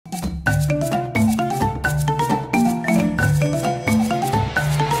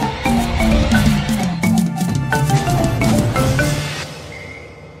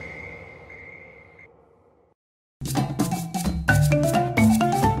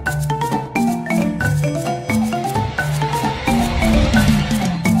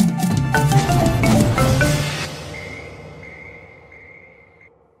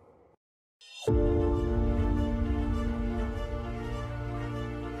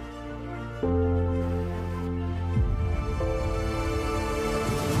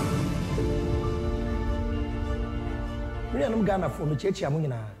nuanom Ghana for me chechi amu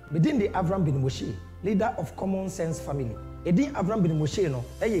nyina medin de Avram bin Moshe leader of Common Sense family edin Avram bin Moshe no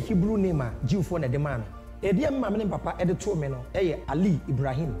eye Hebrew name a Jewfo na de man edin mama ne papa ede to me no eye Ali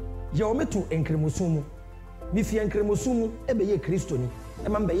Ibrahim ye o metu enkremosun mu mi fi enkremosun mu ebe ye Kristoni e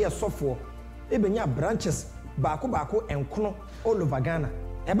ma mbe ye sofo ebe nya branches baako enkono all over Ghana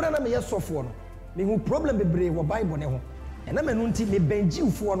ebra na me ye sofo no me hu problem bebre wo Bible ne ho e na menu nti me ben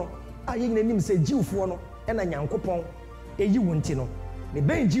Jewfo no a ye nyina nim se Jewfo no e na Nyankopon eyi wonti no me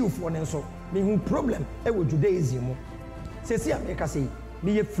ben Jewfo ne nso me hu problem e wo Judaism mu sesi America sei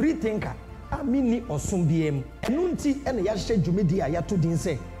me ye free thinker a mini osom biem enu nti e na ya hye dwumedi a ya to din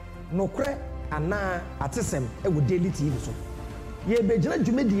se NOKWARE ANAA ATESEM e wo daily TV so ye be gina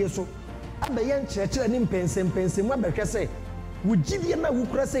dwumedi so abaye nkyerɛkyerɛ ne mpensempensem abɛhwɛ sɛ wugidie na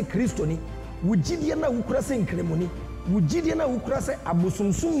wukura sɛ Kristoni wugidie na wukura sɛ nkremoni wugidie na wukura sɛ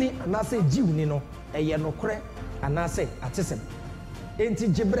abosomsomni anase jiwni no ɛyɛ NOKWARE anase ATESEM enti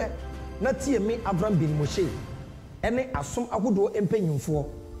gibre na tie me Avram bin Moshe ene asom ahodo empanyimfoɔ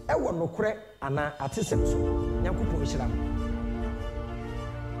ɛwɔ NOKWARE ANAA ATESEM so Nyankopɔn hyira mo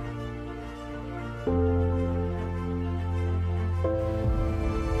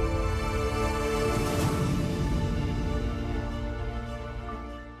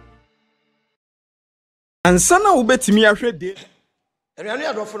ansana wobetimi ahwe de enuanu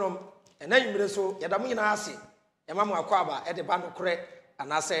adofonom ena yimire so yadam nyina ase yamamu akwaba e de ba NOKWARE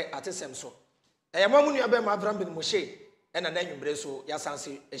anase ATESEM so yamamu nua be ma Avram bin Moshe ena na yimire so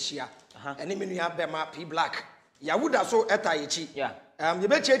yasanse ehia ene me nua be ma P Black yawuda so eta yechi ye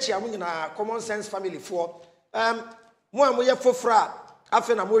be chechi amu nyina Common Sense family for mo amoye fofra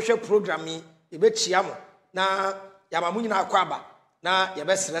afi na mo hwe program yi ye be chia mo na yamamu nyina akwaba na ye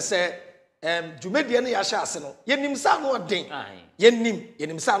be srese dwumedie ne ya hye ase no yenim sa no odin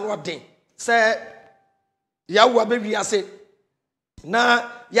yenim sa no odin se yawo abewi ase na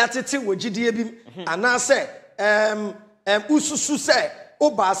yatete wogidie bi ana se ususu se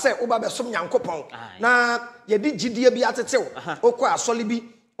oba se oba besom Nyankopon na yedi gidie bi atetew okọ asole bi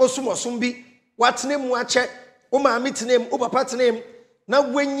osumosom bi watene mu ache o maami tenem o papa tenem na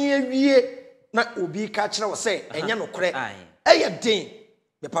wanyi awie na obi ka kire wo se enya NOKWARE eye den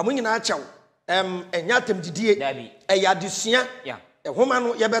bepa mu nyina achew enya temdidie eya desua ehoma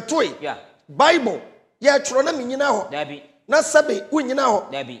no ye betoe Bible ye tworo na menyina ho na sabe wonyina ho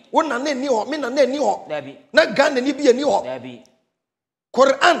wona na ni ho me na ni ho na Ghana ni bi ni ho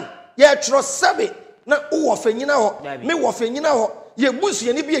Quran ye tworo sabe na wo fanyina ho me wo fanyina ho ye busu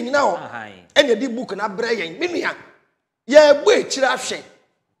ye ni bi nyina ho enya di book na bra yen me nua ye bu ekira ahwe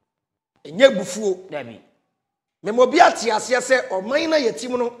enya bufuo me mo bi ate ase se oman na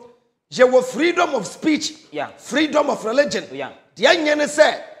yetim no je wo freedom of speech freedom of religion de anya ne se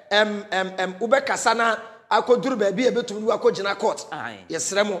ubekasa na akoduru ba bi ebetum ni akogina court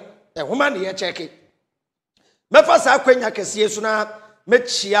yesre mo ehoma ne ye cheke mefa sa akwanya kese yesu na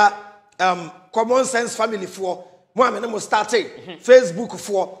mechia Common Sense family for mo amene mo started Facebook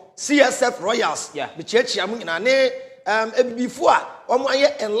for CSF Royals me chechia mo nyina ne ebibifo a omo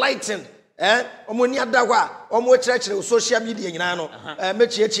aye enlightened omo ni adagwa a omo kyerɛkyerɛ social media nyina no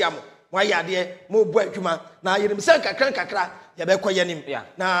mechia mo wa yade mo bo adwuma na yenim se kakra ye be koyenim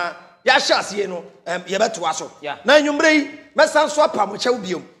na ya hyase no ye beto aso na nwumre yi mesan so apam kyew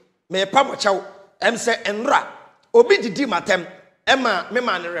biom me pam kyew se enra obi didi matem ema me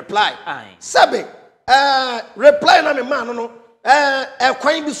man reply sabe reply na me man no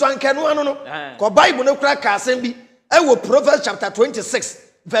kwan bi so anka no ano no ko Bible no kura ka asem bi e wo Proverbs chapter 26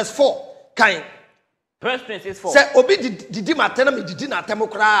 verse 4 kan verse 26 say obi didi matem na me didi na atem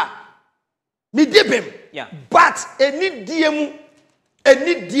kura me dibem but eni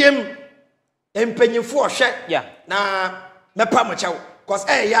diem empanyefo ohwe na mepa mo chew cause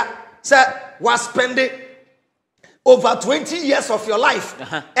ya say was spending over 20 years of your life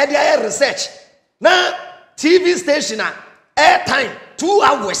and research na TV station airtime 2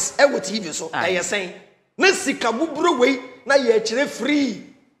 hours e with TV so saying na sika buburo we na ye kire free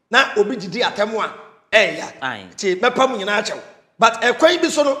na obi didi atemu a ti mepa mo nyina chew but ekwan bi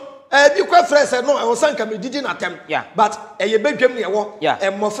so no bi kwa friends no e wosanka me didi na tem but eye bedwam ne wo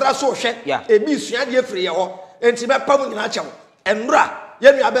mmofra so hwe ebi suade free ye ho enti be pam nyina chew enra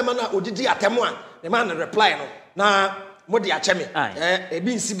ye nua be ma na odidi atem a ne ma na reply no na modi ache me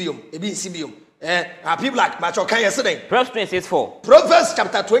ebi nsibiom P Black ma cho kan yesterday Proverbs 26:4 Proverbs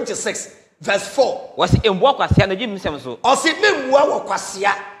chapter 26 verse 4 was embo kwasia na jimisem so o se memua wo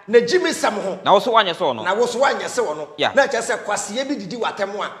kwasia na jimisem ho na wo so wanye so no na che se kwasia bi didi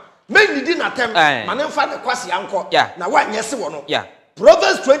watem a men didi na tem manemfa ne kwasia nko na wanye se wo no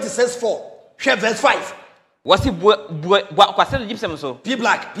Proverbs 26:4 hwe verse 5 Was it Boaquas and Gypsum so? P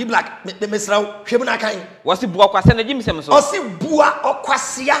black, Miss Row, Shibuna. Was it Boaquas and Gypsum so? Or see Bua or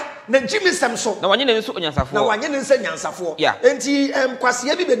Quasia, the Jimmy Samso. No one didn't so answer for. No one didn't say answer for. Yeah. And he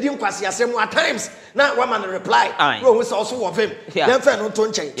Quasia be the Quasia some more times. Now one man reply. Who was also of him. Then Fern on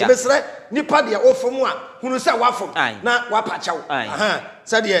Tonche. Miss Ray, Nipadia or from one who say Waffle. Now Wapacha.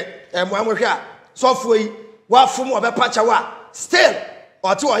 Said ye, and one were here. Software, Wafum or Pachawa. Still,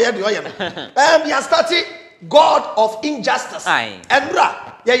 or two or yet. You are starting. God of injustice. And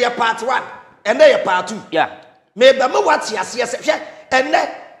yeah, part 1, and then part 2. Yeah. Maybe what yes, and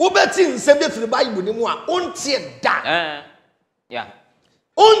then Ubertin send it to the Bible. Until that. Yeah.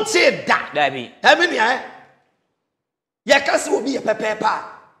 Until that. I mean, Yakas will be a pepper.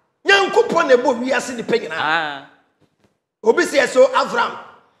 Young coupon a book we are seeing the pain. Obviously, so Avram.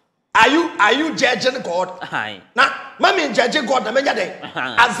 Are you judging God? Now, Mammy judging God the many day.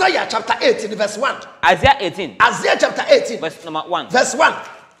 Isaiah chapter 18, verse 1. Isaiah 18. Isaiah chapter 18, verse number 1. Verse 1.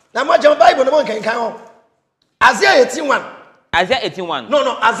 Now, my Bible no one can count. Isaiah 18, 1. Isaiah 18, 1.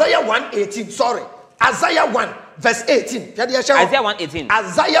 No, Isaiah 1, 18. Sorry. Isaiah 1, verse 18. Isaiah 1, 18.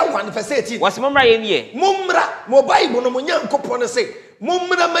 Isaiah 1, verse 18. What's Mumra in ye? Mumra, my Bible no one young coupon say.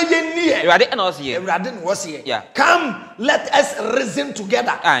 Mumra may near. Radin was here. Radin was here. Yeah. Come, let us reason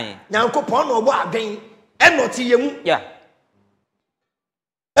together. Now, coupon or what again? And not you. Yeah.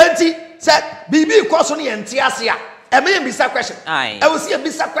 Auntie said, Bibi Cosoni and Tiasia. A man be question. I will see a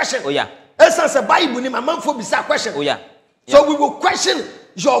bizarre question. Oh, yeah. As a Bible in my mouth for bizarre question. Oh, yeah. So we will question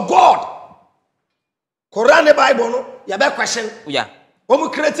your God. Quran Bible, no? You have a question. Oh, yeah. When we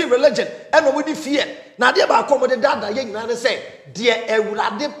create religion and nobody fear. Now, dear, I come with the data, young man say, dear, a would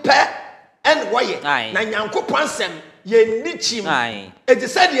and why? Now, Yanko Pansem, ye nichim. It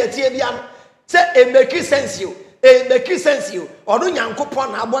is said, ye say, it make sense you. It make sense you. Or no Yanko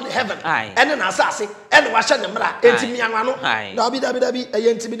Pon about heaven. And then assassin and wash the mara. Etimiano. Dabi,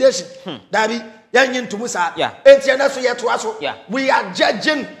 a intimidation. Dabi, young into Musa. Yeah. Etianaso yet to us. Yeah. We are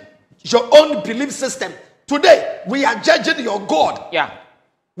judging your own belief system. Today, we are judging your God. Yeah.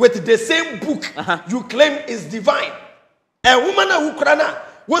 With the same book you claim is divine. A woman who crana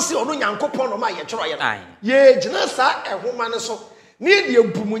was the only Yanko Pon of my Troyan. Ye, Janasa, a woman so. Need your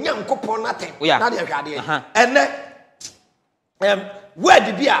bumunyam coupon nothing. Not your guardian. And then, where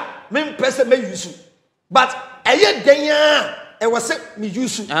the beer, men person may use. But a year day, it was set me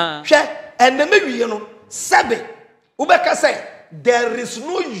use. Share, and the maybe you know, Sabe. Ubeka say, there is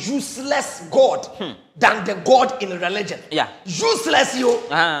no useless God than the God in religion. Yeah. Useless you.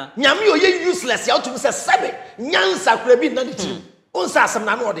 Nyamio ye useless. You to say Sabe. Nyansa krebi nani. Unsa some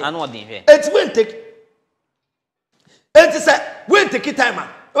nanodi. It won't take. It say, wait take it time.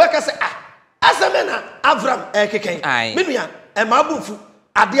 Like I say, Asamena, Avram, Eken, Minia, and Mabufu,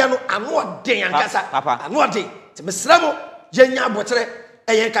 Adiano, and what day and Casa, Papa, and what day. To Miss Ramo, Jenya Botre,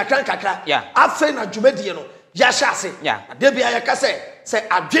 and Kakran, yeah, Afena Jumediano, Yashasi, yeah, Debia Yakase, say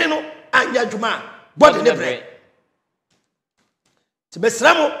Adeno and Yajuma, body libre. To Miss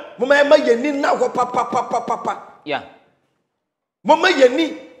Ramo, Mama Yenin now, papa, yeah, Mama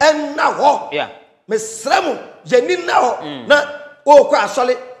Yeni, and now, yeah. Miss Ramo, Jenin now, na oh, quite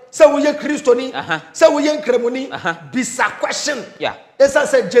solid. So we are Christoni, so we are Cremoni, bizarre question. Yeah, as I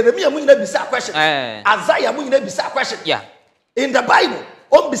said, Jeremiah, we need bizarre question. Isaiah, we need bizarre question. Yeah, in the Bible,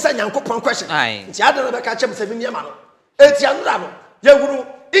 on beside Yanko question. It's other than catch him 7 years. It's Yanrano, you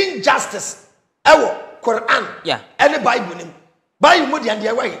injustice. Our Quran, yeah, and the Bible name. Bible Moody and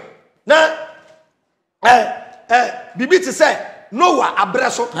the way. Now, Bibi to say. Noah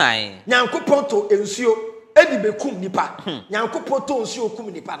abraso nyankopon to ensuo edi bekum nipa nyankopon to ensuo kum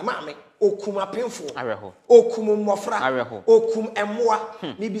nipa na maame okum apemfo areho okum mmofra areho okum emmoa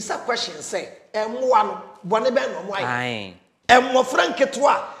ni bisa question say emmoa no bone be no mo ayi emmofra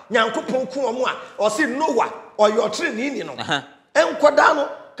nketoa nyankopon kum omo a o se Noah oyotre ni no enkoda no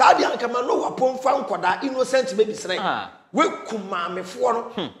ka dia nka ma Noah pomfa nkoda innocent baby sere we kum maamefo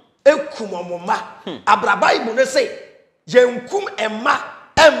no ekum omoma abraba ibu ne say Yenkum Emma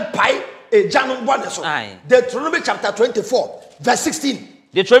Empire a Janum Bonaso. Deuteronomy chapter 24, verse 16.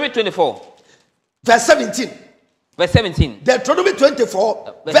 Deuteronomy 24, verse 17. Verse 17. Deuteronomy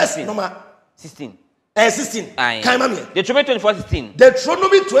 24, verse number 16. 16. Deuteronomy 24, 16.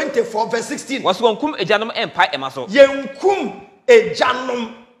 Deuteronomy 24, verse 16. Was one kum a Janum Empire Emaso. Yenkum a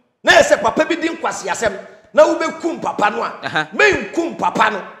Janum. Na se papa bi din kwasi asem. Na ube kum papa no a. Men kum papa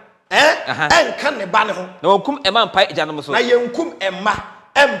no. En kan ne ba ne ho na okum ema mpai ejanom so na yenkum ema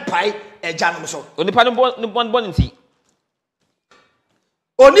empai ejanom so onipa no bon nti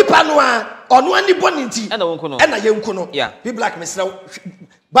onipa no a ono ani bon nti na wonku no na yenku no be black mesra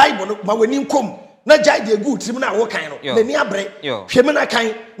Bible no ma wani nkom na jai de good trim na wo kan no na ni abre hwem na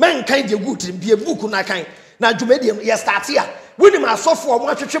kan men kan de good trim bie book na kan na dwumedie ye start ya woni ma sofo mo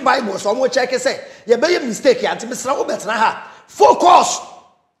atwetwe bible so mo check say ye be mistake ya ntimesra wo betena ha focus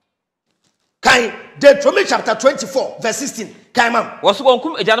kan Deuteronomy chapter 24 verse 16 kan mam wo so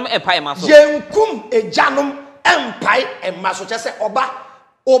wonkum ejanom empire ma so yenkum ejanom empire emma so chese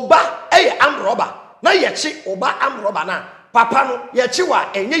oba eye amroba na ye chi oba amroba na papa no ye chi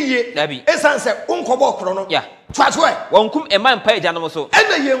wa enye yie esan se unkobo okro no twaso e wonkum emma empire ejanom so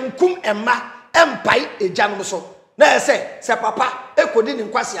ena yenkum emma empire ejanom so na se papa ekodi ni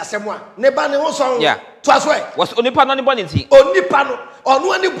nkwase asem a ne ba ne ho so twaso e was onipa no ne boni nti onipa no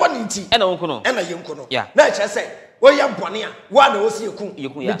onu ani boni nti ena wonku no ena yenku no na che se oya boni a wa na osi ekun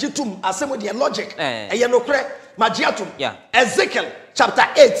gitum asem de logic eye no kre magiatum Ezekiel chapter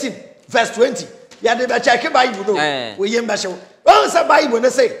 18 verse 20 ya de be check bible no we yem ba shew o se bible ne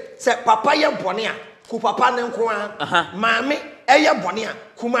say papa ye boni a ku papa ne nko a maame eye boni a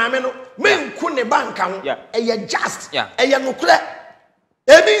ku maame no menku ne banka ho eye just eye no kre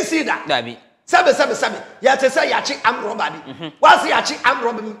e bin see that dabi sabe ya te say ya chi amroba di wase ya chi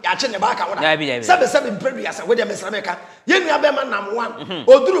amroba ya chi ne banka ho da sabe mpredu ya sa we de mesra meka ye nua be ma nam wan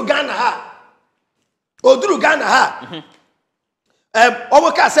oduru Ghana ha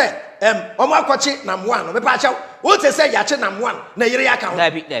omo ka say omo akwachi nam wan no me pa chaw o te say ya chi nam wan na yire ya ka ho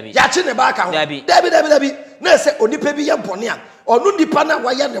ya chi ne banka ho dabi na say onipa bi ye bone a onu nipa na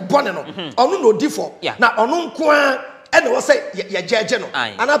wa ye ne bone no onu no difo na onu nko a ene wo say ye jeje no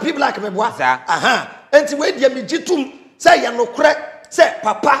ana people like me boa enti we dia me gitum say ye no kre say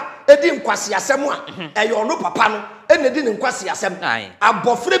papa edi nkwase asem a eye onu papa no ene di ne nkwase asem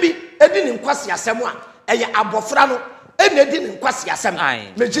abofra bi edi ne nkwase asem a eye abofra no ene di ne nkwase asem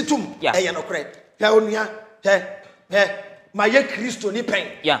me gitum eye no kre he onua he ma ye Kristo ni pen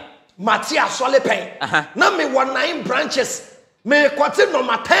Matia Sole pen na me 9 branches me kwate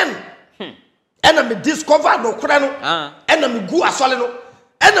number 10 ena me discover no kura no ena me gu asole no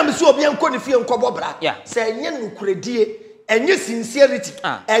ena me so obi enko ne fie nkobo bra se enye no kuredie enye sincerity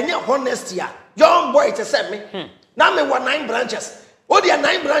enye honesty a young boy te say me na me 9 branches o dia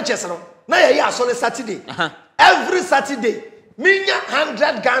 9 branches no na ye asole Saturday every Saturday minya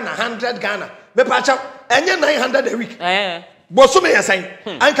 100 Ghana me pa cha enye 900 a week boso me yasan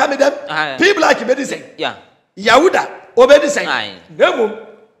anka me dem people like me say Yahuda obedi say nemum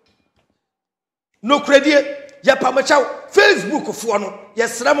no credit ya pamachaw Facebook fo no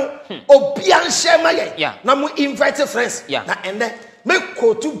yesra mo obi an share ma ye na mo invite friends na ende me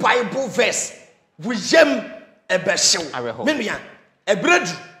quote Bible verse we yem ebehyew me nua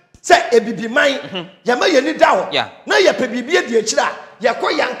ebredu say ebibi man ya ma ye ni da ho na ye pe bibie di akira ye ko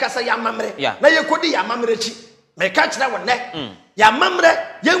yankasa ya mamre na ye kodi ya mamre chi me ka kira wonne ya mamre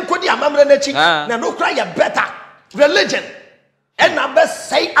ye nkodi ya mamre na chi na no kra ya better religion and number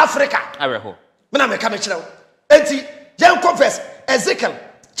say Africa areho me na me ka me kira wo enti ye confess Ezekiel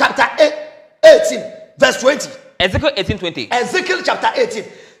chapter 18 verse 20 Ezekiel 18:20 Ezekiel chapter 18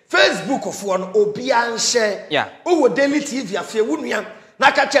 Facebook of one obi an share wo daily TV afia wunua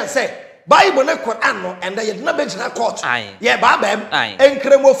na ka chen say Bible na Quran no and ye na be gina court ye ba bam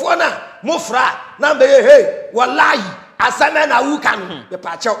enkremofo na mofra na be hey wallahi asana na wuka no be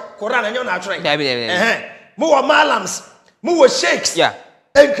pa chew Quran anyo na atwere mo wo malams mo wo sheikhs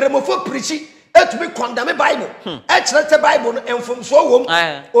enkremofo preach to be condemn Bible e chere Bible no enfom so wom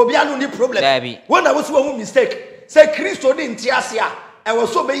obi anu ni problem when na wo so wo mistake say Christo di ntiase a e wo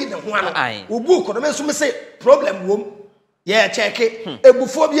so be yi ne ho ano wo book no me so me say problem wom check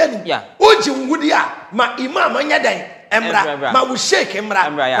ebufo bi ani oji nwudi a ma imam anya dan emra ma wo shake emra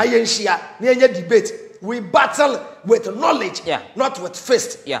na ye nhia na enya debate we battle with knowledge not with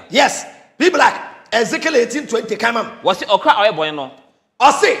fist yes people like Ezekiel 18:20 come on was it okra oye bone no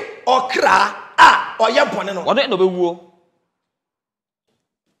o say okra a oye bone no wono no bewuo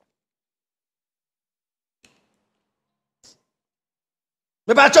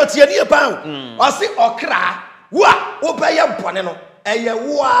me ba cho tie ni pa o say okra wa obeye bone no eye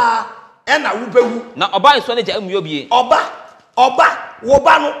wo a e na wo bewu na oba iso ne ja amuyobie oba wo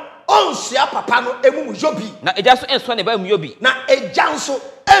ba no onsua papa no emu yobi na eja so enso ne ba amuyobie na eja nso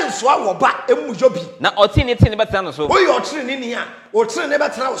ensua wo ba emu yobi na otini ne betena no so wo yo otini ni a otini ne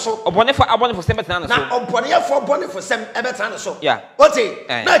betena wo so obone fo sem betena no so na obone bone fo sem e betena no so oti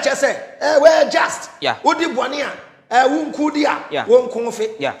na che se we just odi bone a wunku di a wonku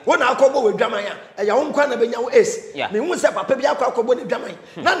fe wona akobo wedwaman a ya wonkwa na benya wo ace me hu se papa bi akobo ne dwaman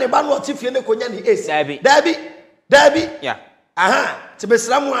na ne ba no otifie ne konya ne ace dabi te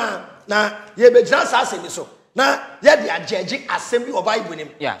besramu a na ye be jira sa asemi so na ye de ajeje assembly of Bible nim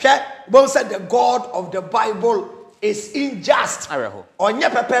Yeah. Bible said the God of the Bible is unjust onye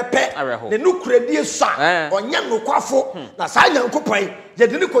pepepe ne nukredie so onye nokwafo na sa nyankopon ye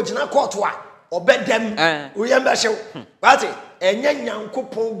de ne kogina court a obedem we mbehyew but enye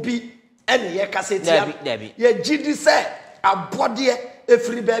nyankopon bi ene ye kasetia ye gidi se abode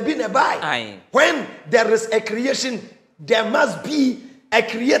efri baabi ne bai when there is a creation there must be a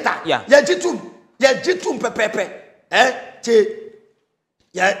creator ye jitum pepepe ti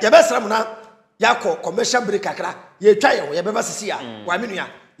ye besram na yako commercial break akra ye twa ye ho ye beba sisi a wa menua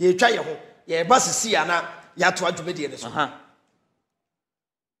ye twa ye ho ye ba sisi a na ya to adwumedie ne so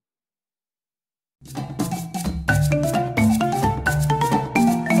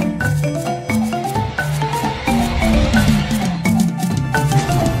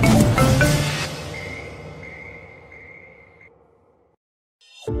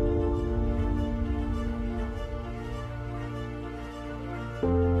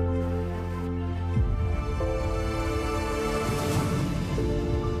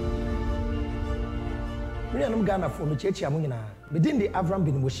Ghana for me chechi amunyina within the Avram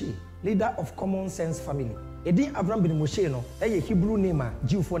bin Moshe leader of Common Sense family edi Avram bin Moshe no eye Hebrew name a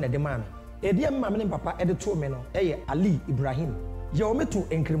Jewfo na de man edi am ne papa ede to me no eye Ali Ibrahim ye o meto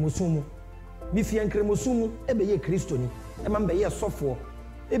enkremosumu mi fi enkremosumu ebe ye Kristoni e ma mbe ye sofo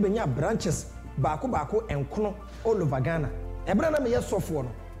ebe nya branches baako enkono all over Ghana e bra na me ye sofo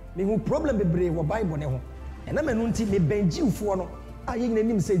no me hu problem bebre wo Bible ne ho e na menu nti me ben Jewfo no a ye nyina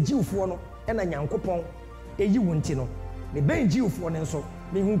nim se Jewfo no e na Nyankopon eyi wonti no me ben Jewfo ne nso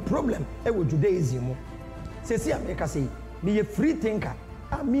me hu problem e wo Judaism mu sesi America sei me ye free thinker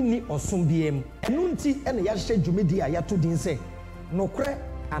a mini osom biem enu nti e na ya hye dwumedi a ya to din se NOKWARE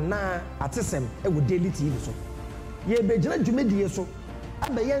ANAA ATESEM e wo daily TV so ye be gina dwumedi so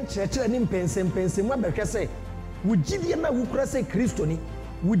abaye nkyerɛkyerɛ ne mpensem abɛhwɛ se wo gidie na wo kura se Kristoni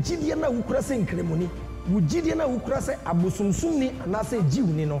wo gidie na wo kura se nkremoni wo gidie na wo kura se abosomsumni anase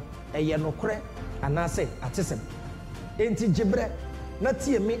jiwni no eye NOKWARE ANAA ATESEM enti gibre na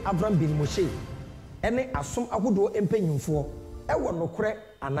tie me Avram bin Moshe ene asom ahodo empanyimfo e wo NOKWARE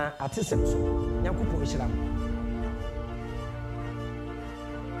ANAA ATESEM so Nyankopɔn hyira mo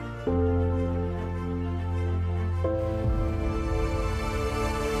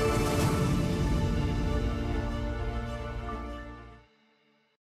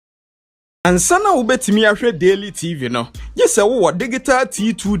Ansana ubetimi ahwe daily TV no yese wo digital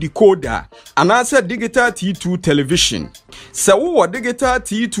T2 decoder anase digital T2 television se wo digital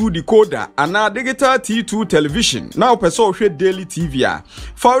T2 decoder ana digital T2 television na opese ohwe daily TV a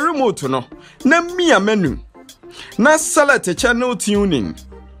fa remote no na mia menu na select channel tuning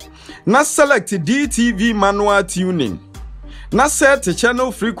na select DTV manual tuning na set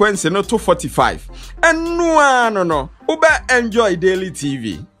channel frequency no 245 enu ano no ube enjoy daily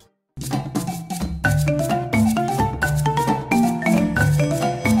TV.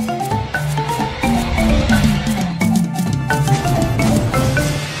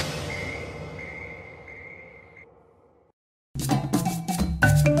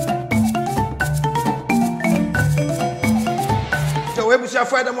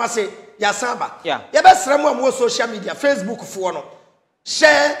 For them was say Yasamba. Yeah. You best remember social media, Facebook for no.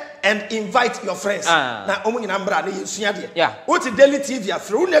 Share and invite your friends. Na omu nyinambra na yesua de. Yeah. What daily TV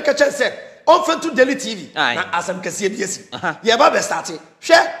afro na ka chense. On to daily TV. Na asem kese bi esi. Ye ba be start.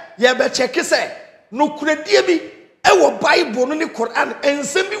 Hwe ye be check say no kuradie bi e wo Bible no ni Quran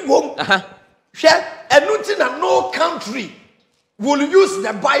ensem bi wom. Hwe enu na no country will use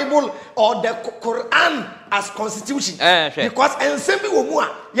the Bible or the Quran as constitution because ensemble wo mu a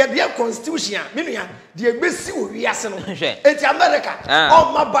ye de constitution a menua de ebesi wo wiase no enti America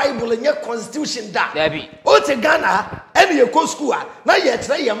all my Bible nye constitution da o te Ghana ene ye ko school a na ye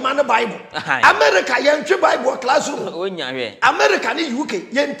tere ye man Bible America ye ntwe Bible classroom America ni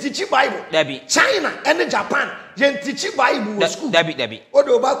UK ye teach Bible China ene Japan ye teach Bible wo school o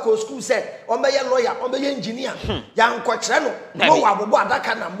de oba ko school say o be ye lawyer o be ye engineer ya nkɔkyerɛ no mo wa bobo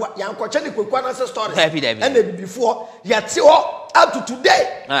adaka na mbo ya nkɔkyerɛ ni kwekwa na stories and before yet up to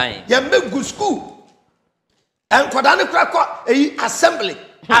today you make good school and kodane krakɔ assembly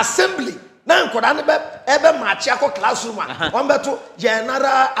na kodane be ebe match akɔ classroom a on beto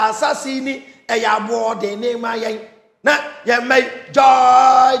general assassini eyabo de name ayen na ye make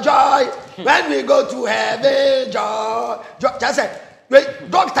joy when we go to heaven joy just say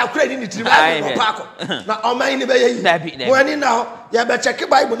doctor credit ni tribe no paako na oman ni be yi mo ani na ya be check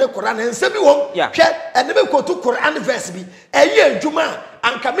Bible ne Quran ensem bi wom hwe ene be kotu Quran verse bi eye adwuma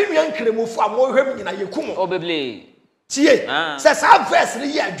anka menua nkremofo amohwem nyina yekum obeble tie se sa verse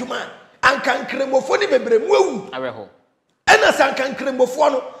ni ye adwuma anka nkremofo ni bebre mu ewu aweho ena sanka nkremofo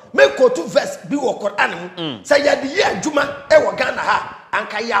no me quote verse bi wo Quran mu say ya de ye adwuma e wo Ghana ha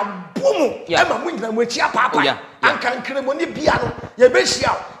anka ya bomu e ma mu nyina mu achia papa anka nkremo ni bia no ye be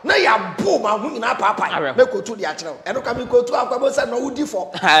hia na ya bom ma hu nyina papa me quote di akere eno ka me quote akwabo say no wudi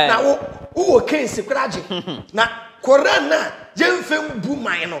for na wo case kraje na Quran na ye mfem bu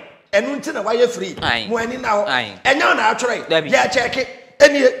man no enu nti na waye free mo ani na ho enya na atwere ye check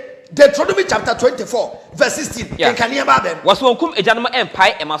eni Deuteronomy chapter 24 verse 16 can you about them was wonkum ejanom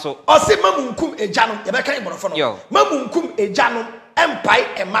empire emaso o se mamunkum ejanom ye be kan iborofo no mamunkum ejanom empire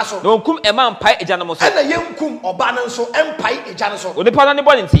emaso no nkum ema empire ejanom so na yenkum oba no so empire ejano so onipa no ne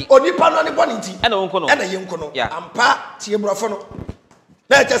boni nti na wonko no na yenko no ampa tie borofo no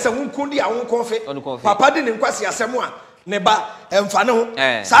na ete se wonkum di awonko fe papa di ne nkwasi asem a ne ba emfa ne ho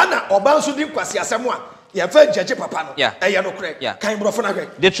sa na oba nso di nkwasi asem a ye fa judge papa no eye no kre kan brofo na kre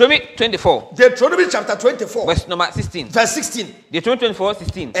Deuteronomy 24 Deuteronomy chapter 24 verse number 16 verse 16 Deuteronomy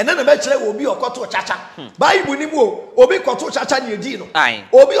 24:16 ene na me kire obi okoto chacha Bible ni mu obi koto chacha ni edi no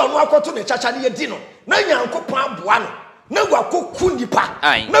obi ono akoto ne chacha ni edi no na Nyankopon aboa no na wakoku nipa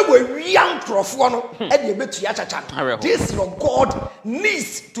na wawia nkrofo no e de betu ya chacha this your God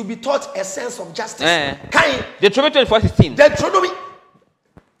needs to be taught a sense of justice kan Deuteronomy 24:16 Deuteronomy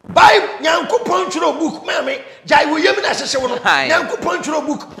Bible Nyankopon twiro book mame jai wo yemi na hyehye wo no Nyankopon twiro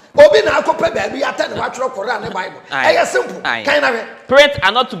book obi na akopa ba bi ata na watwiro Quran ne Bible eye simple kind of parents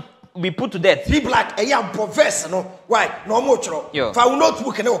are not to be put to death be black eye verse no why no mo twiro fa wo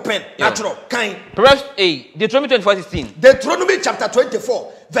notebook ne wo pen na twiro kind Proverbs Deuteronomy 24:16 Deuteronomy chapter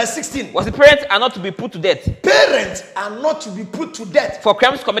 24 verse 16 was the parents are not to be put to death are not to be put to death for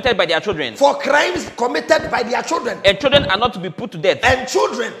crimes committed by their children and children are not to be put to death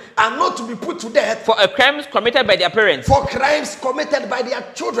for a crimes committed by their parents for crimes committed by their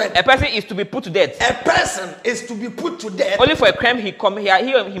children a person is to be put to death only for a crime he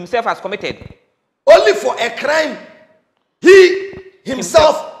himself has committed only for a crime he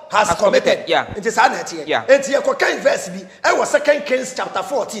himself has committed. It is anati. It's here verse B. I was 2 Kings chapter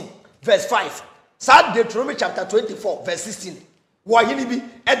 14 verse 5. Sad Deuteronomy chapter 24 verse 16. Why you be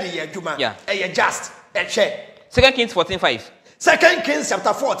at the yajuma? Just a share. 2 Kings 14:5. 2 Kings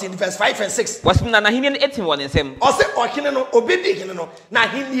chapter 14 verse 5 and 6. Was na hinian etim won nsem. O se ohene no obedi hene no na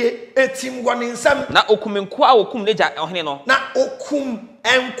hinie etim won nsem. Na okum nko a okum neja ohene no. Na okum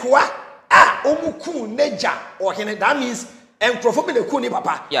enkoa a omukum neja ohene. That means enkrofo be le ku ni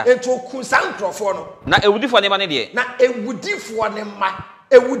papa ento ku san krofo no na ewudifo ne ma ne de na ewudifo ne ma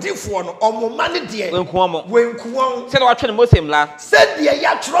ewudifo no omoma ne de wenkuomo se na watwe ne Mose mla se de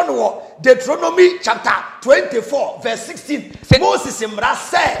ya tro no wo Deuteronomy chapter 24 verse 16 Moses mra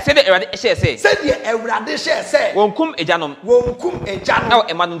se de Ewurade hye se de Ewurade hye se wonkum ejanom na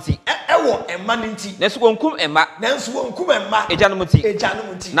ema no nti ewo ema no nti na so wonkum ema ejanom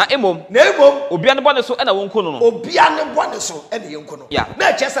nti na emom obia ne bone so na wonku no obia ne bone so na yenku no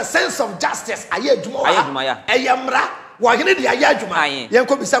na chese sense of justice ayedwuma ya eyemra wahene de ayedwuma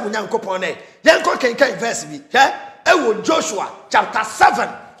yenko bisa Nyankopon ne yenko kenkan verse bi ewo Joshua chapter 7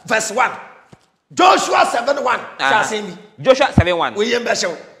 verse 1 Joshua 7:1 shall me Joshua 7:1 we yem be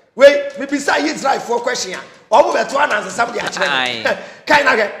show we bisa Israel for question omo beto ananse sam de akere kai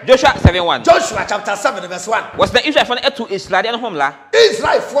na ge Joshua 7:1 Joshua chapter 7 verse 1 was the Israel for to Israel no homla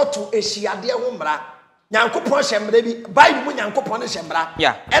Israel for to ehyiade homra Nyankopon hyemra bi Bible mu Nyankopon ne hyemra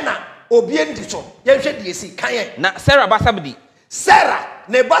ena obi endi so yenhwe de esi kan na Sarah basabdi Sarah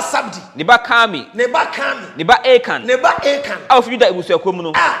ne ba sabdi ne ba Kami ne ba Akan a ofiri Juda ebusuakuo mu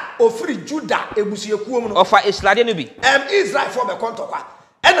no ofiri Juda ebusuakuo mu no ofa Israel no bi Israel for be kontokwa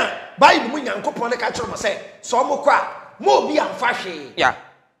ena Bible mu Nyankopon ne ka kire mo se so mo kwa mo obi amfa hwe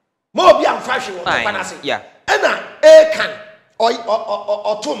mo obi amfa hwe wo kwa na se ena Akan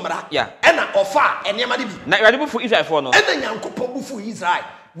otumra ena ofa enema de bi na Awurade bufu Israel for no ena Nyankopon bufu Israel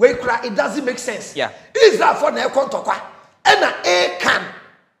we kra it doesn't make sense Israel for na kontokwa ena Akan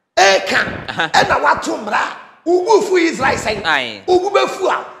ena watumra ubufu Israel say ubufu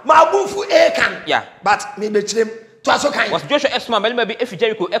a ma bufu Akan but me be kirem to aso kan was Joshua esma melma bi efi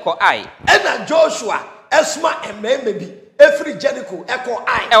Jericho eko ai ena Joshua esma emema bi efri Jericho eko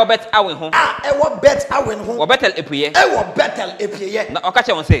ai e wo bet awen ho e wo bet awen ho wo betel epuye na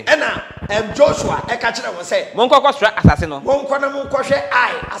okache won say ena Joshua e ka kire won say monko kosra asase no monko na monko hwe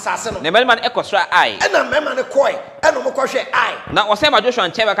ai asase no na melma na ekosra ai ena melma ne koi ena monko hwe ai na wo say ma Joshua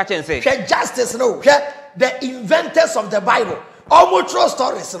nche ka chen say hwe justice no hwe the inventors of the Bible almost true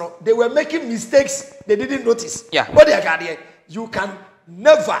stories no they were making mistakes they didn't notice what they got here you can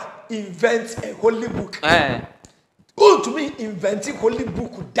never invent a holy book Go to me inventing holy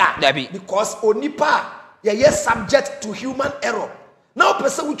book da because onipa yes subject to human error. Now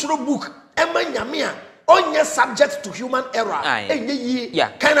person which book emanyamia onye subject to human error.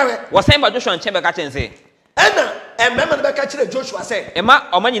 Yeah. Kind of was saying about Joshua and Chamber Catching say. Ena remember the catching Joshua say. Emma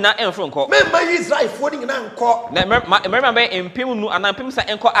or manina and from call. Remember Israel phoning and call. Remember in Pimu and I Pimsa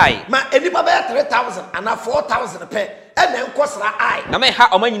and call I. Ma anybody 3,000 and 4,000 a pair. And then cost I. Na me ha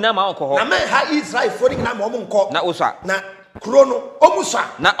or manina ma alcohol. Na me ha Israel phoning na momon call. Na usa. Na Chrono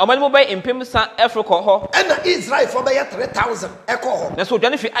Omusa. Na or mobile in Pimsa Afro call. And Israel for 3,000 echo. That's what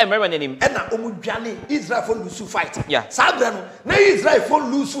Jennifer I remember him. And na Omujani Israel for lose fight. Yeah. Sabrano. Na Israel for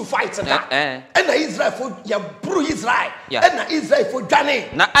lose fight. And na Israel for ya bru Israel. Yeah. And na Israel for Johnny.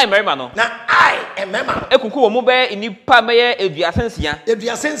 Na I remember no. Na I remember. Ekuku mobile in Nipa Mayer Eduasensia.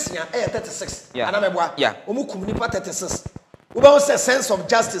 36. Yeah. Anamebwa. Yeah. Omukum nipa 36. Uba say sense of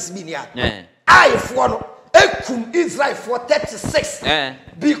justice meaning. Yeah. I for no. Ekum Israel for 36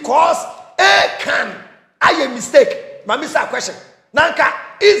 because can I a mistake. My Mr. question. Nanka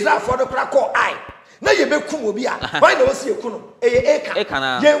Israel for the crack call I. Na ye bekum obi a. Why no seeekuno?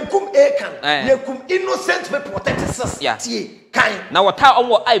 Ekan. Ye nkum ekan. Ye kum innocent people 36. Tie kan. Na wata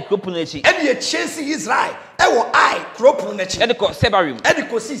omo I kropu n'echi. E ye chase Israel. E wo I kropu n'echi. E de ko Sebarim. E de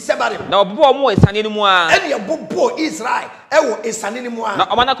ko si Sebarim. Na obo omo esane ni mu a. E de bobo Israel. E wo esane ni mu a. Na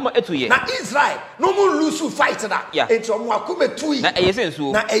omana kuma etuye. Na Israel no mo lose fight da. Enti omo akuma tuyi. Na eye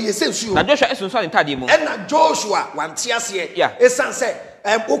sensu. Na eye sensu. Na Joshua esunsu an tade mu. E na Joshua wanti ase. Esan se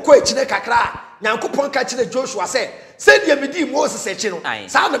okọ echine kakra. Nyankopon ka kire Joshua say said ye medi Moses echi no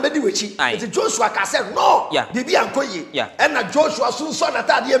sa na medi wechi it Joshua ka say no bibi ankoye e na Joshua sunso na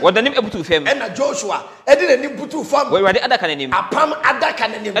tade em wodanim ebutu fam e na Joshua e de nanim butu fam we wade adaka nanim apam adaka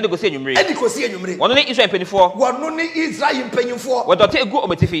nanim e de go se enwumre wono ne Israel mpanifo wono ne Israel mpanifo wodote egu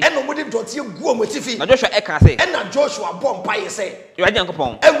ometifi e no modi dote egu ometifi na Joshua e ka say e na Joshua bom paye say Ewade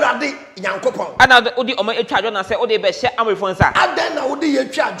Nyankopon ana odi omo etwa Jordan say odi be hye amrefo nsa ada na odi ye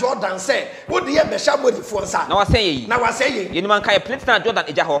twa Jordan say odi ye be hye amrefo nsa na wase yi na wase yi yeni man kai plate na Jordan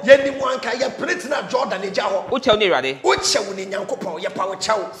eja ho yeni man kai ye plate na Jordan eja ho o chew ne Ewade o chew ne Nyankopon ye pa o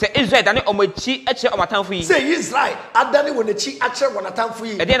chew say Israel dane omo echi eche omatanfo yi say Israel adane won echi akere won atanfo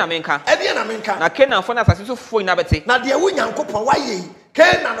yi e de na menka na Kenanfo na asase so fo ina bete na de wo Nyankopon wa ye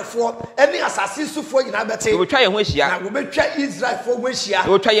Kenanfo eni asase so fo ina bete wo twa ye ho ahia na wo betwa Israel fo ho ahia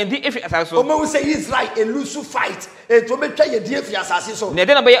wo twa ye ndi efi asase so o ma wo say Israel elusu fight e to betwa ye di efi asase so na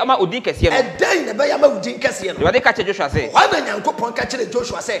de na be ama odin kese no e den na be ya ma odin kese no Ewade ka che Joshua say wa na Nyankopon ka kire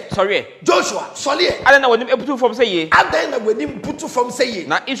Joshua say sorry Joshua sorry ada na wonim ebutu fom say ye ada na wonim butu fom say ye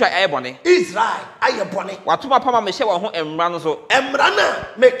na Israel aye bone watuma pama me hye wo ho emra no so emra na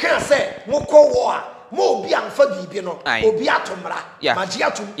me kan say mokọ wo a mo obi anfa bibi no obi atomra magi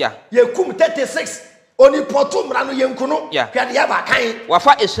atom ye kum 36 oni poto mra no yenku no hwede ya ba kan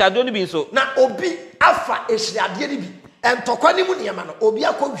wafa esrado no bi so na obi afa esrade ni bi entokwa ni mu niema no obi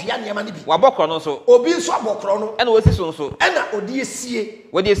akọhwia niema ni bi wabokro no so obi nso abokro no ena wasi so nso ena odi esie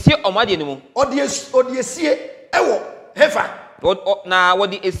wodi esie omade ni mu odi esie ewo hefa na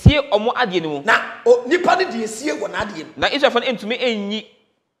wodi esie omo ade ni mu na nipa ne de esie wo na ade na Israel fon entumi enyi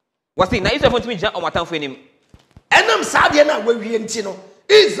wasi na Israel fon tumi gya omatanfo enim enam saade na wawie nti no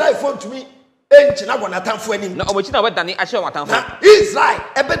Israel fon tumi enchina wo na tanfo anim na omochi na wedane a kire omatanfo na Israel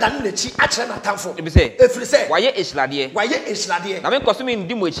ebedane nachi a kire na tanfo efiri se waye esrade na me nkoso me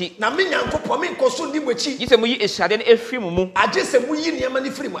ndi mochi na me Nyankopon me nkoso ndi mochi gise mu yi esrade na efiri mu agese mu yi niema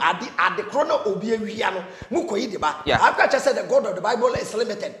ni firi mu ade kro na obi awia no mu koyi de ba aka say the God of the Bible is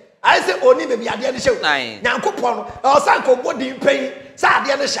limited I say oni me bi ade ne hyew Nyankopon o san ko bodi pen sa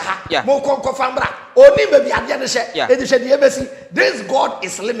ade ne hye ha mo konko fambra oni me bi ade ne hye e de hye de ebesi this God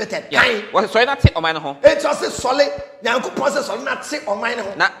is limited kan was so na te oman ho it was sole Nyankopon say sole na te oman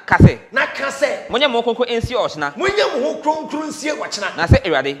ho na kase monye mo konko ensi ochna monye mo kronkron nsie wochna na say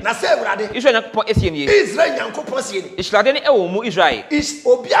Ewade Israel Nyankopon esie ni Israel Nyankopon sie ni Israel ne ewo mu Israel is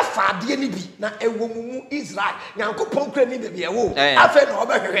obi afa ade ne bi na ewo mu Israel Nyankopon kra ni be ewo afa na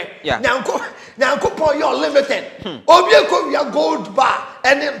obehwehwe Nyankopon you're limited obi ekowia gold bar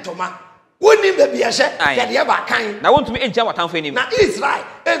ene ntoma woni be bia hye ya de ba kan na wontumi enja watanfo enim na Israel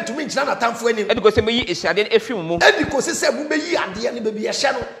entumi ngira na tanfo enim ediko se meyi esrade na efiri mu ediko se mu beyi ade ne be bia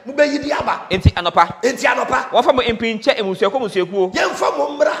hye no mu beyi di aba enti anopa wafa mo empinche emusuakuo yemfa mo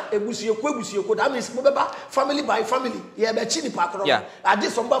mbra ebusuakuo that means mo beba family by family ye be chi ni pakro ade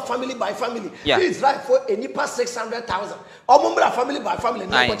so mba family by family Israel for enipa 600,000 omo mbra family by family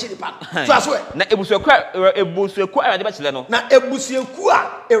na ko chi ni pak so aso na ebusuakuo Ewade be kire no na ebusuakuo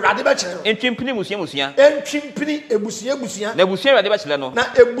a Ewade be kire no entwimpini musia entwimpini ebusia na ebusia Awurade bɛkyerɛ no na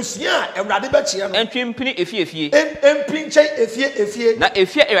ebusia Awurade bɛkyerɛ no entwimpini efie empinche efie na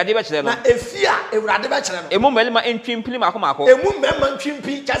efie Awurade bɛkyerɛ no na efia Awurade bɛkyerɛ no emu mmarima entwimpini maako emu mmarima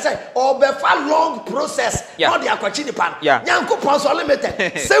ntwimpi kyɛ sɛ ɔbɛfa long process na ɔde akɔkyi nipa no Nyankopɔn so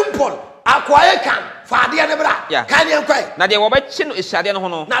limited simple akwaye kan faade ne bra kan ne nkwae na deɛ wɔbɛkye no ehyirade no ho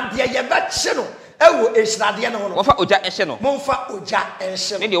no na deɛ yɛbɛkye no ewo ehyirade no ho no wɔfa ogya ɛhye no momfa ogya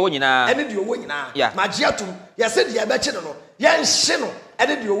ɛhye no ne deɛ wɔ nyinaa ɛne deɛ wɔ nyinaa magye atum yɛsɛ deɛ yɛbɛkye no no yɛnhye no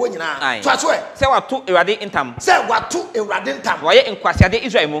ɛne deɛ wɔ nyinaa toa so sɛ wato Awurade ntam sɛ wato Awurade ntam wɔyɛ nkwasiade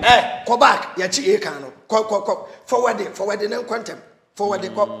Israel mu kɔ back yɛkye kan no kɔ forward ne nkwantem forward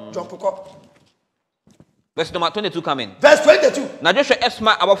kɔ jump kɔ verse number 22 coming verse 22 na Joshua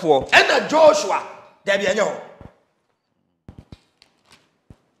esma abɔfoɔ ɛna Joshua dabi ɛnyɛ hɔ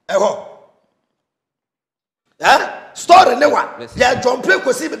ɛhɔ story ne wa yɛ jump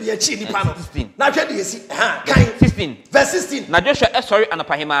kosi baabi yɛkyi nipa no na hwɛ de yɛsi kan 16 verse 16 na Joshua ɛsɔre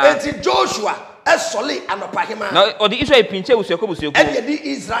anɔpahema enti Joshua ɛsɔle anɔpahema na ɔde Israel pinche busuakuo ɛne yɛde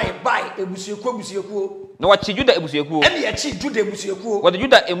Israel bai ebusuakuo na wɔkye Juda ebusuakuo ɛne yɛkyi Juda ebusuakuo wɔde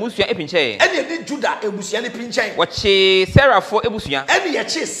Juda emusua epinche ɛne yɛde Juda ebusua ne pinche wɔkye Serafo ebusua ɛne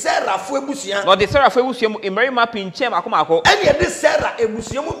yɛkye Serafo ebusua na ɔde Serafo ebusua mu mmarima pinche maako ɛne yɛde Sera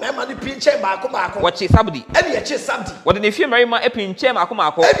ebusua mu mmarima ne pinche maako wɔkye Sabdi ɛne yɛkye Sabdi wɔde ne fie mmarima epinche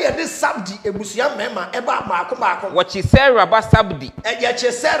maako ɛne yɛde Sabdi ebusua mmarima ɛba maako wɔkye Sera ba Sabdi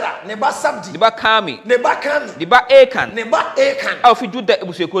yɛkye Sera ne ba Sabdi ne ba Kami ne ba Kami ne ba Akan a ofi Juda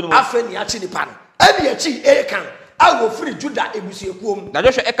ebusuakuo no mu afɛ ne yɛakye nipa no ɛne yɛkyi Akan a wɔfiri Juda ebusuakuo mu na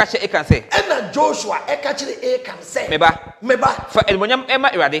Joshua ɛka kyerɛ Akan sɛ ɛna Joshua ɛka kyerɛ Akan sɛ meba fa animonyam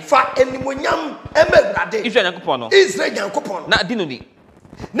ɛma Awurade fa animonyam ɛma Awurade Israel Nyankopɔn no na di no ni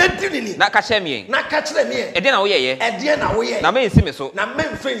na di no ni na ka kyerɛ me na ka kyerɛ me ɛdeɛ na woyɛyɛ ɛdeɛ na woyɛ na mensi me so na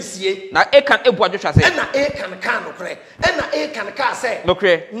memfa nsie na Akan ebua Joshua sɛ ɛna Akan ka nokorɛ ɛna Akan ka sɛ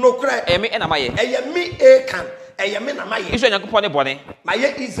nokorɛ ɛyɛ me ɛna mayɛ ɛyɛ me Akan ɛyɛ me na mayɛ Israel Nyankopɔn ne bɔne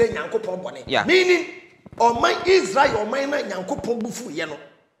mayɛ Israel Nyankopɔn bɔne meaning ɔman Israel ɔman na Nyankopɔn bufu yɛ no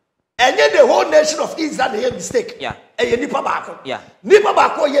ɛnyɛ the whole nation of Israel na yɛ mistake ɛyɛ nipa baako nipa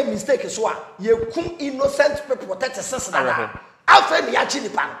baako yɛ mistake so a yɛkum innocent people tɛte sese dada afɛ ne yɛakye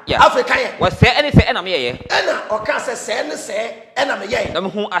nipa no afɛ ka yɛ wɔsɛɛ ɛne sɛ ɛna meyɛyɛ ɛna ɔka sɛ sɛɛ ne sɛɛ ɛna meyɛɛ na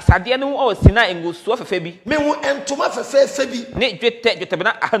mehu asadeɛ no ɔwɔ Sinai ngusuo fɛfɛ bi mehu ntoma fɛfɛɛfɛ bi ne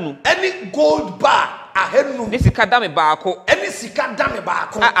dwetɛbena 200 ɛne gold bar 200 ne sika dame baako ɛne sika dame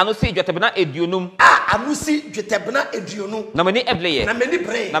baako a ano si dwetɛbena 50 a ano si dwetɛbena 50 na m'ani ɛbleyɛ na m'ani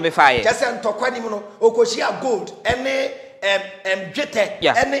brɛ na mefaeɛ kyɛ sɛ ntɔkwa nim no okohyia gold ɛne dwetɛ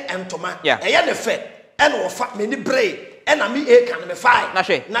ɛne ntoma ɛyɛ ne fɛ ɛna wɔfa m'ani brɛ ɛna me Akan me fae na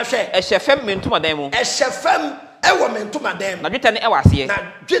hwɛ ɛhyɛ fam me ntomadan mu ɛhyɛ fam ɛwɔ me ntomadan mu na dwetɛ no ɛwɔ aseɛ na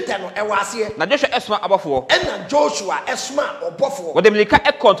dwetɛ no ɛwɔ aseɛ na Joshua ɛsoma abɔfoɔ ɛna Joshua ɛsoma ɔbɔfoɔ wɔde mirika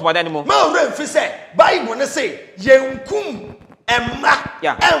ɛkɔ ntomadan no mu ma owura mfi sɛ Bible ne se yɛnkum ɛmma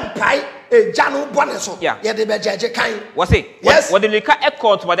ɛmpae egya no bɔne so yɛde bɛgyagye kan wɔse wɔde mirika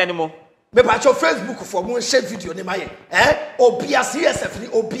ɛkɔ ntomadan no mu mepacho Facebook for mo share video ne maye obia CSF ni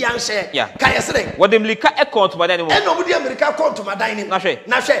obia nhye ka yesere wode mlika account madan ni mo eno mo di America account madan ni na hwe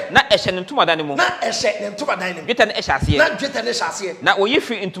na ehye ne ntomadan ni mo na ehye ne ntomadan ni dweta ne ehye ase na dweta ne ehye ase na oyi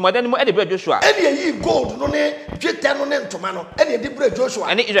fi ntomadan ni mo e de bra Joshua ene yi gold no ne dweta no ne ntoma no ene de bra Joshua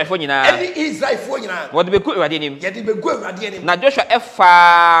ene Israelfo nyina ene Israelfo nyina wode begu Awurade nim ye de begu Awurade nim na Joshua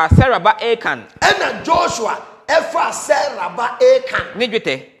efa Sarah ba Akan ena Joshua efa Sarah ba Akan ne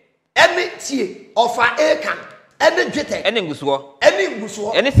dwete ene tie ofa Akan ene dwete ene ngusuo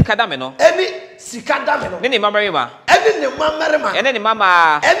ene sikadame no ne ne mamarima ene ne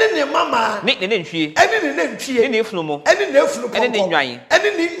mama ne ntwie ne ne efunu mo ene ne nwan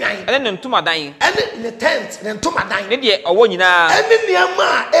ene ne ntomadan ene ne tent ne ntomadan ne de owo nyina ene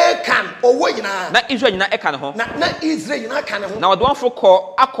niama Akan owo nyina na Israel nyina eka ne ho na Israel nyina eka ne ho na wode won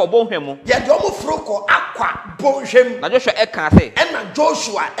frokọ akọbọ hwemu ye de omo frokọ akwa bonhwem na Joshua eka se ena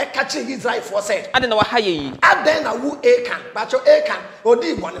Joshua eka che Israel for said ade na wa haye yi ade na wu Akan bacho Akan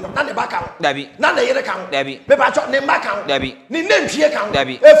odi bone no na ne baka ho dabi na ne yere ka ho dabi me bacho ne maka ho dabi ni nantwie ka ho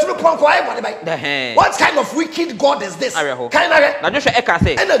dabi efuru ponko ai bone bai what kind of wicked God is this kind of na Joshua eka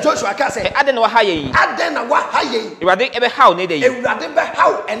se ena Joshua ka se ade na wa haye yi ade na wa haye yi Ewurade ebe haw ne dey Ewurade be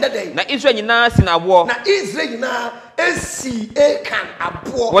haw ende dey na Israel nyina sinabo na Israel nyina esi Akan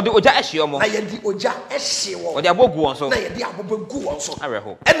abo wode oja ehye omo na ye di oja ehye wo wode abogu won so na ye di abogu won so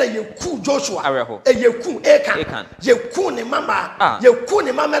areho ena ye ku Joshua areho ye ku Akan ye ku ne mama ye ku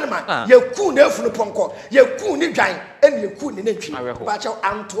ne mama ye ku ne efunu ponko ye ku ne dwan ena ye ku ne natwi ba cha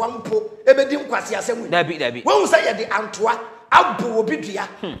antoa mpo ebedi nkwase asemu dabi won say ye di antoa abu obi dua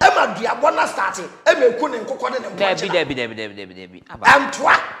ema dua bona starting ema eku ne nkokọ ne mpo Debi.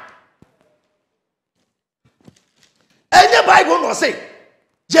 Antwa. Enye Bible no say,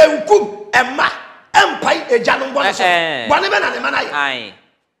 Jenkum emma empai ejanum bona so. Bone be na ne mana ye.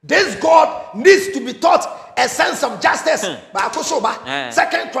 This God needs to be taught a sense of justice. Ba akoso ba.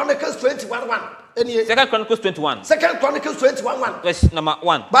 2 Chronicles 21:1. 2 Chronicles 21. 2 Chronicles 21:1. Verse number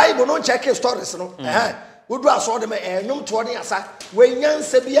 1. Bible no check stories no. Wodu aso de me enyum to ne asa. We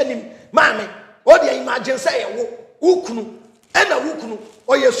nyansa bi anim. Maame, o de imagine say ye wo ukunu. Ena wukunu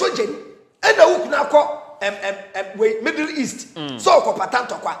oye sojeni. Ena wukunu akọ we Middle East. So ko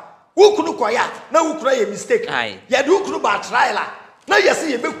patanto kwa. Wukunu kwa ya na wukunu ye mistake. Ye de wukunu ba trial. Na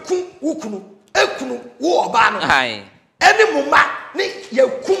yesi ye beku wukunu ekunu wo oba no eni mumma ni ye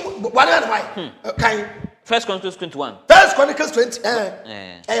kum wane na mai kan 1 Chronicles 21. 1 Chronicles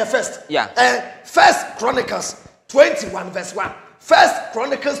 20 first 1 Chronicles 21 verse 1. 1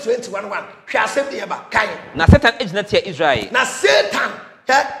 Chronicles 21:1. Hwe asem de ba kan na Satan ejina tia Israel. Na Satan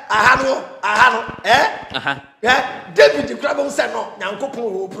ahano David krabon say no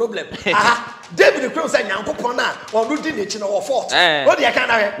nyankopon wo problem. David krabon say nyankopon na onu di nechi na wo fault. What dey kan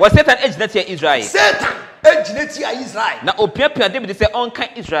na was Satan ejina tia Israel. Satan ejina tia Israel. Na opiapia David say on kan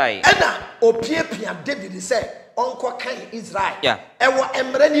Israel. Na opiapia David say onko kan Israel. Ewo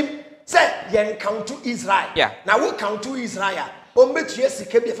emranim say yen count to Israel. Na wo count to Israel. O metua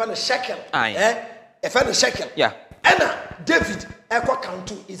sika bi fa no shekel. E fa no shekel. Ena David eko count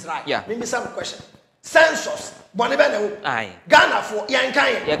to Israel. Me some question. Census bone be na wo. Ghana for yen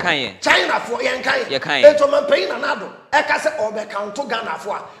kan. China for yen kan. Eto man pay na nado. Eka se obe count to Ghana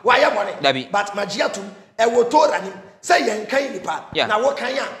for a. Wa ye bone. But magiatum e wo tora nim say yen kan nipa. Na wo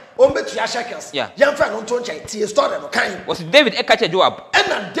kan ya o metua shekels. Yen fa no to nche tie story no kan. Was David eka che Joab.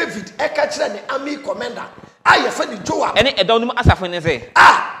 Ena David eka kire ne army commander. Aye fa ni Joab. Ene edom num asafo ne say.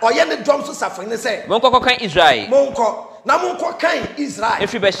 Oye ne drum so safo ne say. Monko kan Israel. Monko na monko kan Israel.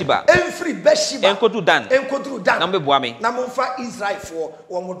 Efri Beshiba. Enkodu Dan. Na mbeboa me. Na monfa Israel for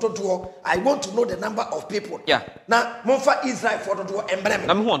omododo. I want to know the number of people. Na monfa Israel for dodo embrem.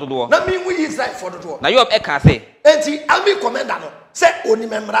 Na me hu dodo. Na me hu Israel for dodo. Na Joab eka say. Enti army commander no say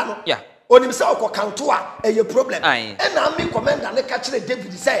onimemra no. Onim say okọ kanto a eye problem. E na army commander ne ka kire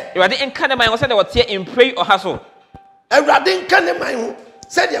David say. Ewade enka ne man wo say de wote impray ohaso. Ewade enka ne man ho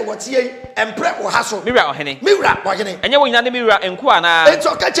say de wote empre ohaso. Mira ohene. Enye wo nyina ne mira enko ana. Enti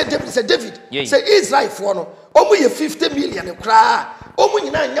o ka kire David say Israel for no omu ye 50 million kra. Omu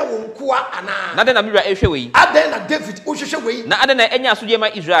nyina anya wo nkoa ana. Na de na mira ehwe we. Aden na David o hwehwe we. Na ade na enya asodie ma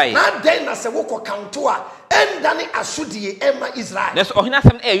Israel. Na den na se wo kọ kanto a endane asodie ema Israel. Nes ohina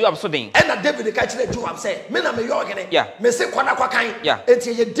asem e Joab so den. Na David ka kire Joab say me na me yo ogene. Me se kwada kwa kan.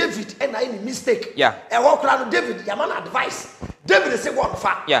 Enti ye David na any mistake. E wo kra no David ya man advice. David say one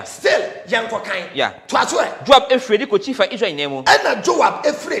fa. Still yanko kan. To aso e. Joab efredi ko chief Israel nemu. Na Joab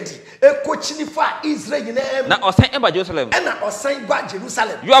efredi e ko chifa Israel nemu. Na osan eba Jerusalem. Na osan ba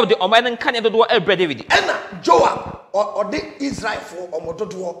Jerusalem. Joab de oman nkan ne dodo ebre David. Na Joab o de Israel for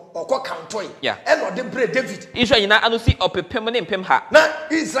omododo okọ kanto e. Na o de bre David. Israel na anusi opepem ne mpem ha. Na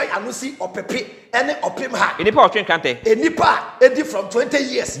Israel anusi opepe ene opem ha. Enipa otwen krante. Enipa edi from 20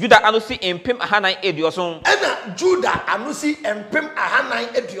 years. Judah anusi empem ahanan edioson. Ena Judah anusi empem ahanan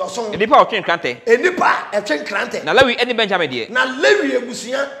edioson. Enipa otwen krante. Enipa etwen krante. Na Lewi eni Benjamin de. Na Lewi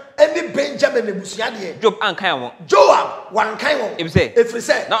ebusua eni Benjamin ebusua de. Job ankan won. Joab wankan won. Efri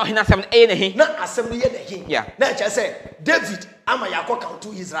say. Na ohina asem e ne hi. Na asem ne ye ne hi. Na eche say David ama yakọ count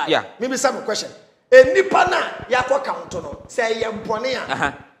to Israel. Me be some question. Enipa na yakọ count no say ye bone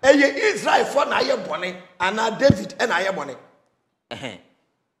a. Eye Israel for na ye bone ana David na ye bone.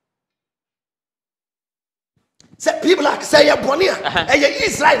 Say people like say ye bone a. Eye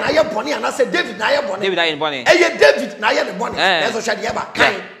Israel na ye bone ana say David na ye bone. David na ye bone. Eye David na ye bone. Na so hwade ye ba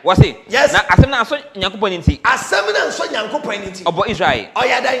kan. Wasi. Yes. Na asem na so Nyankopon nti. Asem na so Nyankopon nti. Obo Israel.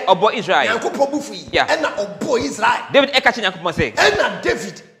 Oya dan. Obo Israel. Nyankopon bufu yi. Na obo Israel. David eka chi Nyankopon say. Na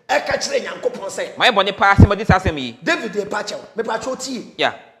David eka kire Nyankopon say. My bone pa asem dis asem yi. David e pa chew. Me pa chew ti.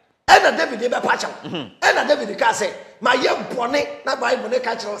 And David e be pa chew. And David ka say, "My ye bone na Bible ne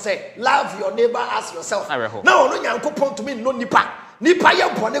ka kire say, love your neighbor as yourself." Na ono Nyankopon to me no nipa. Nipa ye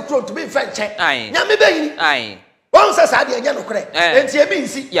bone kro to me fe nche. Nyame be yini. One says I dey no kre. Enti e bi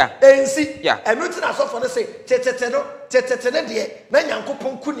nsi. Ensi. Enu ti na so for ne say, "Tetete ne de na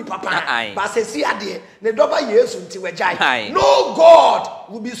Nyankopon ku nipa pa." Ba se si ade ne doba Yesu nti wejai. No God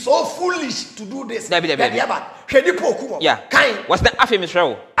will be so foolish to do this. Hwedi po ku mo. Kan. What's the afi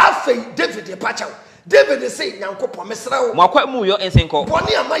Israel? Afi David e pacha. David say Nyankopon mesra mo akwa mu yo ensenko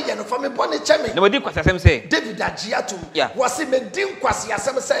boni ama ye no fa me boni cheme na wadi kwasasem say David agiatum wase me din kwase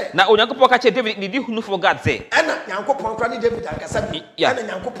asem say na onyankopon ka che David ni di hunu for God say ena Nyankopon kra ni David akasa bi ena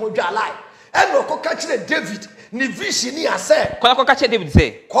Nyankopon dwa alai ena okoka kire David ni vision ni ase ko akoka che David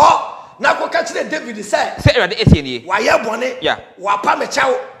say ko na akoka kire David say Erade etie ni wa ye boni wa pa me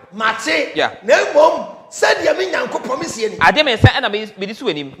chawo mate na emom said ya me Nyankopon me sie ni ade me sa ena me di so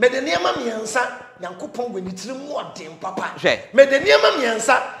anim me de niam miensa Nyankopon we ni tiri mu odem papa hwe me de niam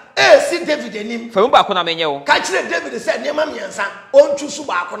miensa si David anim fa mu ba ko na menye wo ka kire David say niam miensa ontu su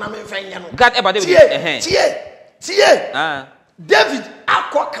ba ko na me fenye no God eba David tie David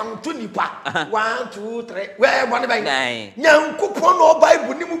akọ kanto nipa 1 2 3 we bone bai Nyankopon no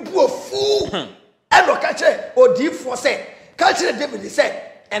Bible ni mu bu ofu e no ka kire odifo say ka kire David say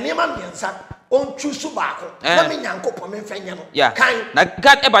enema miensa on choose baako na me Nyankopon me mfanya no kan na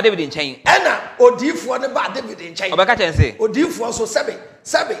God eba David nchen ena odifo ne ba David nchen obeka chen se odifo so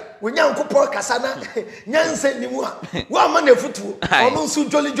sebe we Nyankopon kasa na nyanse ni mu a wa ma na futu onu nso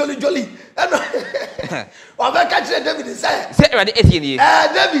joli ena obeka kire David se Erade etie ni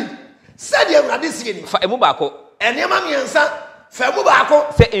David said the Erade sie ni fa emu baako enema miensa fa emu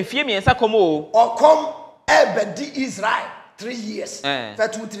baako se enfie miensa komo okom ebedi Israel 3 years fa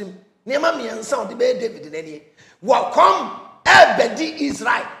 2 3 Nema miensa on the bay David nani. Welcome ebedi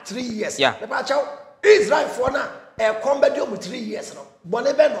Israel 3 years. Me pa chaw Israel for na e come bedi om 3 years no.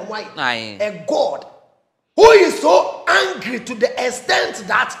 Bone be no why. A God who is so angry to the extent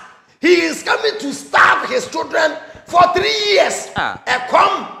that he is coming to starve his children for 3 years. E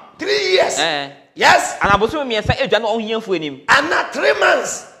come 3 years. Yes. And abosu miensa edwa no ohia anim. And na 3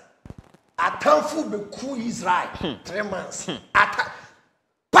 months. Atamfu be ku Israel 3 months.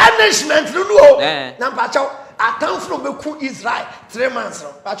 Punishment no na pacho atamfo be ku Israel 3 months no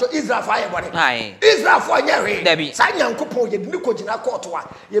pacho Israel fa ye body Israel for nya we sa Nyankopon ye ni ko gina court wa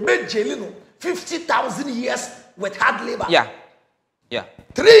ye be jeli no 50,000 years with hard labor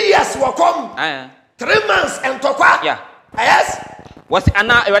 3 years will come 3 months and tokwa yes was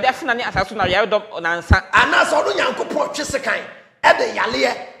ana Erade afina ni asaso na ye do nansa ana so do Nyankopon twisekan e de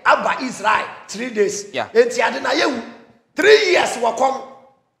yale aba Israel 3 days enti ade na ye 3 years will come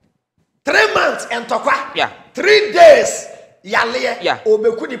 3 months and tokwa 3 days yale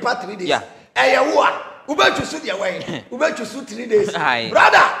obeku nipa 3 days eye wo a ubechusu de wen ubechusu 3 days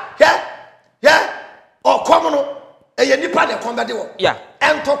brother okom no eye nipa de kom bede wo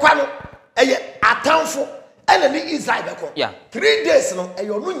en tokwa no eye atamfo ene ni Israel be ko 3 days no eye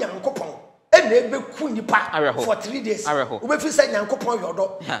onu Nyankopon ene ebeku nipa for 3 days ubefi say Nyankopon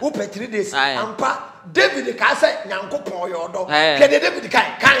yodo wo pe 3 days ampa David ka say Nyankopon yodo ke David kan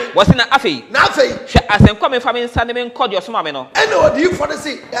was na afei hwe asenko me fa me nsa ne me nkodi osoma me no ene odi for the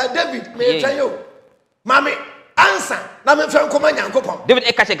say David me twan yo mami answer na me fa nkoma Nyankopon David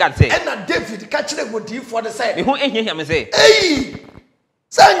e ka che God say ena David ka kire odi for the say me hu ehia me say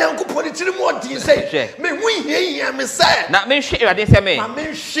sa Nyankopon tiri mu odi say me hu ehia me say na me hwe Erade nsem me ma me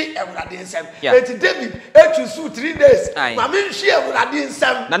hwe Erade nsem eti David echusu 3 days ma me hwe Erade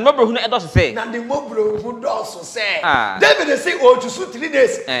nsem na no bro hu no edo so say na the mobro hu do so say David say o chusu 3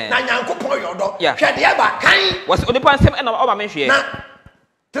 days na Nyankopon yodo hwe de ba kan was onipa nsem e na o ma me hwe na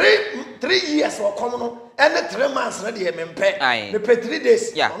 3 years will come no and 3 months na de me mpe me pe 3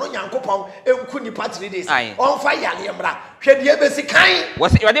 days ono Nyankopon enku nipa 3 days on fa yale mra hwe de be si kan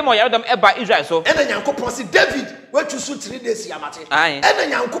was Erade mo yaredom eba Israel so and Nyankopon si David we chusu 3 days yamate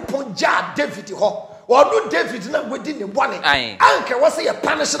and Nyankopon ja David ho onu David na wedi ne bone anke wo se ye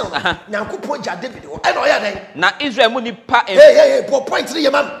punish no Nyankopon ja David ho and oya den na Israel mu nipa point 3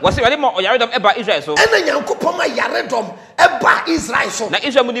 yamam was Erade mo yaredom eba Israel so and Nyankopon ma yaredom eba Israel so na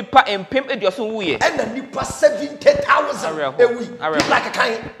Israel mu nipa empem edioso wuye and nipa 70,000 ewi like a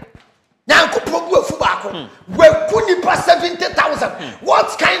kind Nyankopon bu afu ba ko we ku nipa 70,000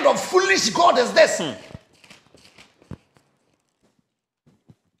 what kind of foolish God is this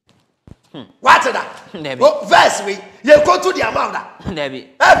what is that verse we you go to the amount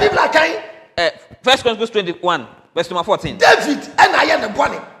that people are kind 1 Chronicles 21 verse number 14 David and I am the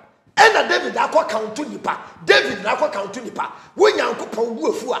bonny and David akọ count nipa David akọ count nipa wo Nyankopon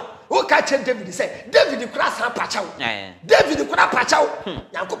bu afu a wo ka che David say David kura san pachaw David kura pachaw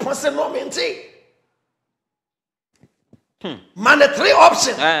Nyankopon say no mente man the 3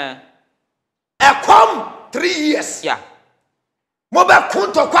 options come 3 years mo be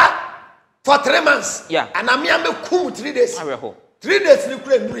kuntokwa for 3 months and am ya me kum 3 days 3 days ni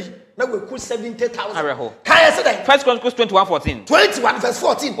kura nduri na we ku 70,000 can say that 1 Chronicles 21:14 21 verse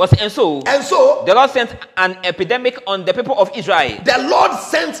 14 was and so the Lord sent an epidemic on the people of Israel the Lord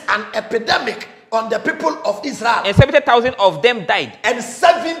sent an epidemic on the people of Israel. And 70,000 of them died. And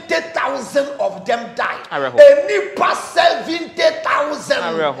 70,000 of them died. Areho. Any past 70,000.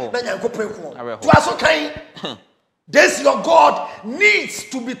 Areho. To also kind, this your God needs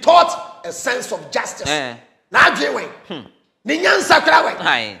to be taught a sense of justice. Now, Jay, Ninyan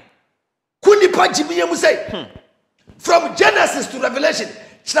Sakra, Kunipa Jimmy say, from Genesis to Revelation,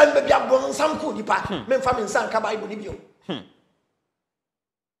 Chan baby abon sam kunipa, men famine san ka Bible ni bio.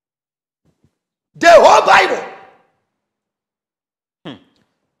 The whole Bible.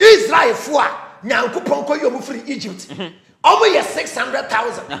 Israel for Nyankopon ko yomu free Egypt. Almost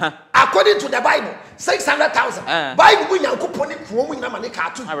 600,000. According to the Bible, 600,000. Bible mu Nyankopon ni kuomu nyina mane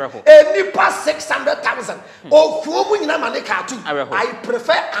ka atu. Any past 600,000. O kuomu nyina mane ka atu. I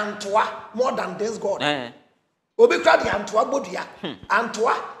prefer Antoa more than this God. Obi kra di Antoa bodua.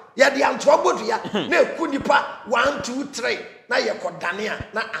 Antoa ya di Antoa bodua na eku nipa 1 2 3 na ye kodane a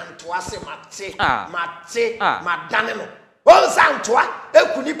na Antoa se mate madane no. On Antoa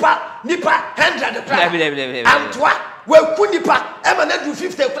eku nipa 100 kra. Antoa we ku nipa e ma na do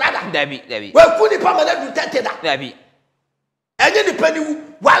 50 kra da. We ku nipa ma na do 30 da. Enye nipa ni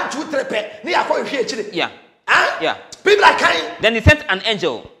 1 2 3 pe na yakọ hwe ekire. Yeah. People are kind. Then he sent an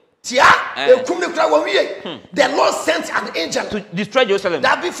angel. The Lord sent an angel to destroy Jerusalem.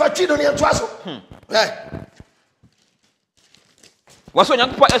 That be for children and twaso. Was so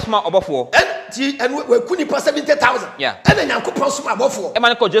young Esma obofo. And we couldn't pass 70,000. Yeah. And then Uncle Posum abofo.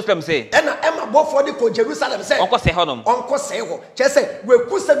 Emma ko Jerusalem say. And Emma bofo the Jerusalem say. Uncle say honum. Uncle say ho. Just say we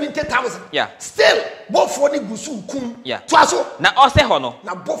could 70,000. Yeah. Still bofo ni gusu kum. Yeah. Twaso. Na all say hono.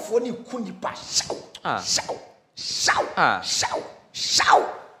 Na bofo ni kunipa shout.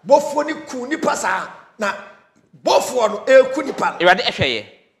 Bofo ni ku nipa sa na bofo no e ku nipa Irade ehweye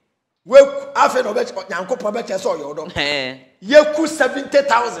we afa no be Nyankopon be kese oyodo ye ku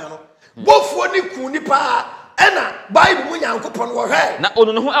 70,000 no bofo ni ku nipa ena Bible mu Nyankopon wo hwe na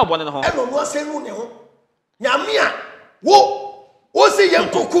onu no ho abone no ho ena no ase nu ne ho nyame a wo se ye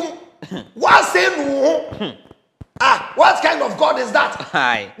kokum wa se nu ho what kind of God is that?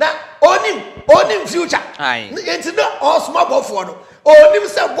 Now onim future it's not all small bofo no onim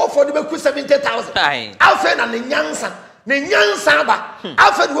se bofo no be ku 70,000 afa na ne nyansa ba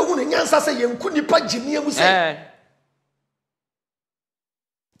afa no wu ne nyansa se yenku nipa gimie mu se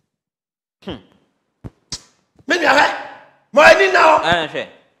meni aha mani now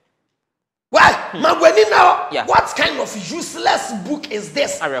why magwani now what kind of useless book is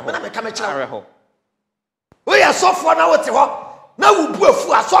this na me come chira we are sofo na wote ho na wo bu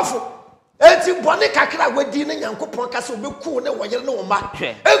afu asofo enti bone kakra wadi na Nyankopon ka se obeku ne woyere ne wo ma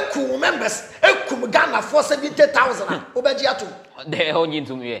eku members eku Ghana for 70,000 obeji ato de onyi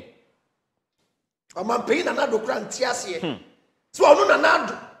ntum ye o man pay na do kra ntiase so onu na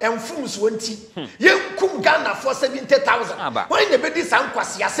do emfum so nti yenkum Ghana for 70,000 when the bedi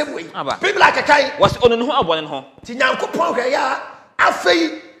sankwase asem we people akakai was onu no ho abone ho ti Nyankopon hwe ya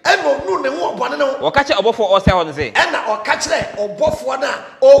afei eno nu ne ho obone no wo ka che obofo o se ho ne se ena o ka kire obofo na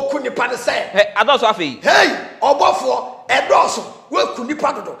o ku nipa ne se adoso afei hey obofo edoso we ku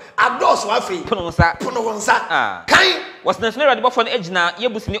nipa dodo adoso afei pono nsa kan was na snare de bofo na ejina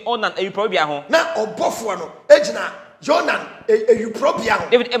yebusini onan ayuprobia ho na obofo no ejina Jonan ayuprobia ho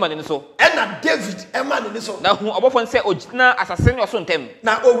David Emma ne so ena David Emma ne so na hu obofo nse ojina asase ne oso ntem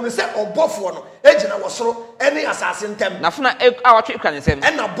na ohunu se obofo no ejina wosoro ene asase ntem na funa awatwe kra ne nsem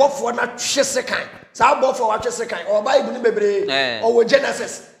ena bofo na twese kan sa bofo wa twese kan o Bible ni bebre o wo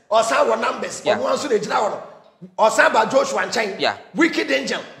Genesis o sa wo Numbers o no anso de jina wo no o sa ba Joshua nchen wicked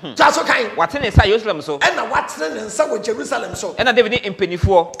angel twaso kan watene sa Jerusalem so ena watene nsa wo Jerusalem so ena David ni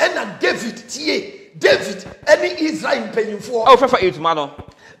mpenifo ena David tie David any Israel mpenifo o fefa etuma no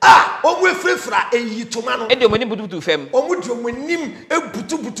omu efrefra eyituma no ede omani butubutu fam omu di omanim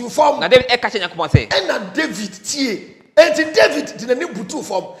ebutubutu fam na David eka che Nyankopon se ena David tie enti David di nani butu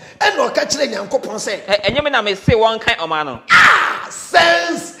fam ena oka kire Nyankopon se enye me na me se won kan oma no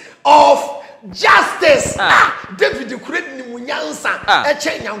sense of justice David create ni munyansa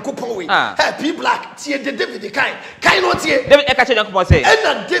eche Nyankopon we happy black tie de David kan no tie David eka che Nyankopon se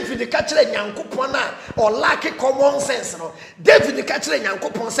ena David ka kire Nyankopon na o lack common sense no David ka kire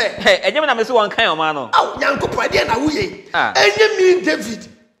Nyankopon se enye me na me se won kan oma no Nyankopon de na wuye enye mi David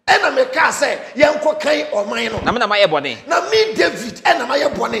ena me ka se yenko kan oman no na me na maye bone na mi David ena maye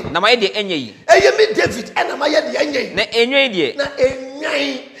bone na maye de enye yi eye mi David ena maye de enye na enwe de na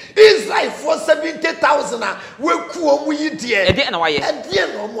enwan Israel for 70,000 we ku omu yi de e de na waye e de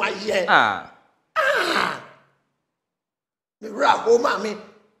na omu aye me ra o ma me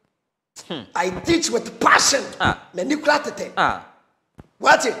I teach with passion me ni kratete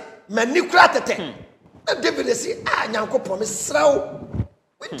what mani kura tete David say nyankopon me srawo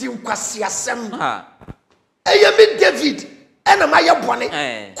we di nkwase asem eye me David ena maye bone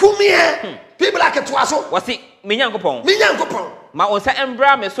kumie people like to aso wasi me nyankopon ma onsa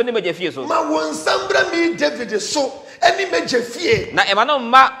embra me so ne magefie so ma wonsa embra me David so eni magefie na ema no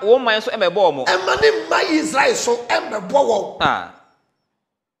ma wo man so emebo mo ema ne ma Israel so emebo wo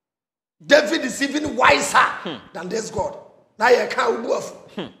David is even wiser than this God. Now you can't move.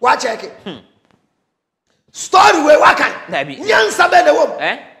 Watch it. Story where what can? Nyansa be the wom.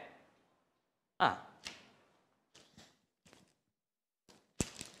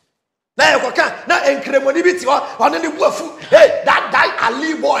 Now you can. Now enkremoni biti on any buafu. Hey, that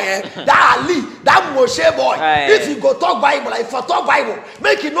Ali boy, that Ali, that Moshe boy. If you go talk Bible, if you talk Bible,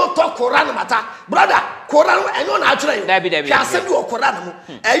 make it not talk Quran matter, brother. Quran and no natural. Can send you a Quran.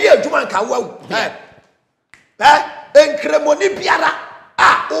 A year Juman can wow. Enkremoni biara.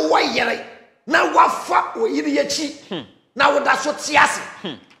 Oh, why yere? Now what fuck we idiot? Now that's what siasi.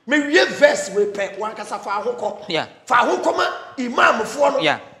 Me verse we pay one casa for hoko. Yeah. For hokoma imam for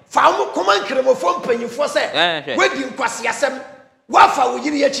yeah. Famu command cremofon penny for say, wedding quasi asem, wafa will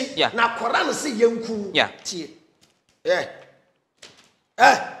yichi, now Koran see young yeah.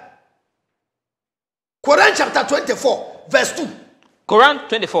 Quran chapter 24, verse 2. Quran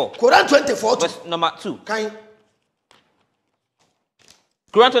 24. Quran 24, verse number 2. Kind.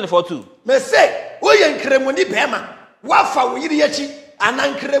 Quran 24, 2. Me say, we en cremoni bema, wafa will yichi, and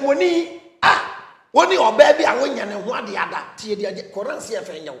an cremoni, Woni obaby awonya ne ho ade ada tie de Quran se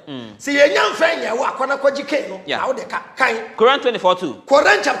afenye wo se yenya mfenye wo akona kwagike no na wo de kan Quran 24:2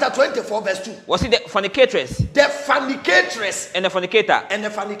 Quran chapter 24 verse 2 was it the fornicatress and the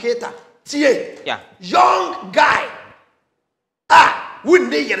fornicator tie yeah young guy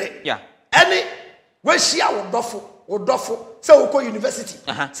wouldn't yere yeah any we shia wo dofo say wo ko university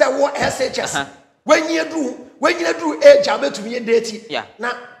say wo SHS when you do age abetumi date yeah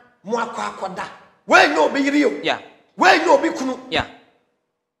na mo akoda when you be real, yeah. When you be kunu, yeah.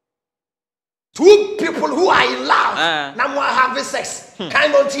 Two people who are in love, now having sex.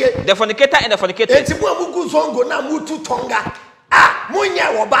 Kind of the fornicator and the fornicator. Eti mu amugu zongo na mutu tonga. Munya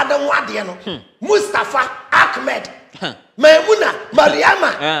wabada mwadi no. Mustafa Ahmed, Maimuna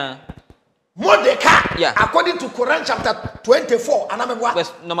Mariama, Mordecai. Yeah. According to Quran chapter 24,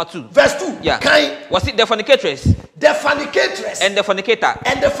 verse number 2. Verse 2. Yeah. Was it the fornicatress? The fornicatress and the fornicator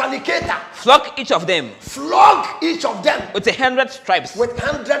flog each of them with 100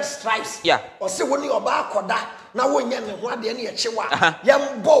 stripes. Yeah. Or say when you are koda na wonya ne ho ade ne yechewa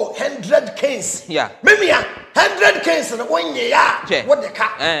yam bow 100 canes. Yeah. Memia 100 canes na wonya ya what the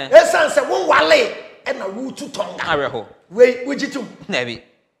ka. Esan say won wale e na wu tu tonga. Areho. We jitum. Nabi.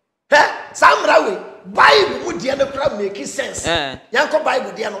 Samra we Bible mu dia no kra make sense. Yanko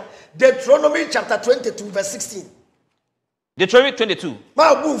Bible dia no Deuteronomy chapter 22 verse 16. Deuteronomy 22.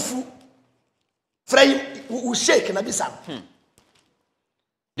 Ma bufu frame u shake na bisa.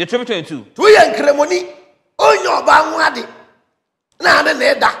 Deuteronomy 22. To ye kremoni onyo oba ho ade na ade na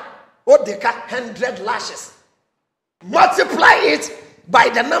eda o de ka 100 lashes. Multiply it by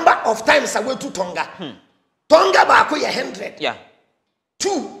the number of times I went to tonga. Tonga ba ko ye 100. Yeah.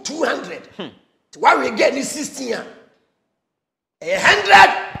 200. What we get is 16.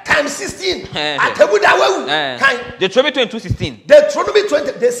 100 times 16. Deuteronomy 22:16. Deuteronomy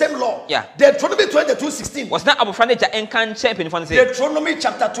 20, the same law. Yeah. Deuteronomy 22:16. Was not about furniture and can champion for the Deuteronomy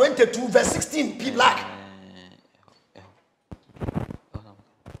chapter 22, verse 16. P black.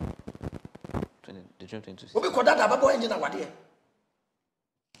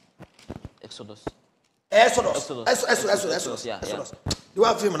 Exodus. Exodus. You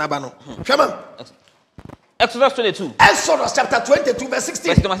have film Nabano. Shaman. Exodus 22. Exodus chapter 22, verse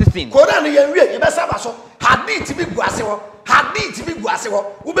 16. Verse number 16. Koran yenwie yebesa so hadith bi guase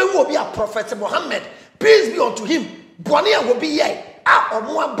ho. Ube wo bi a prophet Muhammad. Peace be unto him. Boni a wo bi ye.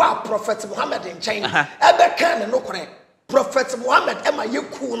 Omo aba prophet Muhammad in China. Ebe kan no kore. Prophet Muhammad ema ye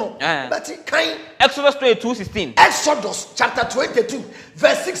cool no. But kind Exodus 22:16. Exodus chapter 22,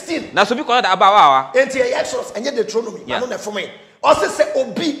 verse 16. Na so bi ko da abawa. Enti Exodus enye Deuteronomy. Anu na for me. Ose se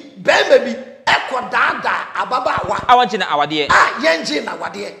obi be baby ekodada ababawa awanjina awade yenji na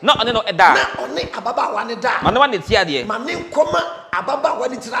wade na one no eda na one ababawa ne da mane wane ti ade mane nkoma ababawa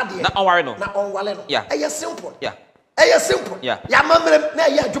ne tirade na onware no yeah eye simple yeah ya mamrem na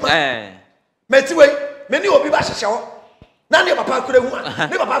eye adwuma meti we meni obi ba hyehye ho na ne papa kura hu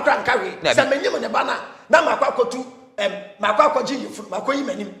ne papa kura nka we se menyem ne ba na makwa akotu makwa akwaji yifu makoyi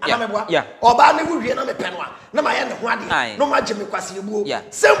manim anamebwa oba ne wuwie na mepe no a na maye ne ho ade no magye me kwase ebuo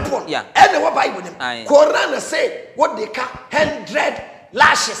simple ene wo Bible nim Quran say what they ka 100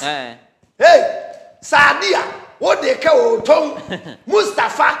 lashes. Hey, Sadia, what they call Tom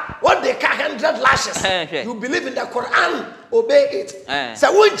Mustafa, what they call 100 lashes. You believe in the Quran, obey it.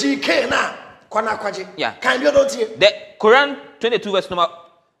 So when GK now, Kwana Kwaji. Yeah. Can you not hear? The Quran 22 verse number.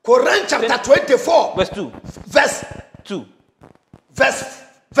 Quran chapter 24 verse 2. Verse 2. Verse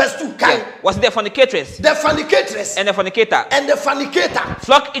 2. Yeah. Was the fornicatress? The fornicatress and the fornicator. And the fornicator.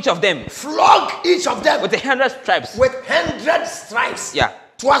 Flog each of them. Flog each of them. With 100 stripes. With 100 stripes. Yeah.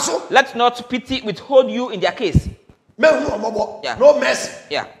 Twaso. Let not pity withhold you in their case. Yeah. No mercy.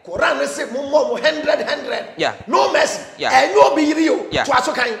 Yeah. Quran say 100. Yeah. No mercy. Yeah. And no be real. Yeah.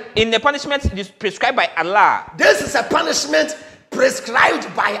 Twaso kind. In the punishment prescribed by Allah. This is a punishment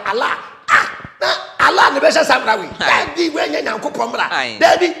prescribed by Allah. Allah never says something. Daddy, when you go pomra,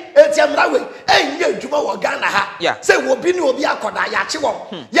 Daddy, it's a mrawe, and you do more Ghana. Yeah. Say, will be no be a coda,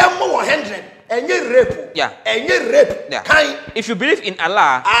 yachiwo, yam more 100, and you rape. Yeah. And you rape. Yeah. Kind. If you believe in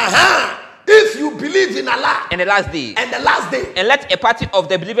Allah, if you believe in Allah and the last day, and let a party of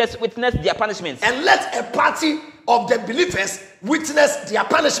the believers witness their punishments, and let a party of the believers witness their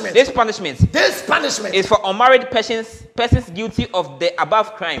punishment. This punishment is for unmarried persons guilty of the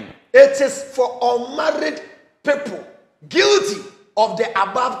above crime. It is for unmarried people guilty of the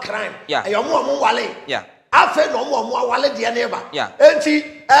above crime. Yeah. Yeah. Afe no mo wale de neighbor. Yeah.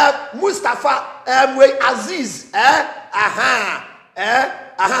 Enti Mustafa Aziz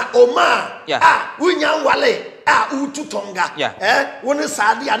Omar unyan wale utu tonga woni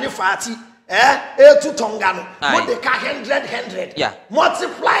sadi ane fati etu tonga no what they can 100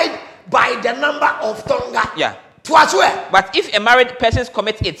 multiplied by the number of tonga. But if a married person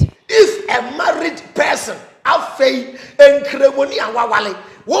commits it, if a married person afei enkremoni awawale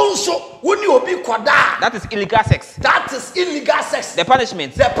wonso woni obi koda, that is illegal sex. The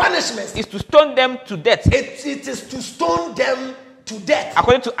punishment is to stone them to death. It is to stone them to death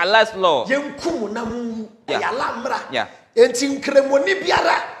according to Allah's law. Yenkum na mu ayala mra. Yeah. Enti nkremoni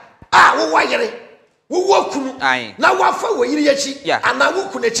biara wo wayere wo kunu na wafa wo yiri yachi ana wo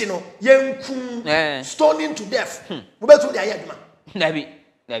kunu echi no yenkum stoning to death. Wo betu dia yaduma nabi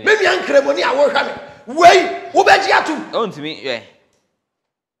me mi nkremoni a wo hwa me wei wo beji atu o ntimi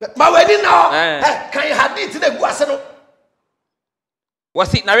ma weni na kan hadith na gu ase no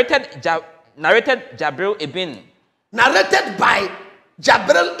was it narrated Jabril ibn narrated by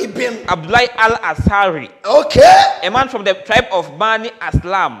Jabril ibn Abdullah al-Asari. Okay. A man from the tribe of Bani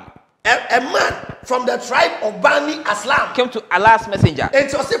Aslam. A man from the tribe of Bani Aslam came to Allah's messenger. And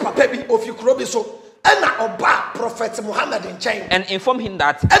so say papa bi ofi krobi so na oba prophet Muhammad in chain and informed him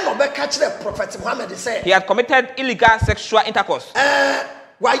that and oba catch the prophet Muhammad say he had committed illegal sexual intercourse.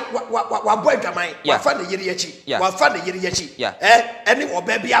 Wa boy gaman wa fa na yiri yachi any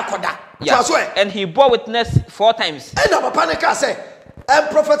oba bi akoda. And he bore witness 4 times. And papa ne ka say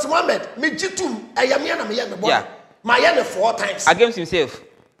prophet Muhammad me jitum ayamia na me ye me boy my ye 4 times against himself.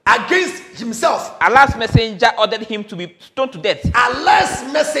 Allah's messenger ordered him to be stoned to death. Allah's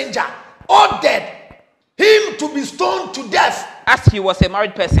messenger ordered him to be stoned to death as he was a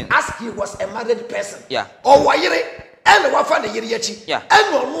married person. Yeah. Or wayere and wafa na yiri yachi.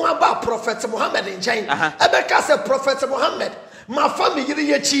 And no about prophet Muhammad in chain. Ebeka say prophet Muhammad ma fa me yiri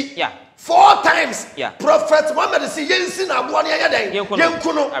yachi 4 times. Prophet Muhammad say yensi na abo ne yadan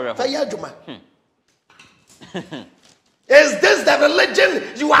yenkuno fa yaduma. Is this the religion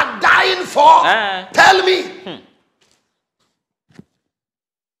you are dying for? Tell me.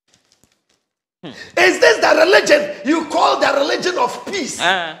 Is this the religion you call the religion of peace?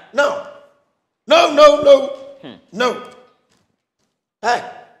 No. No. Hey,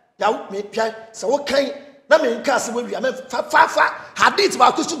 me try. So what kind? Na me nka se we am fa hadith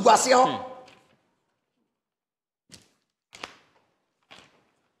ba kusu guase ho.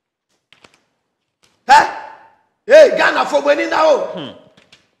 Hey, Ghana for when now.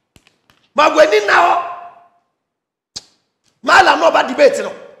 Ma when now. Mala no ba debate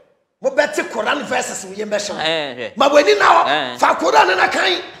no. Mo beti Quran verses we mention. Ma when now. Fa Quran na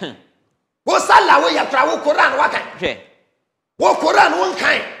kan. Wo sala we ya tra wo Quran wa kan. Wo Quran won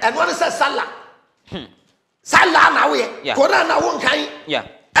kan and one say sala. Sala na we. Quran na won kan. Yeah.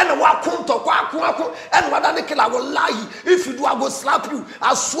 And wa kunto kwa and what that kill I will lie if you do I go slap you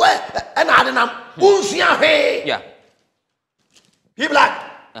I swear and I didn't unsia he yeah he black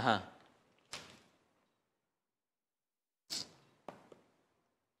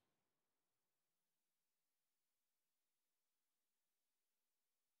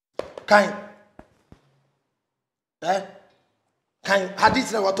kind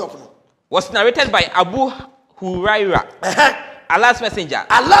hadith na what talk no was narrated by Abu Huraira. Allah's messenger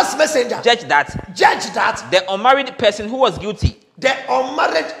judged that the unmarried person who was guilty the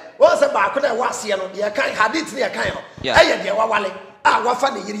unmarried once about could I was here no you can't hadith near kind of de wawale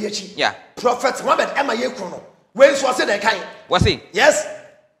wafa ne yiri echi prophet Muhammad ema ye kuno when so say the kind was he yes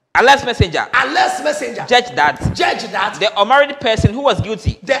Allah's messenger judge that the unmarried person who was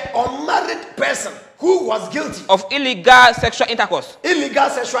guilty of illegal sexual intercourse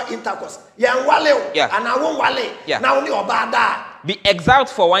yan wale and I won wale now only obada be exiled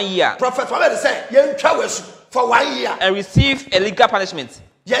for 1 year. Prophet Muhammad say yen twawesu for 1 year and receive a legal punishment.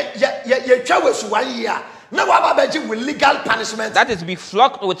 Ye twawesu 1 year. Now what about with legal punishment? That is to be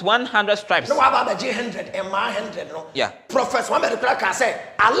flogged with 100 stripes. No what about 100 and 100 no. Yeah. Prophet Muhammad can say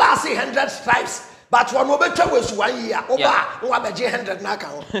Allah say 100 stripes. But one over twawesu 1 year. Oba no what about 100 na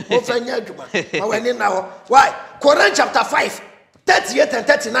kan. O fanya adwuma. Awani na why? Quran chapter 5 38 and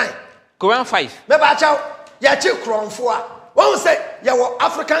 39. Quran 5. Me ba chaw ya chi kronfo a. One say ya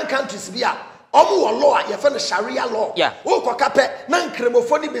African countries bia omo law ya fa Sharia law. O ko kape na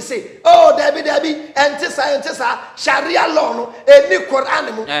nkremofo ni be say oh David entisa Sharia law no eni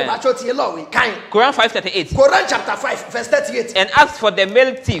Quran mu ba chotie law we kan. Quran 5:38. Quran chapter 5 verse 38. And as for the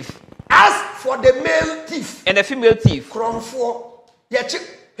male thief and the female thief kronfo ya chi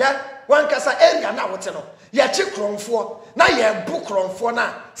one kasa area na wote no ya chi kronfo na ye bu kronfo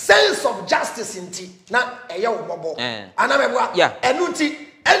na sense of justice inti na eye wo bobo anamebua enu nti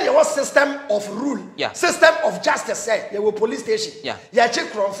any your system of rule system of justice say ye wo police station ya chi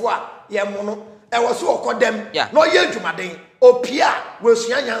kronfo a ye mu no e wo so okodem no ye adwumaden opia we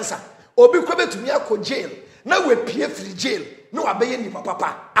sua nyansa obi ko betumi akọ jail na we pie free jail no abeye ni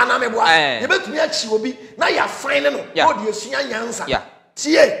papa anamebua ye betumi achi obi na ya fine no o de sua nyansa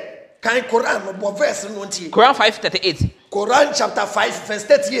tie kan Quran no verse no tie Quran 5:38. Quran chapter 5 verse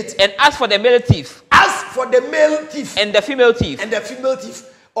 38. And as for the male thief and the female thief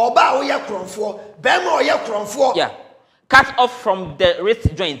oba o ya kronfo bema o ya kronfo cut off from the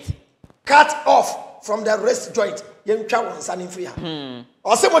wrist joint yen twa won nsa ne mfiri ha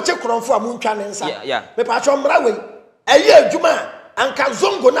o se mo che kronfo a mo ntwa ne nsa me pa cho mra we eye adwuma anka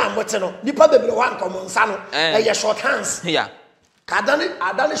zongo na mote no nipa bebele wa anka mo nsa no eye short hands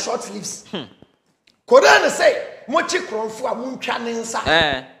adani short sleeves Quran say mo che kronfo a mo ntwa ne nsa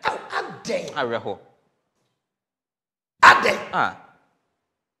aden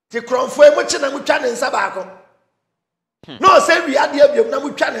ti kronfo e mo che na mo twa ne nsa ba ko no say wi ade abiom na mo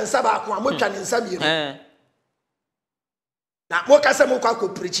twa ne nsa ba ko a mo twa ne nsa bi na mo ka se mo kwa ko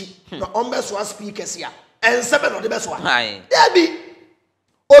preach no on be so speakers ya ense be no de be so ya bi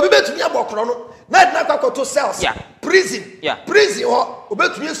obi betumi abokro no na de na kwa to cells prison ho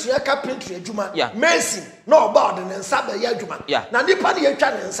obetumi esua carpentry adwuma mason na oba de ne nsa be ya adwuma na nipa ne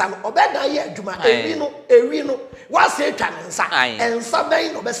yatwa ne nsa no obeda ya adwuma ewi no wase atwa ne nsa ensa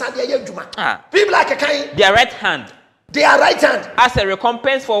ben no be sa de ya adwuma people like kan their right hand as a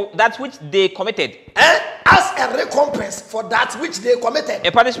recompense for that which they committed.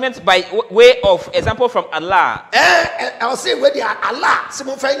 A punishment by way of example from Allah. I'll say where they are Allah.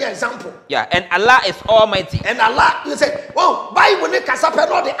 Simon find example. Yeah, and Allah is Almighty. And Allah, you say, oh, Bible ne kasape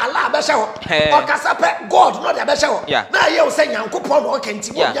no de Allah beshawo. Or kasape God no de beshawo. Yeah. Now you say Nyankopon no can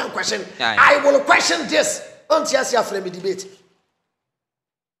ti one question. I will question this. Until you see a frame debate.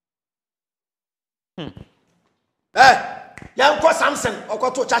 Yanko Samson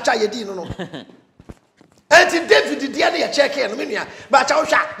okoto chacha yedi no enti David dia na check here no menua ba cha wo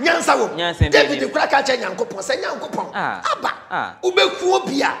hwa nyansa wo David kura ka cha Nyankopon se Nyankopon aba ubeku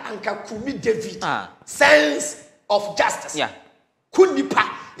obi a anka kumi David sense of justice kunipa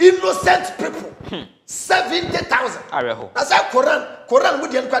innocent people 70,000 na say Quran mu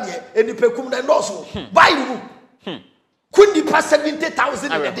dia nkwa de enipa kum na ndoso Bible Kundi pass 70,000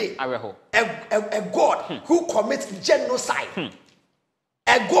 in a day. A God who commits genocide.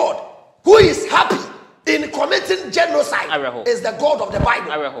 A God who is happy in committing genocide is the God of the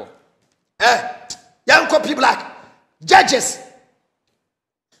Bible. Young copy black. Judges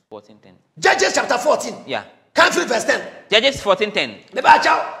 14:10. Judges chapter 14. Yeah. Country verse 10. Judges 14:10. The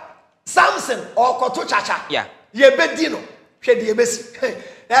Bacha Samson or Koto Chacha. Yeah. Yebedino. Shedi Yebesi.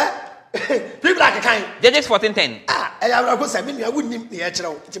 People like a kind. Judges 14:10. I have go say me I wouldn't the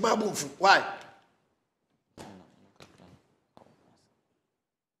actual Timabunfu. Why?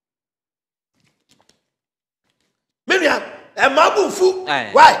 Miriam, and Mabunfu.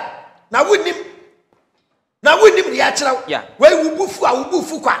 Why? Now wouldn't him the actual. Yeah. Where we bufu, I will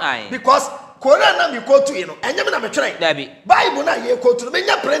bufu kwa. Because Corona me go to you know, and you're not betraying. Bible na ye go to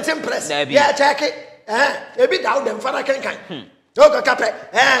the printing press. Yeah, check it. A bit down them father can. Oka kape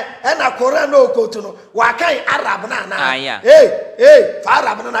na Korean no koto no wa kan Arab na yeah. Hey, for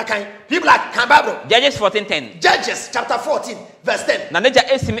Arab na kan people like kan Bible. Judges 14:10. Judges chapter 14 verse 10. Na neja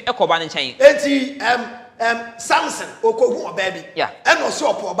esim ekoba ne nchen. Enti Samson okohu oba bi. Yeah. E no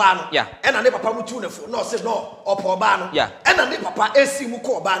so opo oba no. Yeah. E na ne papa mutu nefo no se no opo oba no. Yeah. E na ne papa esimu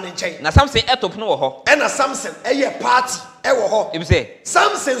ko oba ne nchen. Na Samson etop no wo ho. E na Samson eye party e wo ho. Ebi say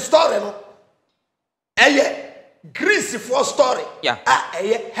Samson story no eye Greece for story. Yeah.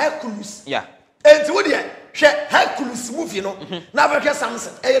 Hercules. Yeah. And what the Hercules movie no. Na Africa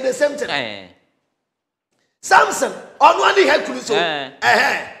Samson. The same thing. Samson on one Hercules.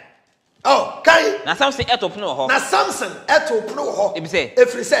 Oh, kai. Na Samson etop no ho. Na Samson etop no ho. Ebi say.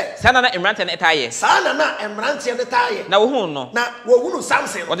 Efri say. Sana na emrante na etaye. Sana na emrante na etaye. Na wo hu no. Na wo hu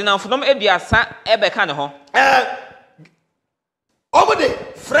Samson. Odi na mfonom aduasa ebeka ne ho.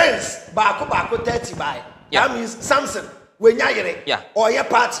 Omode friends baako 30 by. Yeah. That means Samson when yayere. Yeah. Or your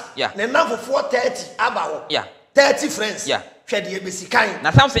party. Yeah. Ne nam for 30 abawo. Yeah. 30 friends. Yeah. Hwede ebesi kan.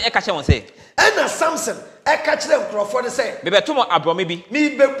 Na Samson eka che won say. Na Samson eka kire nkrofo de say. Me beto mo abrome bi.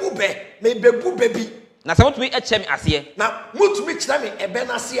 Me bebu be bi. Na se mutumi eche me ase. Na mutumi kire me ebe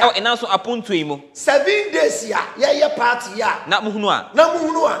na ase. E na so aponto yi mo. 7 days ya ye party ya. Na muhunu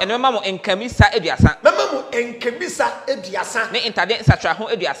a. Ene mema mo enkamisa aduasa. Mema mo enkemisa aduasa. Ne intade nsatra ho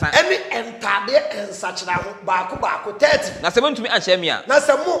aduasa. Ene entade ensachra ho baako 30. Na se mutumi anche me a. Na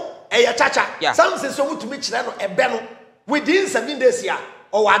se mo eye chacha. Yeah. Samson so mutumi kire no ebe no within 7 days ya.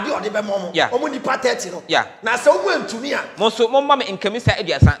 O wade ode be momo. Yeah. Omo nipa 30 no. Yeah. Na se omo antumi a. Mo so mo ma me enkamisa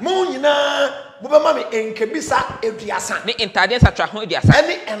aduasa. Mo nyina mo be ma me enkemisa aduasa. Ne intade nsatra ho aduasa.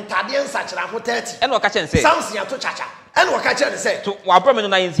 Ene entade ensachra ho 30. Ene oka chen say. Samson ato chacha. Ene oka kire ne say. To wa brome no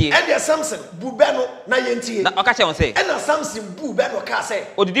na yentie. Ene Samson bube no na yentie. Na oka chen say. Ene Samson bube no ka say.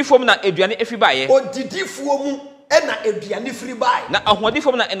 Odidifo mu na aduane efi baaye. Odidifo mu ena aduane firi baaye. Na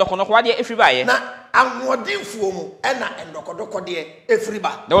ahoɔdenfo mu na endokonokwa de efi baaye. Na ahoɔdenfo mu ena endokodoko de efiri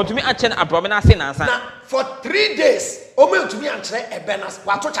ba. Na wontumi anche na abrome na ase nansa. Na for 3 days omo entumi ankyere ebe na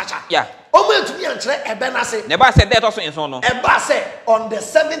wato chacha. Yeah. Omo entumi ankyere ebe na se. Ne ba se de to so enso no. Eba se on the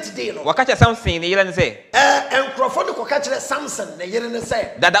 7th day no. Wakacha Samson ne yele ne se. Enkrofo ne koka kyere Samson ne yere ne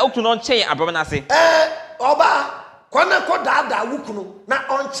se. Dada oku no nche abrome na ase. Oba kwana ko dada wukunu na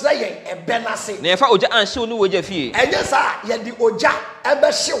onkyere yen ebe na se. Na yefa oja anhye onu woja fie. Enye sa ye di oja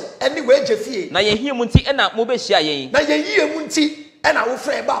ebe hyew eni weje fie. Na ye hie mu nti na mo be hia yen. Na ye yie mu nti ena wo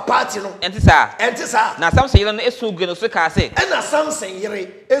frɛ ba party no. Enti sa. Na Samson yele no esu gu no so ka se. Ena Samson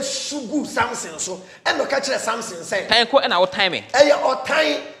yere esugu Samson so. Ena ka kyerɛ Samson sɛ. Tan ko ena wo time me. Eye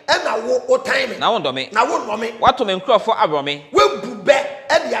otan ena wo time me. Na wo ndome. Na wo ndome. Wato me nkrofo abrome. We bube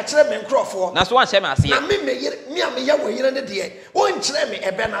ede a kyerɛ me nkrofo. Na so wan hyɛ me ase. Na me yere me am ye wo yere ne de. Wo nkyerɛ me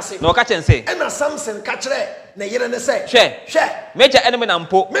ebe na se. Na o ka kyerɛ se. Ena Samson ka kyerɛ na yere ne sɛ. Hwɛ. Meja enemy na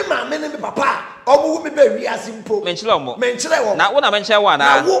mpo. Me ma me ne me papa. Omo wo me be wiase mpo. Me nkyerɛ omo. Me nkyerɛ wo. Na wo na me nkyerɛ wo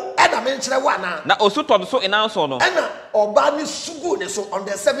ana. Na wo eda me nkyerɛ wo ana. Na osu tɔdo so enanso no. Ena oba ni sugu ne so on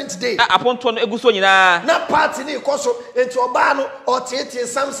the 7th day. Na aponto no eguso nyina. Na party ni koso enti oba no otieti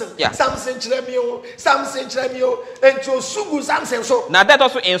Samson. Yeah. Samson kyerɛ me o. Samson kyerɛ me o. Enti osugu Samson so. Na that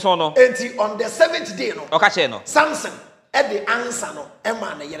also enso no. Enti on the 7th day no. Oka kyerɛ no. Samson the answer no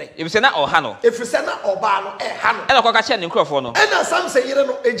ema na yere. If say na oha no. If say na oba no ha no. Ena koka kyerɛ ne nkrofo no. Ena Samson yere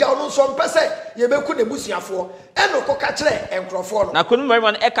no eja no so mpɛ ye beku ne busuafo. Ena koka kyerɛ enkrofo no. Na kunu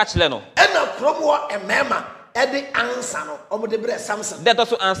mmarima no eka kyerɛ no. Ena kromo emema the answer no. Omo de bre Samson. That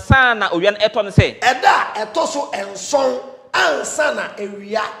also ansa na owia no eto no say. Eda eto so enson ansa na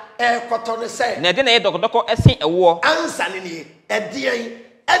ewia ekoto no say. Na de na ye dokodoko esen ewo. Ansa ne ne edian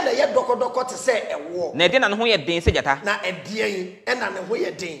ena ye dokodoko te say ewo. Na de na ne ho ye den se jata. Na edian ena ne ho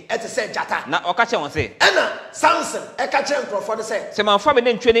ye den ete say jata. Na oka kyerɛ won say. Ena Samson eka kyerɛ nkrofo no say. Se manfa me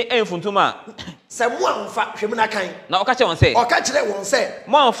ne ntwe ne emfuntum a. Se mo amfa hwemu na kan. Na oka kyerɛ won say. Oka kyerɛ won say.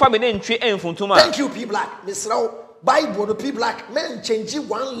 Mo amfa me ne ntwe emfuntum a. Thank you P Black. Misraw Bible no P Black men change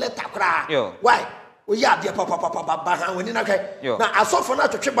one letter kra. Yo. Why? We ya de papa ha woni na kan. Yo. Na asofo na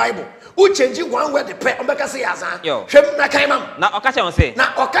twetwe Bible. Who change one word pe ombeka say azan. Yo. Hwem na kan mam. Na oka kyerɛ won say.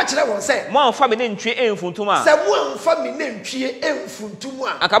 Na oka kyerɛ won say. Mo amfa me ne ntwe emfuntum a. Se mo amfa me ne ntwe emfuntum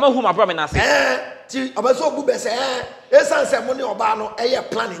a. Aka ma hu ma bro me na se. Ti obeso obu be say esan se mo ne oba no eye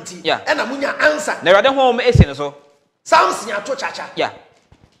plan nti. Yeah. E na munya answer. Na Awurade ho me esi ne so. Samson ato chacha. Yeah.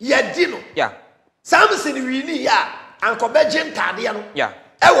 Ye di no. Yeah. Samson wini ya ankobeje ntade no. Yeah.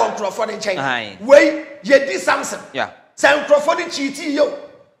 E won krofo ne nchen. Aye. Wei ye di Samson. Yeah. San krofo ne chiti yo.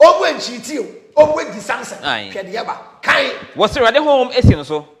 Omo enchiti yo. Omo di Samson. Aye. Hwede ye ba. Kan. Wo se Awurade ho me esi ne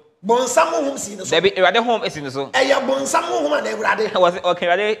so. Bonsam hom si ne so. Dabi Awurade ho me esi ne so. E ya bonsam hom na Awurade. Was okay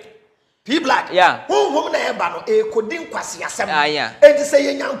Awurade P black. Yeah. Who na eba no e kodin kwase asem. Yeah. Enti se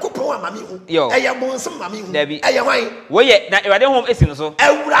ye nyankopon amame hu. Eye bonsam mame hu. Eye hwan. Wo ye na Ewurade hom esi no so.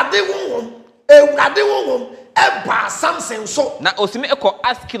 Ewurade honhom eba Samson so. Na osimi ekọ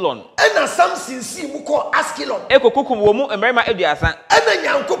Askelon. Ena Samson si mu kọ Askelon. Ekokukum wo mu emerima eduasa. Ena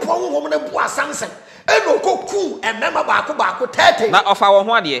nyankopon honhom ne boa Samson. Ena okoku emema baako 30. Na ofa wo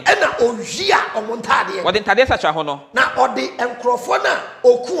ho ade. Ena ohia omontade. Wo de ntade sachra ho no. Na ode enkrofo na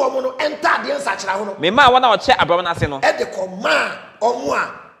oku omo no entade nsachra ho no. Me ma wona o che abram na se no. E de koma omo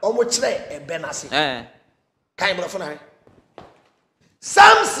a omo kire ebe na se. Kan brofo na.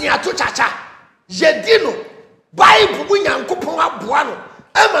 Samson ato chacha. Jedino Bible bu nyankopon aboa no.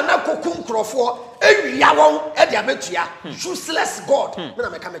 Ema na koku nkrofo ewia won e de abetua. Useless God. Me na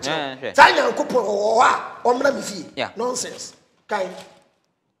me ka me kire. Ta nyankopon wo a omra me fie. Nonsense. Kan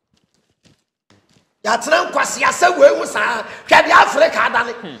ya tena nkwase asa wehu saa hwede Africa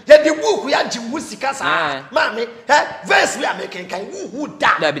adane ye de book ya jiwu sika saa maame verse we american kan hu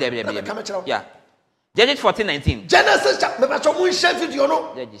da yeah Judges 14:19 Genesis chapter me bacho mun share video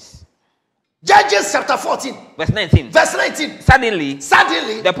no Judges chapter 14 verse 19 suddenly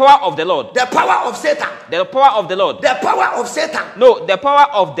the power of the Lord the power of Satan the power of the Lord the power of Satan no the power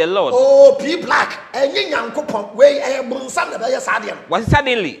of the Lord oh P black enyi nyankopon we bonsam na be sadie was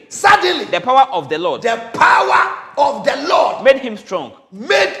suddenly the power of the Lord made him strong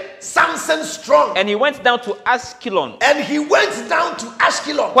made Samson strong and he went down to Askelon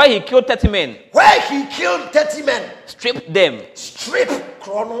where he killed 30 men stripped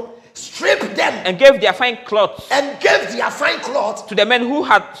them and gave their fine clothes to the men who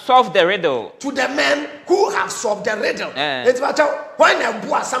had solved the riddle. It's matter when I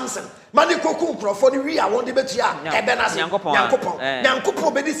bought Samson. Mani koku nkrofo ni wi a won de betua ebe na se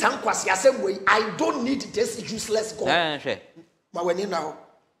nyankopon be di sankwase asem we I don't need this useless God ma wani now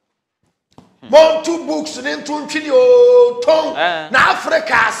mon two books ni ntwini o ton na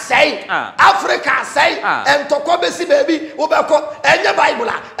Africa say entoko be si baby wo be ko enye Bible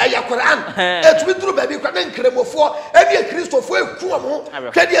a eye Quran etumi duru baby kwa na nkremofo e bi Kristofo eku omo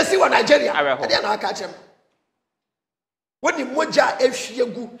kwadi esi wa Nigeria e dey na aka chem when the moja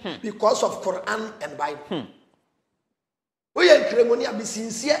efhiegu because of Quran and Bible. We are ceremony be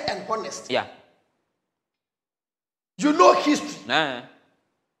sincere and honest. Yeah. You know history.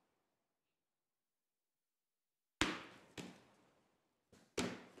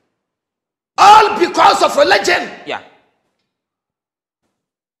 All because of religion. Yeah.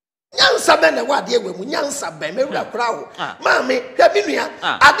 Nyansa be na wade we mu nyansa be me wura kura ho. Maame, hwa bi nua,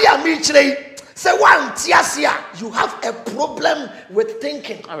 ade a me kire say one tiasia, you have a problem with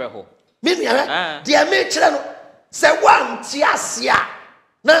thinking. Meaning, dear me children, say one tiasia,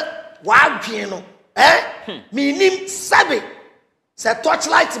 na wagino, meaning sabi, say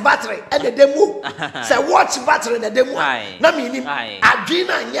torchlight battery and the demo, say watch battery and the demo, na meaning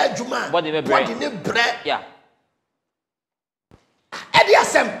agina and ya juma, what in the bread, yeah.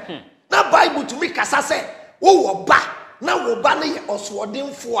 ATESEM, na Bible to me, Casase, oh, ba, na wobani or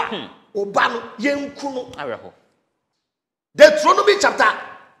swording for. Obano yenkunu areho Deuteronomy chapter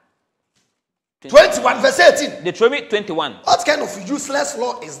 21 verse 18 Deuteronomy 21 what kind of useless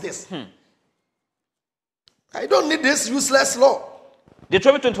law is this? I don't need this useless law.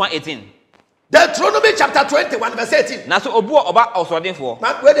 Deuteronomy 21:18 Deuteronomy chapter 21 verse 18 na so obu oba osodinfo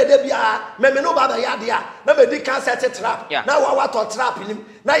man we de bia me no baba ya de a na me di kan set trap na wa to trap nim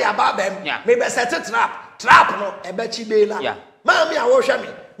na ya ba bam me be set trap no e ba chi be la maami a wo hwe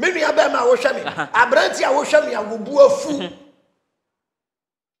me nua ba ma wo hwe me abranti a wo hwe me a wo bu afu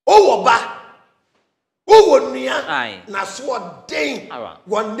o wo ba o wo nua na so den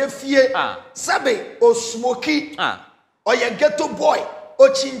won de fie sabe o smoky o ye ghetto boy o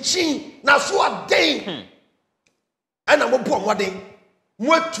chinchin na so den ana mo bo moden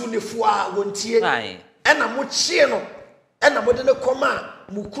mo atu ne fo a wontie ana mo chie no ana mo de ne koma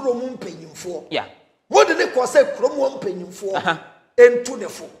mo kuro mu mpanyimfo mo de ne ko se kuro mu mpanyimfo entu ne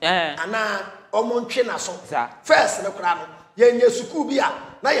fo ana omo ntwe na so first ne kura no ye nye school bi a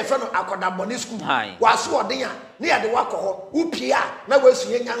na ye fe no akoda boni school waso oden a ne ye de wakoho upie a na wasu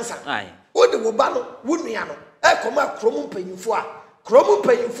ye nyansa wo de wo ba no wo nua no e koma kuro mu mpanyimfo a kuro mu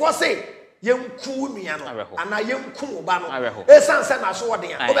mpanyimfo se yenku nua no ana yenku wo ba no e sanse na so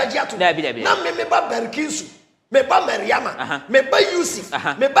oden a obaji ato na me ba Berkinsu me ba Mariama me ba Yusuf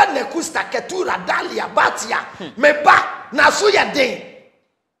me ba Nekusta Ketura Dalia Batia me ba na so ya den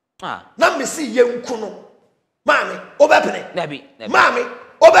na me si yenku no mami obepene mami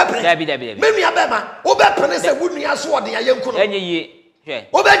obepene me nua be ma obepene se wo nua so oden a yenku no enye ye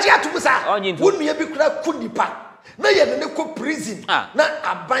obaji ato musa wo nua bi kura ku nipa na ye ne ko prison na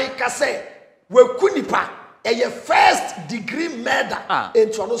aban ka say we kunipa eye first degree murder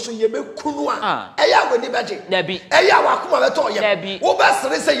ento no so ye be kunu a eya we ni beje eya wa kuma beto ye wo be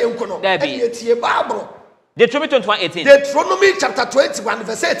sere say ye nkuno e tie Bible Deuteronomy 21:18. Deuteronomy chapter 21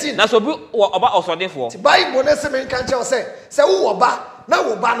 verse 18. Na so bi oba osodefo. The Bible na se men kan che say wo oba na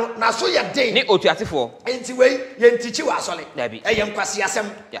wo ba no na so ye den. Ni otuatefo. Enti we ye ntichi wa asole. Eye nkwase asem.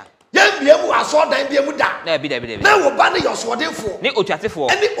 Ya. Ye bia mu aso dan bia mu da. Na bi. Na wo ba no ye osodefo. Ni otuatefo.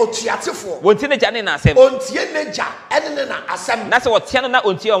 Eni otuatefo. Wontie ne ja ne na asem. Ontie ne ja ene ne na asem. Na se wotia no na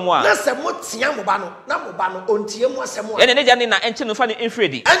ontie omo a. Na se mo tia mo ba no na mo ba no ontie mu asem a. Ene ne ja ne na enche no fa ne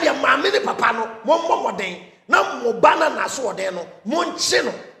infredi. Ene maame ne papa no mo moden. Na mo ba na so oden no mo nche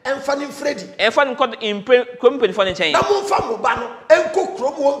no emfa ne mfredi emfa ne kod impre kompanyfo ne nchen na mo mfa mo ba no enko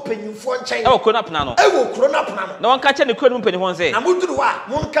krom wo mpanyimfo nchen e wo krona pna no na won ka che ne krom mpanyimfo nse na mo duru wa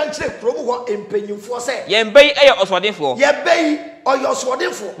mo nka nche krom ho mpanyimfo se ye mbei eye osodefo ye bei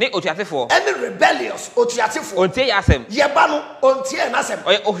oyosodefo ne otuatefo any rebellious otuatefo ontie ya asem ye ba no ontie na asem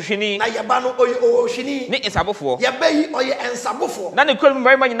oye ohwehwini na ye ba no oye ohwehwini ne ensabofo ye bei oye ensabofo na ne krom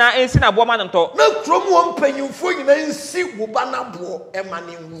mmarima nyina ensi na bo ma no nto na krom wo mpanyimfo nyina ensi wo ba na bo e ma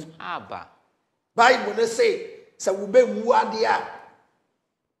ne wu aba Bible ne say wo be wu ade a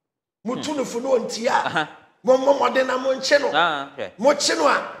mutu no fu no ontie a mo modern na mo nche no mo che no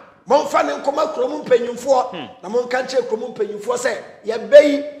a mo mfa ne nkoma krom mpanyimfo na mo nka nche krom mpanyimfo say ye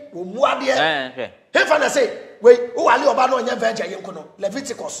bei wo mu ade he fa na say we wo wale oba no onye virgin yenko no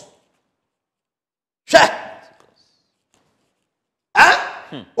Leviticus hwe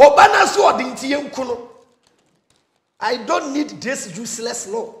oba na so odinti yenko no I don't need this useless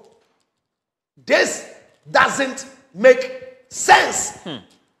law. This doesn't make sense.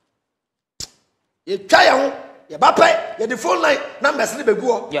 You try on your papa, your phone line numbers be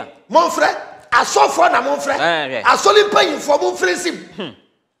go. Yeah. Mon frère, I saw for na mon frère. I saw him paying for mon frère sim.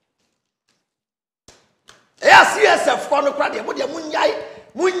 Yeah, CSF for no crowd.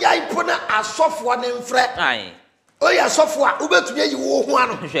 Munyai pona I saw for them frère. Aye. Oh yeah, so for ube to you wo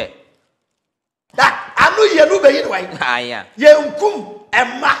ho that I know you no be yin why. Aye. Yenkum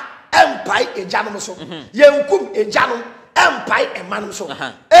emma empai ejanom so. Yenkum ejanom empai emanum so.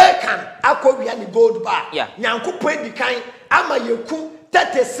 Ekan akowia ni gold bar. Nyankopon di kan ama yekum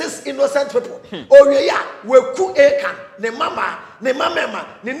 36 innocent people. Owie ya weku ekan ne mama ne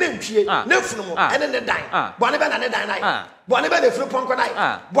nantwie ne funumu ene ne dan. Bone be na ne dan nai. Bone be ne furu ponko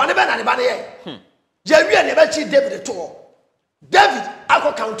nai. Bone be na ne ba ne ye. Jawie ne ba chi David to. David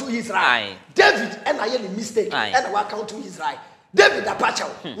ako count to Israel. David and I any mistake and I count to Israel. David apacha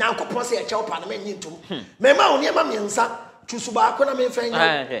nyankopon se e che opa na menyintum. Mema oni ma miensa tusuba akona me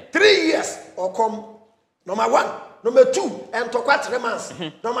fanya 3 years or come. Number 1, number 2 and to 4 months.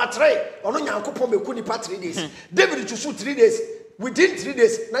 Number 3 ono nyankopon beku nipa 3 days. David tusu 3 days. Within 3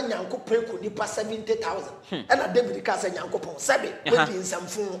 days na nyankopon ku nipa 70,000. And David ka se nyankopon 7 wedi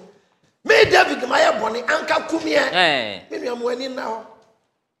nsamfun. Me David my boni anka kumie. Me nua mo ani na ho.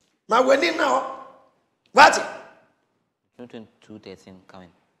 Ma wani na ho. What? 22:13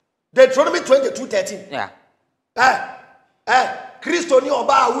 coming. Deuteronomy 22:13. Yeah. Kristo ni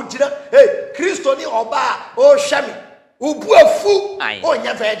oba ujira. Kristo ni oba o shami. Ubu afu o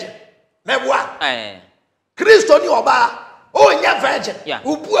nya virgin. Mebwa. Kristo ni oba o nya virgin.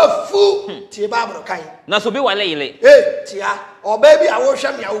 Ubu afu tie Bible kan. Na so be wale ile. Tia oba bi a wo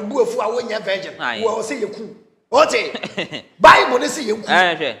hwami a ubu afu a wo nya virgin. Wo se yeku. Ote Bible ne se yeku.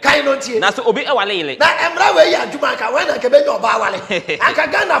 Kan no tie. Na so obi e wale ile. Na emra we ya adwuma ka we na ke be nya oba wale. Aka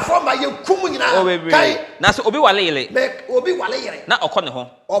Ghana forma yekum nyina. Kai na so obi wale ile. Me obi wale yire. Na okọ ne ho.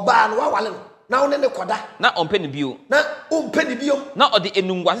 Oba no wa wale no. Na one ne koda. Na ompe ne bio. Na ompe ne bio. Na ode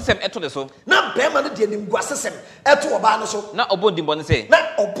enungwasesem eto de so. Na bema no de enungwasesem eto oba no so. Na obo ndimbo ne se. Na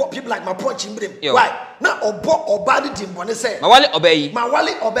obo people like my punch imbrem. Why? Na obo oba de dimbo ne se. Ma wale oba yi. Ma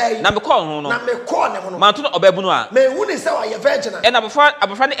wale oba yi. Na me call ho no. Na me call ne ho no. Ma to no oba bu no a. Me hu ne se wa ye virgin. E na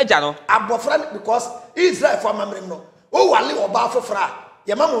abofra ne eja no. Abofra because Israel for mamrem no. O wale oba fofra.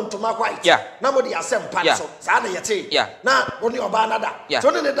 Ye mama ntoma white. Na mo de asem pa so. Sa na yete. Na oni oba nada. So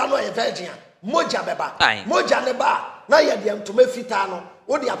ne da no ye virgin. Moja beba. Moja ne ba na ye de ntoma fita no.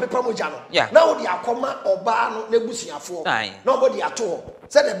 Wo de apepa moja no. Na wo de akoma oba no na busuafo. Na wo de ato.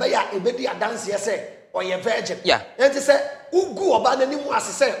 Se de be ya ebedi adanse ye se oye virgin. Enti se ugu oba na nimu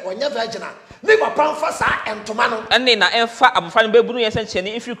asese onye virgin a. Ne papa mfa sa entoma no. Enne na emfa abofra no bebunu ye se nche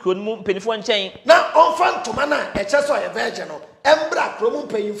ne ifri kro no mu penifo nchen. Na onfa ntoma na eche so oye virgin no. Embra kro mu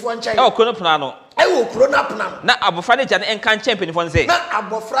penifo nchen. E wo kro no pna no. Ewo kro na pna. Na abofra ne jane enka nchen penifo nse. Na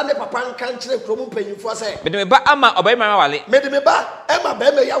abofra ne papa nka nchire kro mu penifo se. Mede me ba ama obay ma wale. Mede me ba bema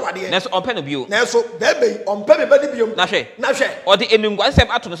bema ya wade na so ompe no bio na so bema ompe me ba ni biom na hwe odi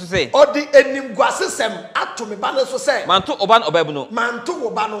enimguasem ato no so say odi enimguasem ato me ba no so say manto oba no obabunu manto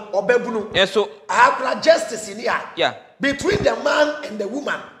oba no obabunu so akura justice in here yeah between the man and the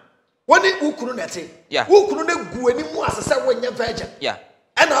woman when ukunu nete yeah ukunu ne gu animu asese wonya virgin yeah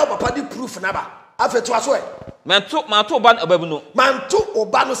and our papa di proof na ba afeto aso e manto oba no obabunu manto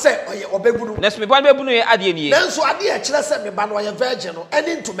oba no say oye obabunu na so me ba no obabunu ye ade nie nanso ade e kire say me ba no oye virgin no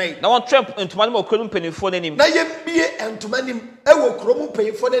eni ntomai na won tramp ntoma no okronum penifo nanim na ye bie ntoma nim e wo kromu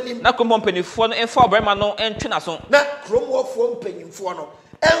penifo nanim na kromu penifo no enfa obrema no entwe na so na kromu ofo penifo no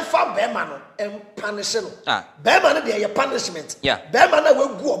emfa bema no punish no bema no de ye punishment bema na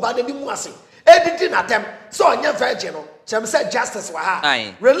wegu oba na nimu ase edidi na tem so onye virgin no chem say justice wa ha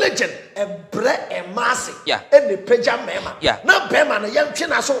religion ebre emase ene peja mema na bema no ye ntwe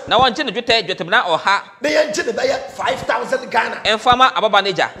na so na wonche ne dwetɛ na oha na ye ntwe ne be 5000 Ghana emfama ababa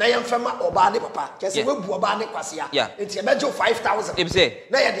ne ja na ye mfama oba ne papa kese webu oba ne kwasea enti ye bejo 5000 ebise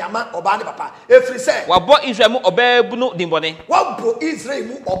na ye de ama oba ne papa efri say wabo Israel mu oba bunu dimbone wabo Israel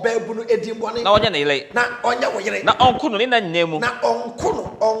mu oba bunu edimbone na onye ne yele na onye wo yele na onko no ne na nyinamu na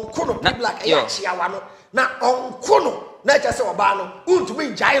onko no black ya chia wa no na onko no na chese oba no untumi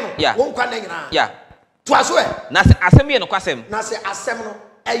njai no wonkwa na nyina to aso e na se asem ye no kwasem na se asem no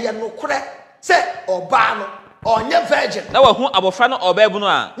eye no kure se oba no onye virgin na wahu abofra no oba bunu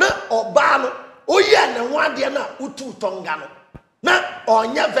a na oba no oye ne ho ade na utu tonga no na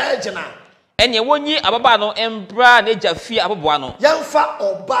onye virgin a enye wonyi ababa no embra na jafi aboboa no yemfa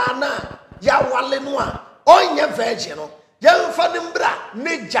oba na ya wale no a onye virgin no yemfa ne mbra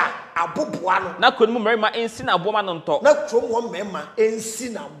neja aboboa no na kronmu merima ensi na aboa no nto na kronmu merima ensi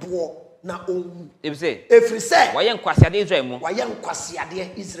na bo na owu ebise efri say waye nkwasiade Israel mu waye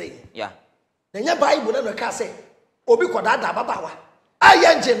nkwasiade Israel ya na nya Bible na no ka say obi kodada ababawa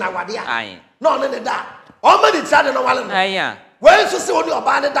aye nje na wade a na one ne da o ma di tsade no wale no aya we so se oni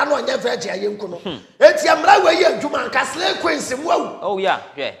oba ne da no onye virgin aye nku no enti amra we ye adwuma nka slay queens mu awu oh yeah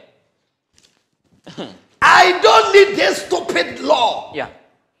yeah I don't need this stupid law. Yeah.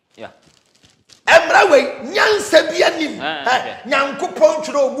 Emra we nyansa bi anim. Nyankopon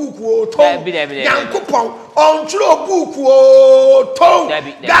twere obuku o ton. Nyankopon on twere obuku o ton.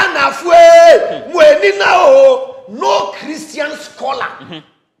 Ghana fue mu eni na o. No Christian scholar.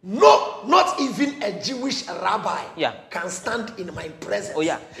 No, not even a Jewish rabbi can stand in my presence. Oh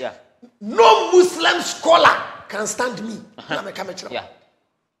yeah. No Muslim scholar can stand me. Yeah.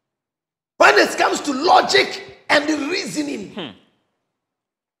 When it comes to logic and reasoning,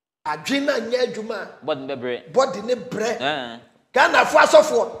 adwena nya adwuma body ne bre Ghana fo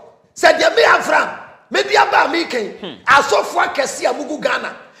asofo said ya me afram me bia ba me ken asofo akese amugu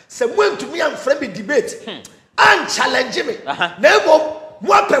Ghana se mwentu me amfra me debate and challenge me na ebo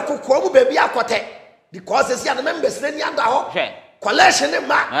mo apekoko mu ba bia akote because ese ya members na ni anda ho collection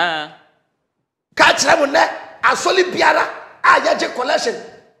ma ka kire mo ne asoli biara a ya je collection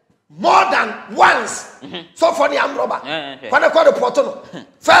more than once. So for the amroba. When I call the portal,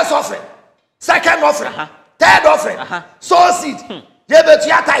 first offering, second offering, third offering, so seed,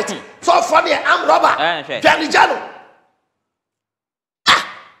 Yebetia tight. So for the amroba, Janijano.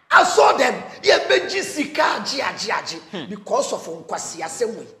 I saw them, Yebeji Sika Giaji, because of Unquasia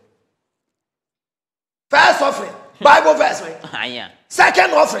Semwe. First offering, Bible verse.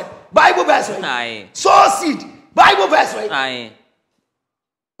 Second offering, Bible verse. So seed, Bible verse.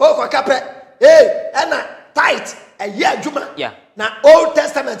 Oh, kape, ena tight a year juma. Na Old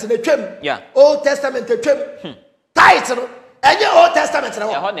Testament in the trim. Old Testament the trim. Tight, no. And your Old Testament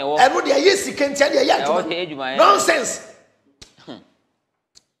no. And would you see can tell you nonsense.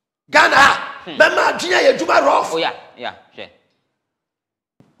 Ghana, Mama Gina Juma Rough. Oh yeah.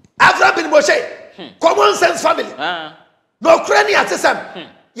 After been Moshe, common sense family. No cranny ATESEM.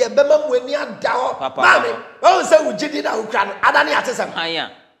 Ye bema mweni adaho. Mami, oh say ujidi na ukran. Adani ATESEM.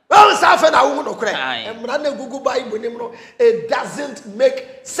 Oh, it doesn't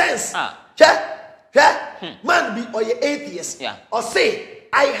make sense. Man be or atheist. Or say,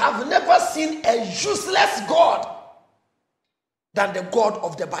 I have never seen a useless God than the God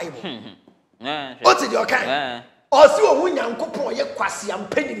of the Bible. What is your kind? Or see a woman coupon ye quasi and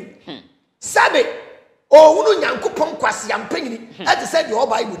penny. Sabe, or who yankupon quasi and penny. As I said, your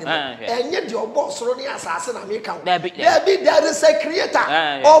Bible, and yet your boss running assassin American. There is a creator.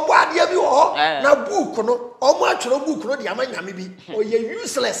 Or what you are now book or much no book, no diamond, or you're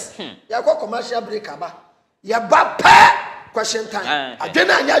useless. You got commercial breaker. Ya bad question time. I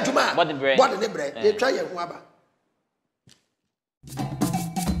didn't know Juma. What in the bread? You try your wabba.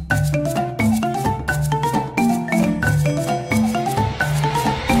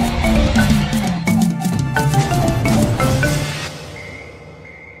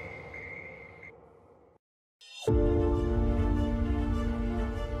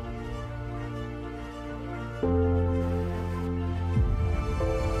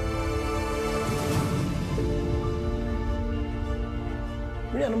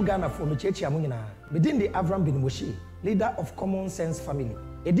 nuanum Ghana for me chechi amu nyina medin de Avram bin Moshe leader of Common Sense family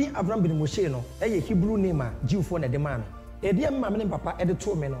edin Avram bin Moshe no eye Hebrew name a Jewfo na de man edin mama ne papa ede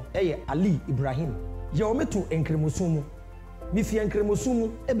to me no eye Ali Ibrahim ye o meto enkremosumu mi fi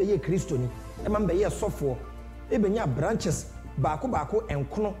enkremosumu ebe ye Kristoni e ma mbe ye sofo ebe nya branches baako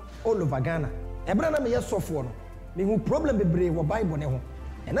enkono all over Ghana ebra na me ye sofo no me hu problem bebre wo Bible ne ho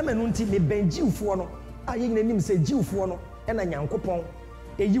e na manu nti me ben Jewfo no a ye nyina nim se Jewfo no e na Nyankopon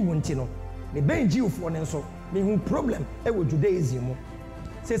eyi wonti no me ben Jewfo ne nso me hu problem e wo Judaism mu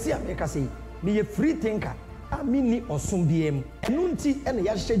sesi America sei me ye free thinker a mini osom biem enu nti e na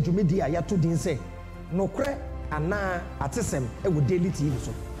ya hye dwumedi a ya to din se NOKWARE ANAA ATESEM e wo daily TV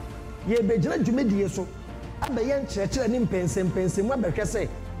so ye be gina dwumedi so abaye nkyerɛkyerɛ ne mpensem mu abɛhwɛ sɛ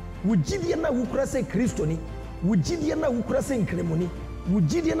wugidie na wukura sɛ Kristoni wugidie na wukura sɛ nkremoni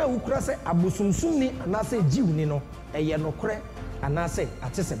wugidie na wukura sɛ abosomsumni anase jiwni no ɛyɛ NOKWARE anase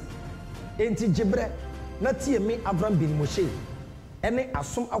ATESEM enti gibre na tie me Avram bin Moshe ene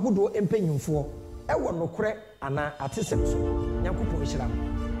asom ahodo empanyimfoɔ ɛwɔ NOKWARE ANAA ATESEM so Nyankopɔn hyira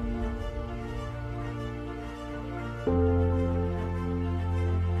mo.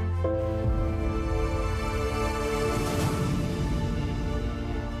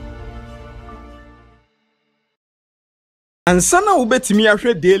 Ansana ubetimi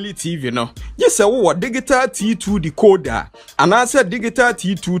ahwe daily TV no yese wo digital T2 decoder anase digital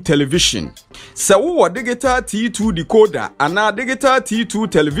T2 television se wo digital T2 decoder ana digital T2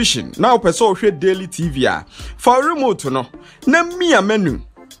 television na opese ohwe daily TV a fa remote no na mia menu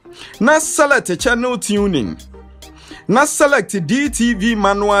na select channel tuning na select DTV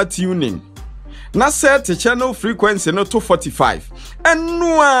manual tuning na set channel frequency no 245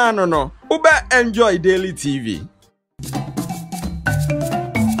 enu no ube enjoy daily TV.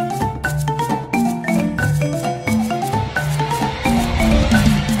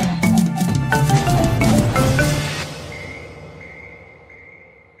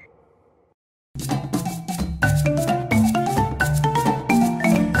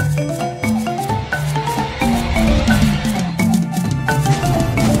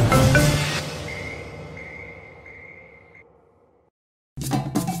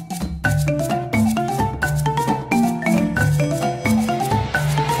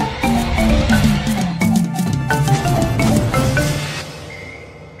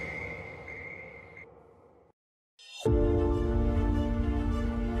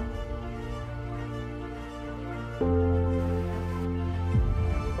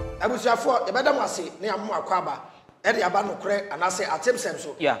 Abusuafo ebeda mo ase na yamo akwaba e de aba NOKWARE anase ATESEM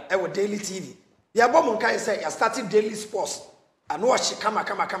so e wo daily TV ya bom nkai say ya started daily sports ano ohye kama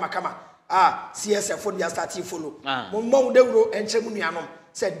CSF for ya start follow mo mom dewro enche mu nuanom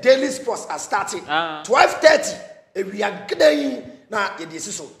say daily sports are starting 12:30 e wi agdan na ye de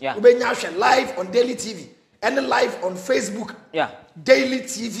siso we be nya hwe live on daily TV and live on Facebook daily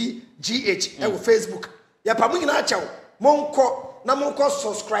TV GH e wo Facebook ya pa mo nyina achew monko na monko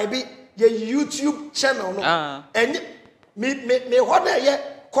subscribe ye YouTube channel no enye me hoda ye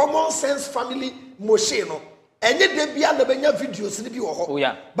Common Sense family Moshe no enye de bia na benya videos ni bi wo ho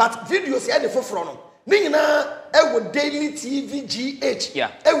but videos ye de foforo no ni nyina e wo daily TV GH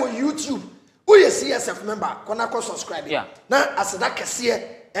e wo YouTube wo ye CSF member kona ko subscribe na aseda kese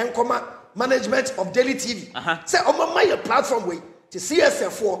enkoma management of daily TV say o mama your platform we to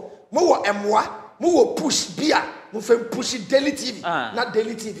CSF for mo wo emwa mo wo push bia mo fem push daily TV na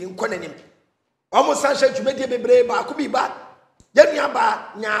daily TV nkonanim omo sanhwe dwumedie bebre ba ko bi ba yanu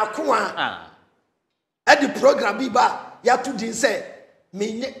aba nyaako a edi program bi ba ya to din say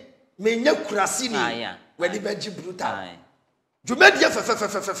menye kurasi ni wedi beji brutal dwumedie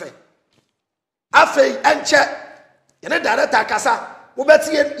fefefefefe afei enche yene director kasa wo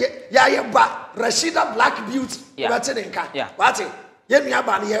beti ya ye ba Rashida Black Beauty wo beti nka wati yanu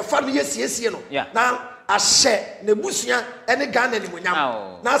aba ne ye fa no ye siesie no na ahye ne busua ene Ghana ni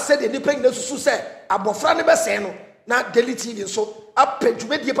monyam na se de nipa ngina susu se abofra ne bese no na daily TV so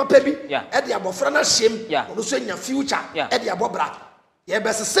apedwumedie papa bi e de abofra na hyem no so nya future e de abobra ye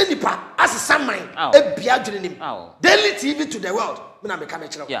bese se nipa asesa man e bia dwene nim daily TV to the world me na me ka me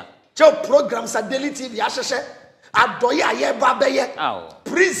kire che programs a daily TV ahyehye adoye aye ba beye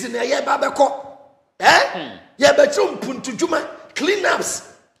prison aye ba beko ye be chumpuntu dwuma clean ups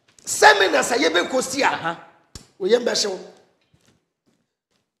seminars ayebe kosia oyembe hyew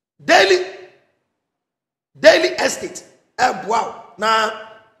daily estate boaw na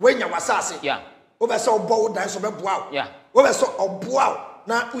wenya wasase wo be so obo dan so be boaw wo be so oboaw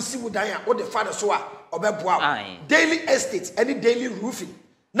na usi wudan a wo de fa de so a obe boaw daily estate any daily roofing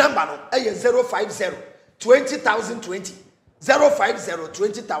number no 050 20020 050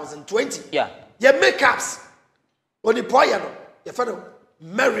 20,000 20. Yeah. Your makeups. On the poyano. Your fellow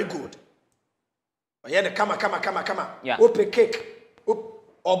very good. Yeah, the kama. Yeah. Open cake.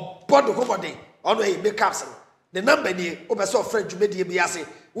 Or bottle body. On the makeups. The number the over so French media biase.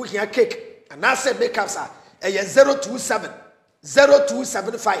 We can cake. And I said makeups are 027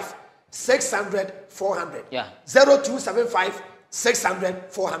 0275 600 400. Yeah. 0275 600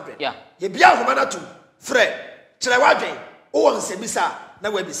 400. Yeah. Ye bia homana tu frɛ kyerɛ wadwen wo won se bisa na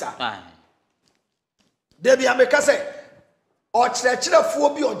wa bisa. De bia me ka sɛ o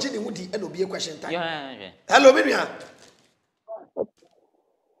kyerɛkyerɛfoɔ bi ogye ne hudi ɛna obi question time. Yeah. Hello me nua.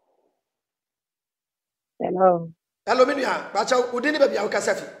 Hello me nua, ba cha udi ni ba bia wo ka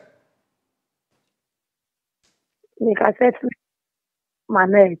safi. Me ka safi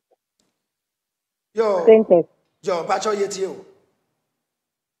Manet. Yo. Princess. Yo, ba cha yetie o.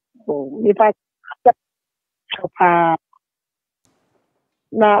 Oh, me pa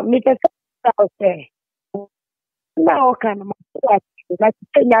na me ka safi na o kan ma na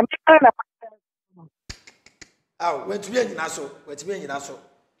tenya na Aw, wetumi anyina so.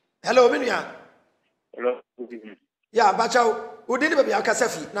 Hello me nua. Hello. Ya ba cha udi ni ba bia wo ka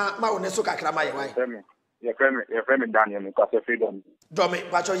safi na ma wo ne so kakra ma ye wan. Your friend Daniel, because of freedom. Domi,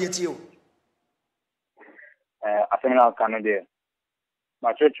 but you. I think now Canada.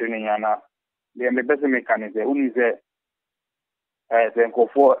 My church training, they are the best mechanism. Who is then go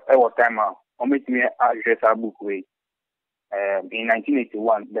for our timer. Omit me address a book way. In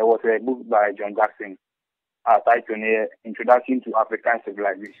 1981, there was a book by John Jackson. Titled Introduction to African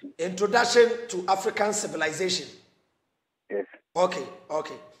Civilization. Introduction to African Civilization. Yes. Okay.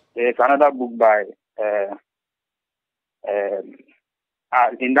 There's another book by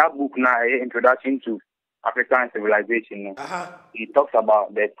in that book now, Introduction to African Civilization, he talks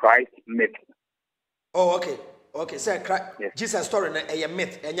about the Christ myth. Oh, okay. Say Christ. Yes. Jesus story a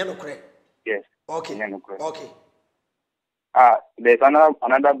myth, and you know correct. Yes. Okay. Okay. There's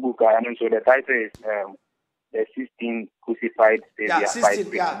another book, and so the title is the 16 Crucified Saviors.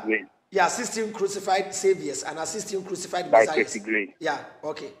 Yeah, 16 Crucified Saviors and 16 Crucified by Messiahs. Gray. Yeah.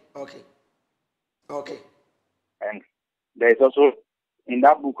 Okay. And there's also in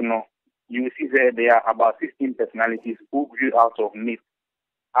that book, you see there are about 16 personalities who grew out of myth.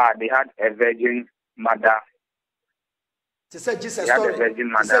 They had a virgin mother. To say Jesus they story. Had a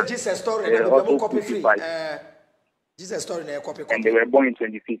virgin mother. To say Jesus story. They were also copy free. crucified. Jesus story na copy. And they were born in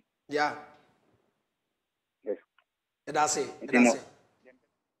 25th. Yeah. Yes. That's it.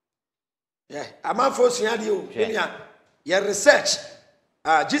 Yeah. I'm out for you. Your research.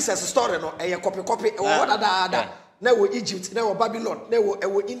 Jesus story no copy. Na wo Egypt, na wo Babylon, na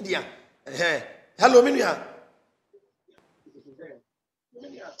wo India. Hello Minia.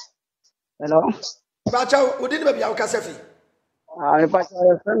 Hello. Bacha, we didn't be our casefi. I pass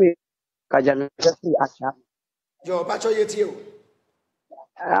me Kajami Acha. Yo, Bacha yetio.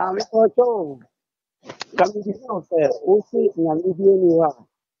 I'm also coming to say, Usi Namidian.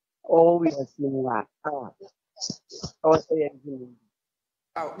 Oh, yes, you are. Oh, say,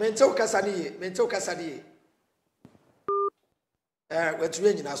 Mento Casani. Wetu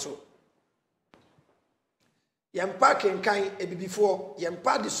nyina so yempa kenkan ebibifo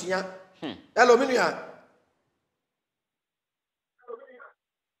yempa desua hello menua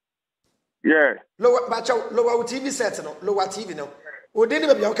yeah lower TV set no lower TV no odi ni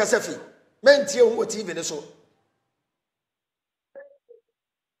bia okasa fi mentie wo TV ne so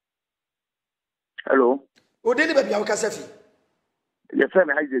hello odi ni bia okasa fi your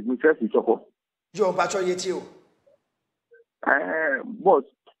friend Isaac me first choko yo bacho yeti o boss,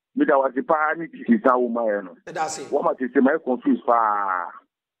 me that was the party is a woman. That's it. What much is my confused for?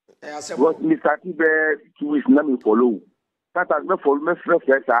 What Mr. Tibe 2 weeks, let me follow. That has not follow me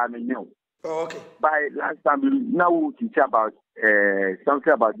first, I know. Oh, okay. By last time, now we teach about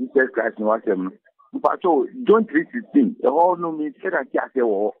something about Jesus Christ and what them. But so, John 3:16, the whole no me said that I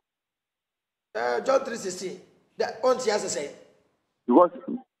say, John 3:16. That on the say. Because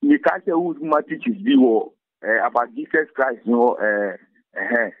me can't say who my teachers be about Jesus Christ,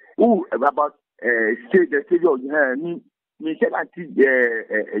 who about the Savior of me said that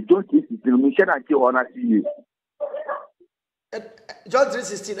John 3:16, me said that you honor you. John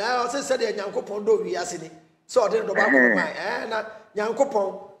 3:16, I also said that Yankopon do we asini. So then the back of my na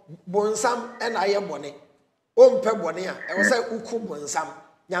Yankopon bonsam and I am bone. Pebonia, I was say uku bonsam.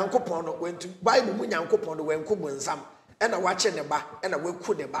 Yankopon went to Bible Yankopon when kubonsam and I watching the back and I will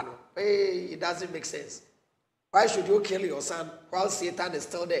cook the battle. Hey, it doesn't make sense. Why should you kill your son while Satan is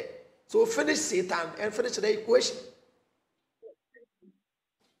still there? So finish Satan and finish the equation.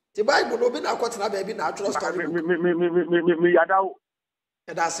 The Bible no be na kwatena baby na atro story book. Me yadaw.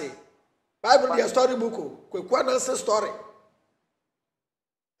 And that's it. Bible be a story book. Kwekwa na say story.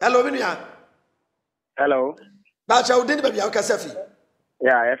 Hello Minia. Hello. Bacha udini baby akasafi.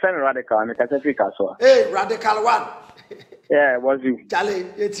 Yeah, FM Radical. I'm Kasafi Kaswa. Hey, Radical One. Yeah, was you? Charlie,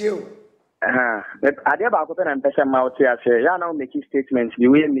 it's you. But I did about open and person mouth here. Say, yeah, now making statements the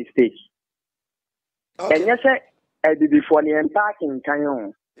way mistake. Okay. And yes, I did before the unpacking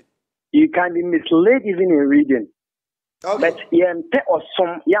can you can be misled even in reading. Okay. But or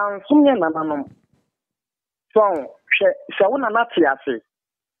some young so una not here.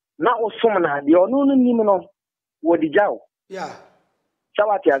 Now, some na the no what did you? Yeah. So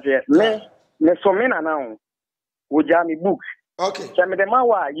what you say? Me so me now. Would you book? Okay.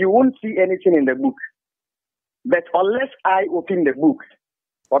 You won't see anything in the book. But unless I open the book,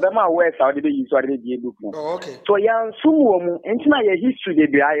 whatever words I did use or the book. Oh, okay. So young sumu into my history they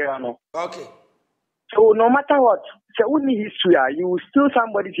be iron. Okay. So no matter what, so only history you will steal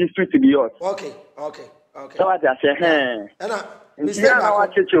somebody's history to be yours. Okay. Okay. Okay. So what I say,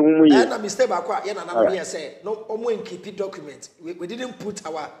 mistake back na say no omo keep document. We didn't put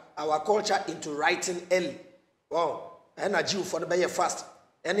our culture into writing early. Wow. And a Jew for the be fast.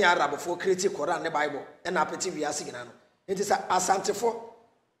 Any Arab for creative Quran the Bible. And a petit we are singing. It is a Asante for.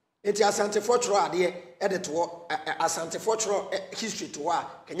 It is Asante for tro ade edit to Asante for tro history to wa.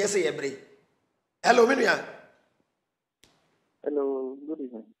 Can you say every? Hello, Minia. Hello, good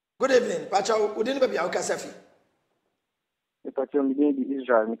evening. Good evening. Pacha, we didn't be our Kasafi. The Pacha me di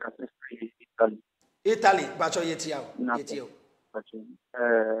Israel me Kasafi Italy. Italy, Pacha yetiao. Yetiao. Pacha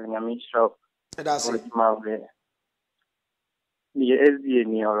nyami shop. That's it. The SDA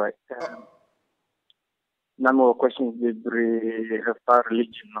ni all right. No more questions de refer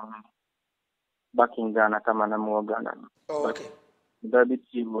religion back in Ghana kama na mo Ghana. Oh, okay. David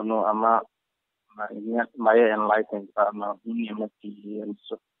Chivo no ama my enlightened ama unimati and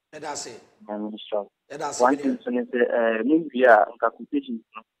so. That's it. I'm sure. That's One thing so Nivea nkakupeji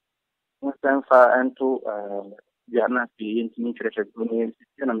no sanfa into Ghana fi intimi church ni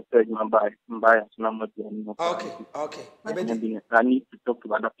na message mbaya na mo. Okay. Okay. I need to talk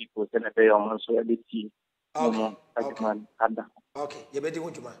to other people then they are also a bit. Okay. Okay. Yebedi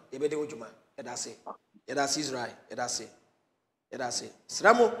wujuma. That's it. That's Israel. That's it.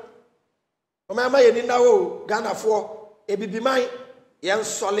 Sramo. Omama yeni na wo Ghana for ebibiman yen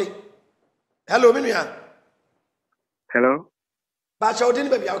sole. Hello Minia. Hello. Bacha odini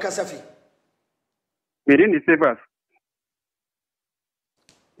baby akasafi. Within the savers.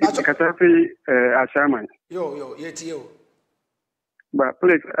 Kasafi Ashaman. Yo, yeti yo. But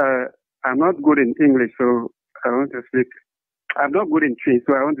please, I'm not good in English, so I want to speak. I'm not good in Tree,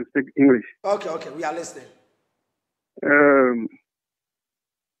 so I want to speak English. Okay, we are listening.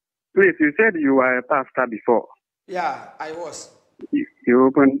 Please, you said you were a pastor before. Yeah, I was. You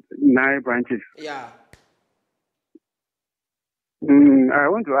opened 9 branches. Yeah. I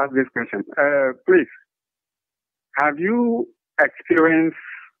want to ask this question. Please, have you experienced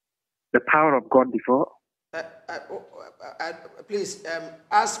the power of God before? Please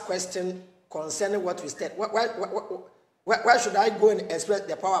ask question concerning what we said. Why should I go and express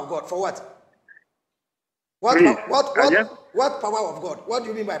the power of God? For what? What power of God? What do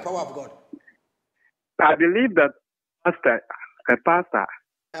you mean by power of God? I believe that a pastor,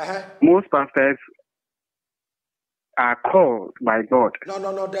 most pastors are called by God.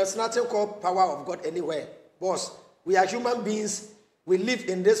 No. There's nothing called power of God anywhere. Boss, we are human beings. We live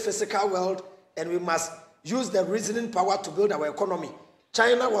in this physical world and we must use the reasoning power to build our economy.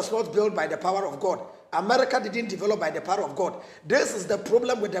 China was not built by the power of God. America didn't develop by the power of God. This is the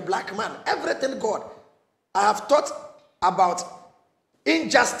problem with the black man. Everything God. I have taught about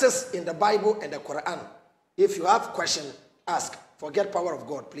injustice in the Bible and the Quran. If you have question, ask. Forget power of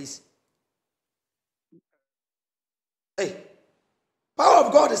God, please. Hey, power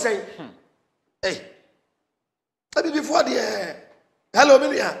of God is saying, hey, maybe before the hello,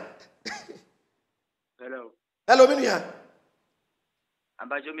 Minia. Hello, Minia.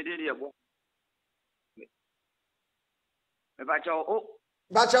 Ambacho midiri ya bo. Mebacho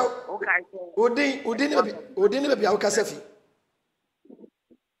Bacha, Udini be Kasafi.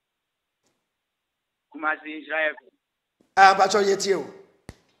 Kumasi Israel. Bacha yetio.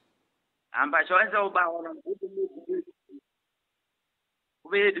 Ambacho enza oba ona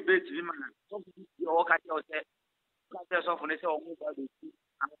ube debate bi mana. So o ka te o se so fune se o mu ba be ti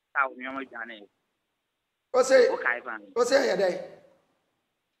amta o nyoma jane. O say ya dai.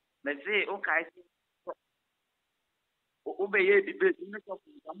 Me say o kai Obey debate,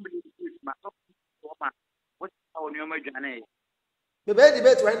 somebody ma what our new major. Me be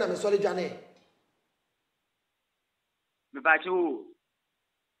debate when na me sorry dwane. Me ba chu.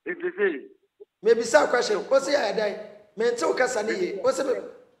 If you say Maybe some question. What's the idea? Me nti o kasa ne ye. What's me?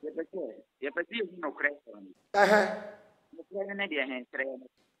 ye pesi no kre. No kre na dia hen kre.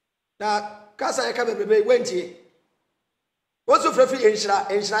 Na kasa ya ka bebe wentie. What's the free enshira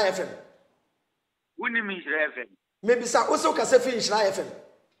FM? Woni mi enshira FM. Maybe sa also kasa free enshira FM.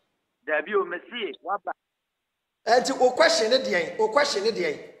 Da bi o mesi wa ba. Enti o question ne dia, o question ne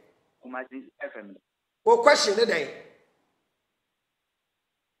dia. O ma FM. O question ne dia.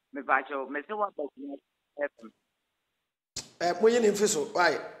 Me ba cho mesi wa ba FM. Moye ne mfiso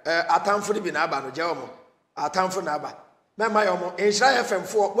why atamfo ne bi na aba no je omo atamfo na aba me ma yo mo enshira FM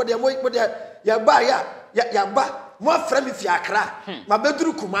fo mo de ya ba ya ba mo afra mi fi akra ma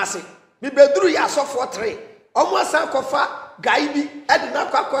beduru kumase mi beduru ya sofo 3 omo asan kofa gai bi e de na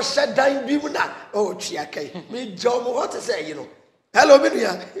kwakọ shedan bi mu na o twa kai mi je omo what say you know hello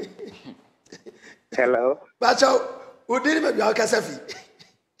binuya hello bacho udiri me bi akasa fi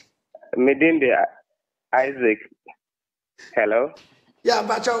Medinde Isaac. Hello. Yeah,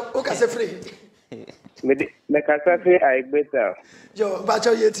 bacho o kasa free. Me kasa free I better. Yo,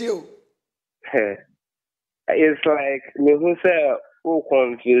 bacho yeti o. It's like me who say who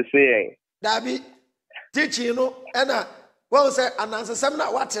confusing. Dabi teaching no ena won say anansesem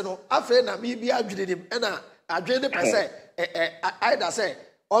na wate no afa na me bi adwene nim ena adwene pe say either say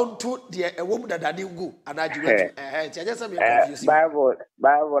onto the ewom dadade gu anajiwetu tiaje say me confusing.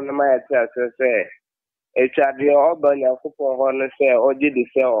 Bible no ma tell say echa de obanya kupo ho no say oji de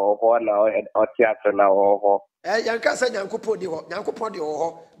say ho na otiato na ho yanka say nyankopon di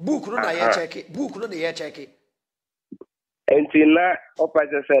ho book no na ye check Entina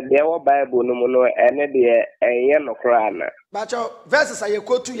opaje say de wo Bible no mu no ene de enye no kra na bacho verses aye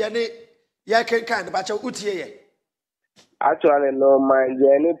kotu ye ne ye kenkan bacho utie ye. Actually no mind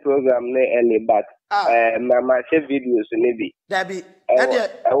any program ne any but my share videos maybe Dabi and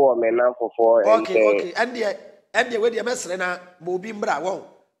I want me now for okay and the way the mesre na mo bi mbra won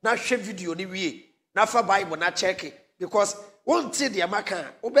na hwe video ni wie na fa Bible na check it because won ti the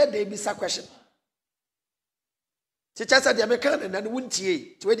maka obe dey bi sa question teacher said the American na won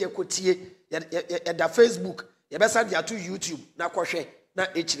tie to we dey kotie ya da Facebook ya be sa dia to YouTube na kohwe na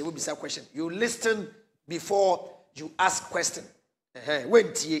echire wo bi sa question you listen before you ask question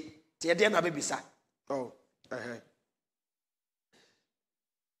when tie dey na be bisa oh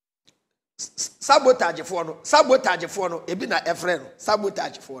sabotage for no ebi na efren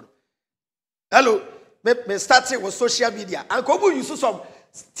sabotage for no hello me starting with social media and come use some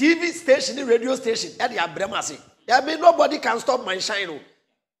TV station radio station e dey abremase I mean nobody can stop my shine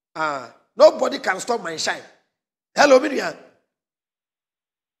nobody can stop my shine hello Miriam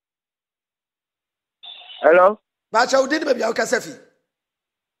hello bacha udini be bia o kasafi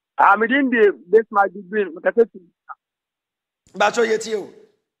I'm in the this my degree makasafi bacha yeti o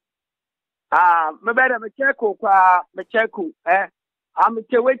me better me check kwa me check I'm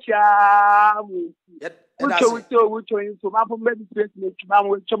chewecha wucho so ma pom be place me tuma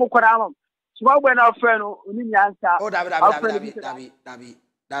mo chebo kwara am so ma gbe na friend oni nyansa o dabi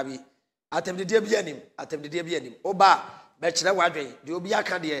atem de dia bi anim o ba me kire wadwen de obi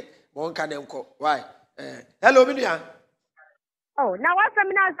aka de mo nka ne nko why hello Minua oh na what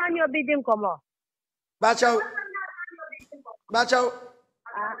seminar san you be dim komo bacha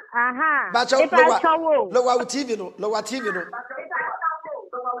aha bacha lowa TV no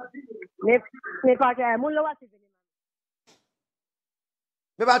me bacha mo lowa TV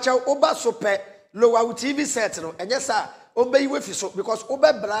me bacha oba so pe lowa TV set no enye sa o be yiwe fi so because o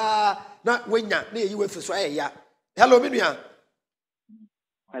be bra na wenya na yiwe fi so ya hello Minua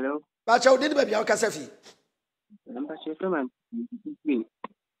hello bacha o did be bia o kasafi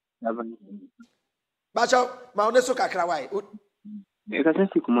bacha ma one so kakra why e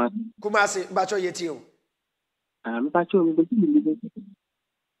kasafi kumasi bacha yeti o bacha o me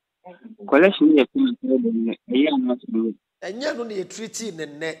collection ye kuma enye no na treaty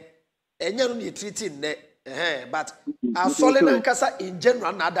ne but a solid nkasa in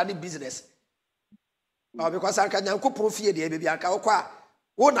general na ada business because aka nyankopon fie de bia aka okwa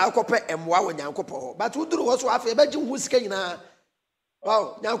wo na akopɛ emwa wo nyankopon but uduru wo so afa e baji hu sika nyina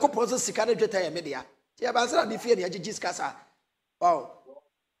wow nyankopon so sika na dweta ye media ti ya bansara ne fie ne agigi sika sa wow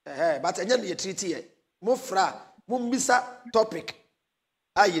but enye no ye treaty ye mo fra mo mbisa topic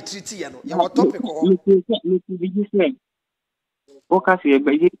ye treaty ye no ye wo topic ho okay see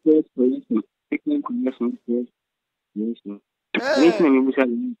be ye technical connection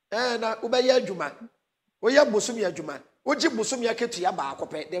na ubaya adwuma oya bosumi adwuma oji bosumi aketu ya baako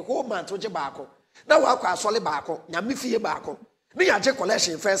pe the whole month oji baako na wa akwa asole baako nyame fie baako Ni aje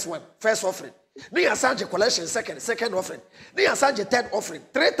collection first offering. Ni asanje collection second offering. Ni asanje third offering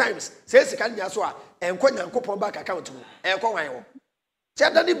 3 times. Say sika nya so a enko nyankopon bank account mu. Enko wan ho.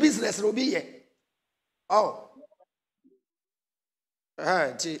 Cheda ni business no bi ye. Oh.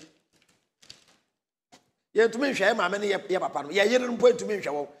 Ti. Ye ntumi hwe ma me ne ye papa no. Ye yere no po ntumi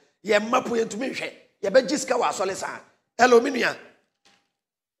hwe wo. Ye mapo ye ntumi hwe. Ye be giska wa asole sa. Hello minua.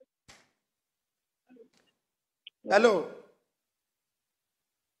 Hello.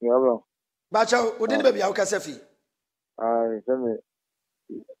 Yeah, bro. Bacha, udini baby au kasefi?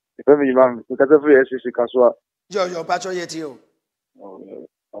 Semi imam, kasefi SCC kaswa. Yo, bacha yeti yo.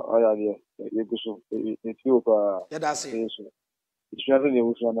 Yeah. Yegusu. Yeti pa. Yeah, that's it. It's not any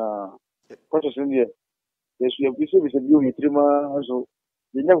usana. Process India. Yes, we have been saying we trima so.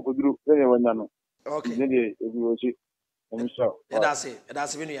 The never could do any one no. Okay. Then we will see. Yeah, that's it.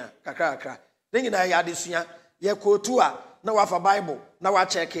 That's vinia. Kakra. Then you know ya disunya. Ye kotua. Na wafa Bible, na wa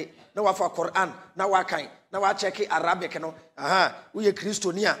check it, na wafa Quran, na wa kan, na wa check it Arabic no. We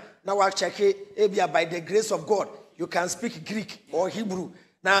Christiania, na wa check it ebia by the grace of God. You can speak Greek or Hebrew.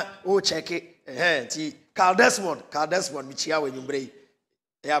 Na check it. Ti Carl Desmond michia we nyumbre.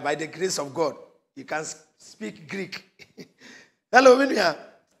 Yeah, by the grace of God, you can speak Greek. Hello, Winia.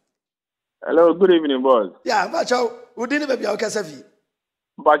 Hello, good evening, boss. Yeah, bacho, udini baby o kasafi.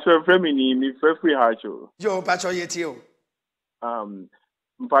 Bacho femini mi free hacho. Yo, bacho yetio.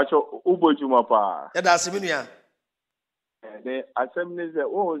 Mpacho ubojuma pa. Yeah, that's Winia. The assembly say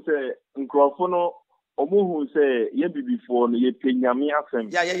say nkrofo no omuhu say ye bibifo no ye penyame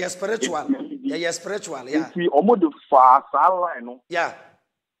asem. Yeah, spiritual. Yeah, spiritual, yeah. See omo the far side no. Yeah.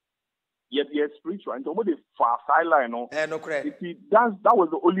 Yet spiritual and omo the far side no. No correct. See that was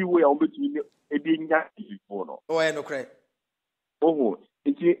the only way omo to e be nya before no. Oh, no correct. Oh,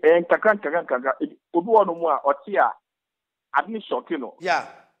 it's kaka obi ono mu a ote a adni shocking no. Yeah.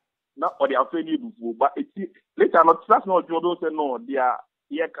 Not or they are afraid before, but it's later not that's not Jordan say no, they are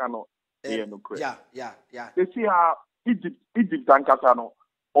here cannot. Yeah. They see how Egypt and Katano,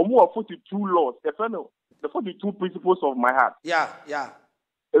 or more 42 laws, the 42 principles of my heart. Yeah.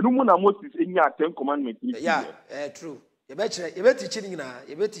 And no one Moses in your 10 commandments. Yeah, true. You bet teaching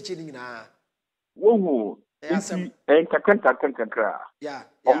na. Whoa, and Kakan. Yeah.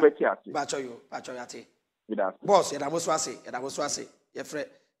 Bacho yate. Boss, yada muswase. Ye fre,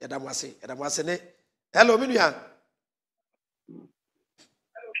 yada mwase ne. Hello, minua.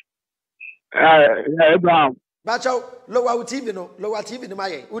 Abraham. Bacho, lower TV no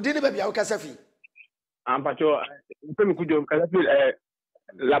maye. Udini baby au kasafi. Bacho, mpemi kujo kasafi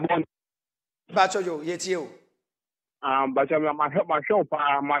labon. Bacho yo yetio. Bacho ma show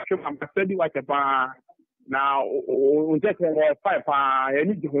study watch pa na unjeke 5 pa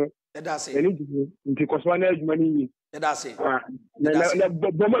eni jiho. Edase. Eni jiho. Nti koswana adwumani. Edase. Na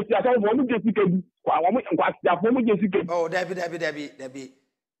bomo ti asa bomo jesi kebi. Kwa bomo jesi kebi. Oh, Debbie.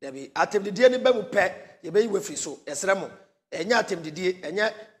 Atemdidie ni be mu pe ye be yiwe firi so esremo enya atemdidie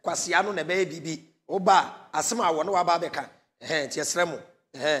enya kwasea no na be bibi oba asema awo no waba beka ti esremo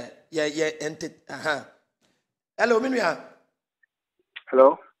ye ente Hello minua.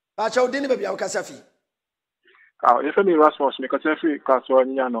 Hello. Bacha udini be bia ukasafi. You feel me Rasmus me kasafi kaso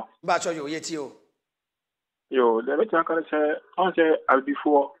nya no. Bacha yo yeti o. Yo, the better can say on say al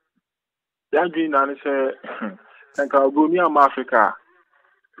before that green and say and ka go near Africa.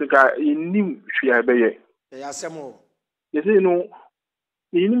 Because in nim hwia beye. Ya asemo. You see no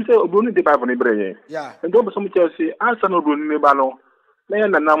in nim say obroni de Bible ne breye. Yeah. And don't some tell say answer no obroni ne ba no. Na ya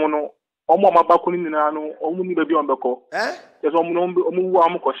nanam no omo mabako ni nyina no omo ni baby on beko. Yes omo no omo wu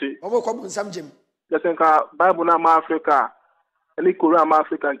am koshi. Omo ko nsam jim. Yes nka Bible na ma Africa. Any Korea ma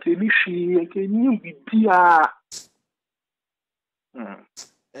Africa nke ni hwi nke nim bibia.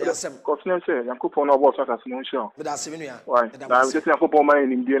 Yasem. Confidence Yankopon no boss aka no show. Me da seminua. Why? Na we just Yankopon man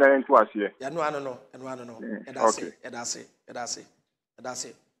ni die na ntu ase. Ya no ano no.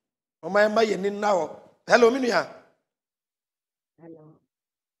 Edase. Mama emba ye ni na ho. Hello minua. Hello.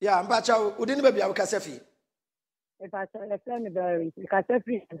 Yeah, mbacha udini baby au kasafi. Bacha le plan be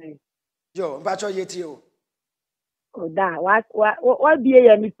kasafi. Yo, mbacha yeti o. Oda, what be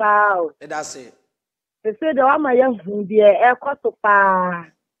ye ni pa o. Edase. They say the one my young hundie ekoto pa.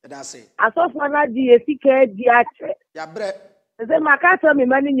 Edase. Asofo na di esike di ache. Ya bre. They say makata me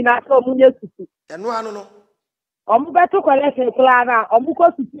mani nyina so munye susu. Eno anu no. Omu beto collection kla na omu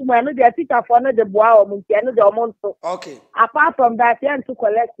ko susu mo no de teacher for no de boa omu nti eno de omu nso. Okay. Apart from that, you to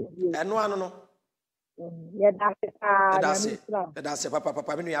collect it. Eno anu no. Yeah, that's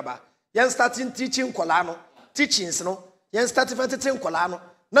papa me nuaba. Yen starting teaching kola no. Teachings no. Yen starting teaching kola no.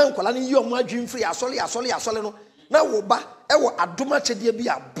 Na nkola ni yi omu adwin free asole no. na wo ba ewo adoma chede bi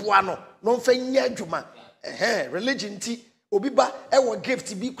aboa no mfa nya adwuma religion ti obi ba ewo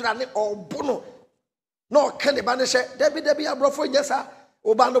gift bi kura ne obo no na oka ne ba ne hye dabi abrofo nyesa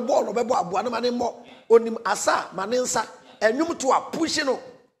oba no ball no bebo aboa no ma ne mo onim asa ma ne nsa enwum to a push no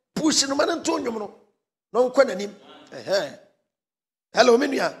ma ne to nwum no nkwa nanim hello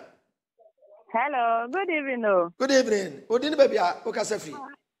menua. Hello, good evening. Good evening. Odini baby o kasa free.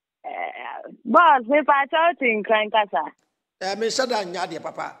 Boss, me pa chatting crank kasa. Me shada nya de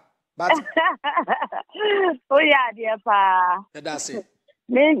papa. But oh yeah, dear pa. That's it.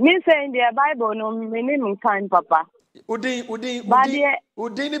 Me saying the Bible no me name kind papa. Udini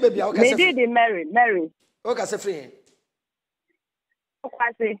baby o kasa free. Me did Mary. O kasa free. O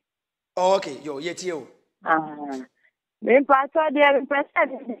kasa. Oh, okay, yo yeti o. Me pa chat the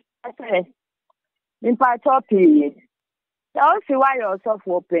person. In part of it. Now see why you're so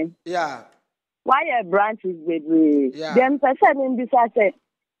open. Yeah. Why your branches, baby? Yeah. Them person in this asset.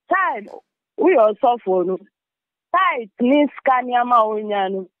 Side, we are so for no. Side, means Kanyama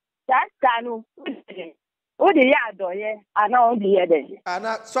Unyanu. That Kanu. Oh, the yard, yeah. I know the other. And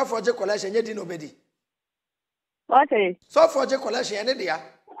that so for the collection, you didn't obey. What is? So for the collection, any day.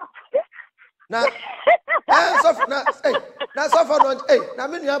 Now, so for now, now so for no, now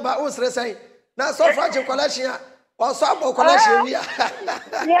me you about us say. Na so far je collection o so abo collection wi.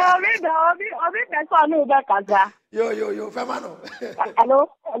 Yeah, obi person no be kaza. Yo, fema no. Hello,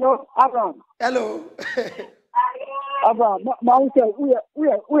 Abraham. Hello. Abraham, ma say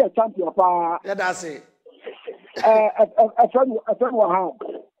we champion pa. Yeah, that's it. A friend wa.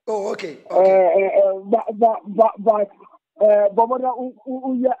 Oh, okay. But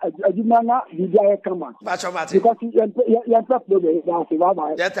uya ajumana bidia kama. Bacho mate. Because you prep no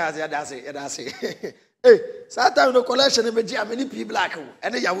that's it. Hey, Satan no collection e beji ameni P black o.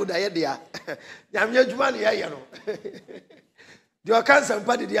 Ene yawoda ye dia. Nyame adwuma ne ye no. Do you can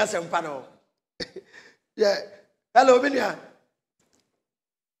sempa de dia sempa no. Yeah. Hello, Binia.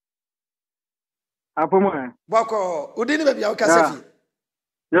 Apomo. Boko, udini be bia o kasa fi.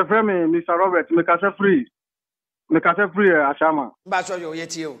 Your friend Mr. Robert, me kasa free. Me kasa free ashama. Bacho yo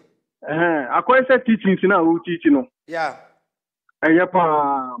yeti o. Akwai say teaching na wo teach no. Yeah.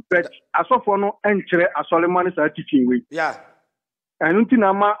 Pa but asofo no enkyere asoleman sa teaching we. Yeah. Enu ti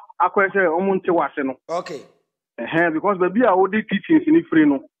na ma akwai say omunte wase no. Okay. Because baby a wo dey teaching ni free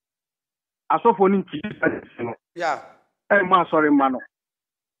no. Asofo ni teaching no. Yeah. Ma sorry man no.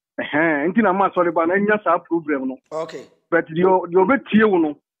 Nti na ma sorry ba na nya sa problem no. Okay. But the obetie wo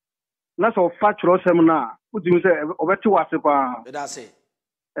no. Na so fa kyerosem na udimi say obeti wase pa. That's it.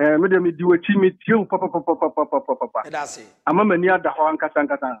 Me dem di wachi me tie papa. That's it. Ama mani ada ho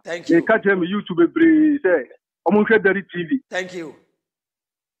ankasa. Thank you. E ka je me YouTube bre say omunhwe dari TV. Thank you.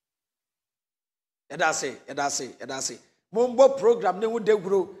 That's it. Mumbo program ne wo de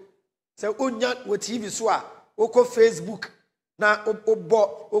gro. Say onya wo TV so a wo Facebook na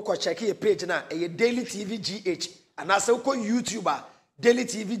obo wo check your page na e Daily TV GH and as wo YouTuber Daily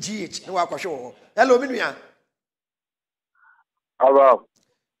TV GH ne wa kwhwe. Hello minua. Hello.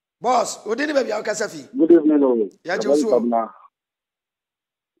 Boss, we didn't baby kasa fi. Good evening. Ya Joshua.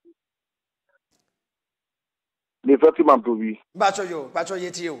 The 30 man to be. Bacho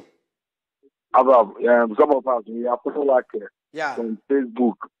yeti yo. About some of us we are follow on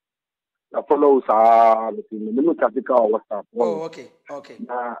Facebook. I follow the WhatsApp. Oh, okay.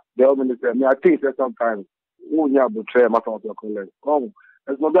 The minister, I think that sometimes we have to try my your colleagues.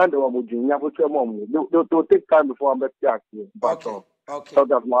 It's not that we have to mom. They'll take time before I'm back here. Okay. So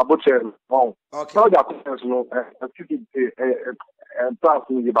that my butcher, okay. So that no, and pass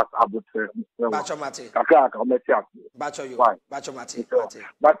me back a butcher. Bacho mate. Bacho yo. Bacho mate.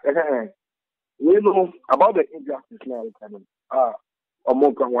 But we know about the injustice now.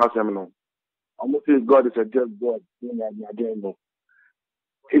 Among one seminal. Almost God is a just God.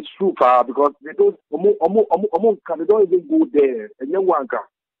 It's true, because they don't. They don't even go there, and young one can.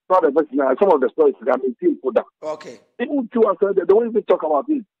 Some of the stories that we feel for that. Okay. Even to us, they don't even talk about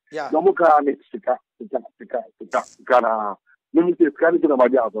it. Yeah. No more can it. Let me say, can it be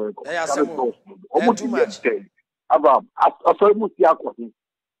about the other? Too much. About, I saw you see a question.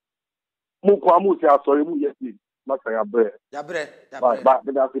 Mukamu say, I saw you yesterday. Masaya bre. Ya bre. But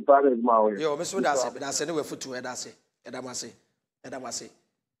that's the part of my way. Yo, me so that's it. That's anyway for two. That's it. Edamase.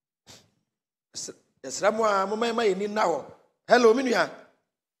 Esramwa mama yini na ho. Hello, minua.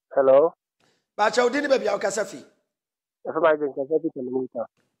 Hello. Bacho udini baby ya kasa fi. Efa ba je kasa fi telemuta.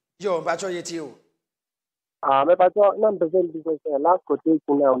 Yo, bacho yeti o. Me bacho na present because last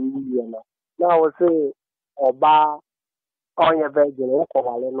quotation na we na. Na wo say oba onye virgin ko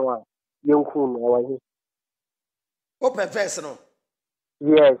wale no a yenku no wa hi. Open verse no.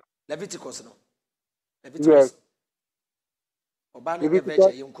 Yes. Leviticus no. Yes. Obani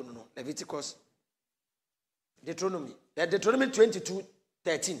Leviticus yunkuno no. Leviticus. Deuteronomy. Deuteronomy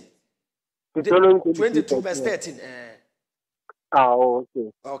 22:13. Deuteronomy 22 verse 13.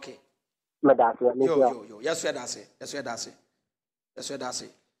 Okay. Okay. Yo. Yes, that's it.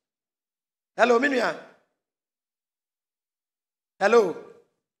 Hello, Minuya. Hello.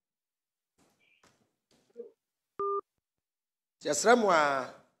 Yes,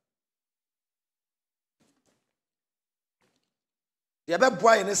 Ramwa. The other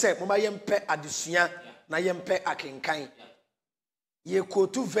boy in the set, Mama Yempe Adisuya, na Yempe Akinkai. Ye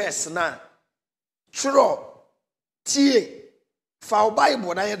quote verse na. Churo. Tie. Fa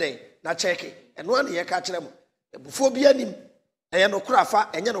Bible na yede na check and one ye catch them before be anim e no kra fa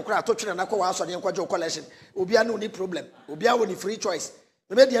enye no kra to twene na kwa waso ne nkwaje collection obi anu ni problem obi awo ni free choice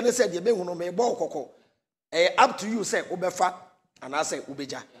me be de na said ye be hu no me bo kokko up to you say obefa and I say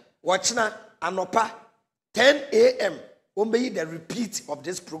ubeja watch na anopa 10 a.m. Ombe the repeat of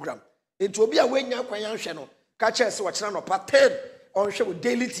this program into obi a wenya kwan hwe no ka che se watch na anopa 10 on hwe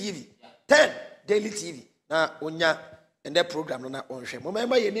daily TV 10 daily TV na onya and that program na on share.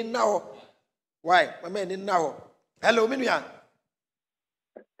 Mama ye ni na ho. Why? Mama ni na ho. Hello, Minuya.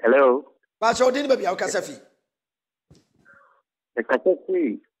 Hello. Ba cho din ba bia o kasafi. E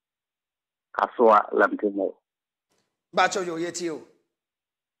kasafi. Kaswa lamtemo. Ba cho yo yeti o.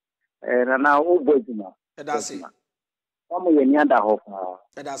 Na ubojuma. E da se. Omo ye ni ada ho fa.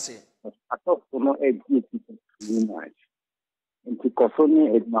 E da se. Atop no e di ti much. Nti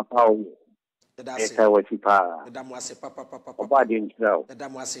kosoni e ma pawo. Esa wachipa. Edamwase papa. Obadi nchao.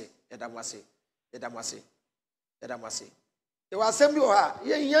 Edamwase. E wasem bi o ha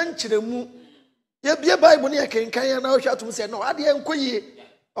ye yan chiremu. Ye bie Bible ne kenkan ya na o hwa tum se no ade enkoyie.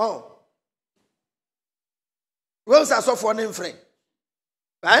 Oh. We say asofo ne mfre.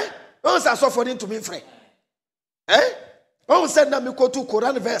 We say asofo ne ntumi mfre. We say na me kotu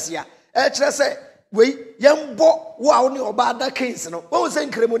Quran verse ya. E kire se we yembo wo a wo ne oba da kings no. We say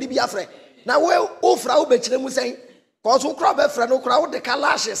nkremoni bi afre. Na we ofra wo bekire mu sen cause wo kra be fra no kra wo de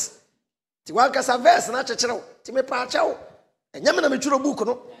lashes ti wan kasa verse na chechire wo ti me pa acha wo enyam na me twiro book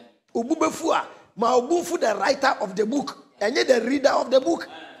no obu befu a ma obu fu the writer of the book enye the reader of the book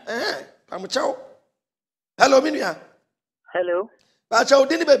pam chao. Hello Minuya. Hello ba chao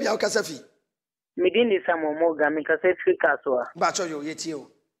dini baby a kasa fi me dini samo moga me kasa fi kaso ba chao yo yeti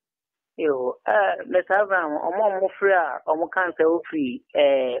o yo Mr. Abraham omo free a omo kan se o free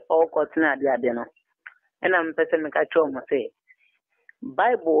all continent ade no ena mpese me ka cho mo say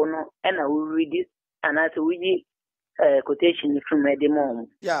Bible no ena we read it and as we quotation from the mom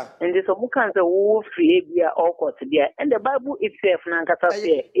and this omo kan se wo free bia all court bia and the Bible itself na nkata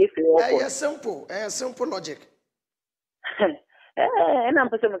say if simple logic ena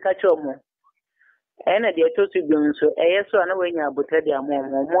mpese me ka cho mo ena de to to bi nso so na wenya abotre de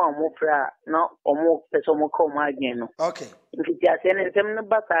mo fra na omo peso mo ko ma agyen no okay nti ase ne nsem no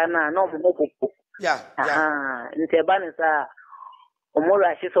basa na omo popo nti ba ne sa omo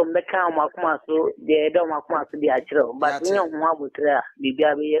ra shi so mbeka omo akoma so de do omo akoma so de akire but nya ho abotre a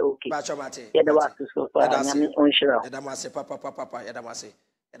bibia be ye okay ba cho mate ye de wa so fa nya on shira edamase papa edamase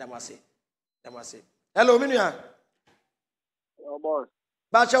hello Minuya. Oh boss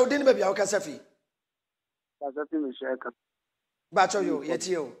ba cho din ba bia o kasafi Kasafi misheka. Bacho yo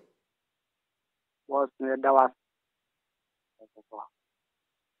yeti o. Was ne dawa.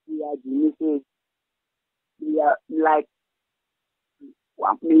 Yeah, you say yeah like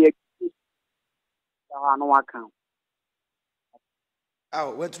what me no account.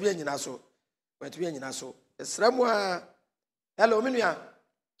 Wetu ye nyina so. Esremu a hello Minuya.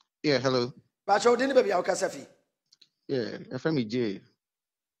 Yeah, hello. Bacho din ba bia o kasafi. Yeah, FM J.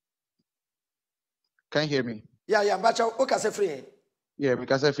 Can you hear me? Yeah, Bacho, okay, free. Yeah,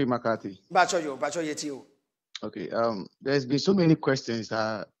 because I feel McCarthy. Bacho yeti o. Okay, there's been so many questions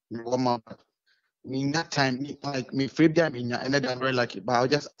that one month. In that time, like me, Fabian, and then I'm very lucky, but I'll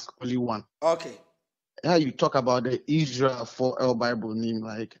just ask only one. Okay. How you talk about the Israel for El Bible name,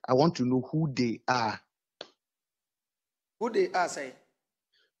 like I want to know who they are. Who they are, say?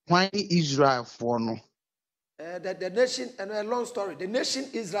 Why Israel for no? The nation, and a long story. The nation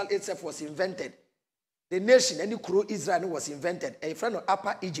Israel itself was invented. The nation, any crew Israel was invented. A friend of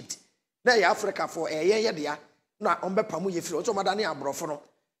Upper Egypt. Now Africa for a year there. No, ombe pamu ye free. Ocho madani abrofo no.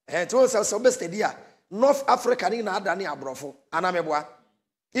 To so be steady. North Africa ni na adani abrofo. Anamebwa.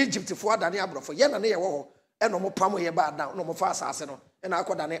 Egypt for adani abrofo. Ye na ne ye wo. E no mo pamu ye ba down. No mo fa asase no. E na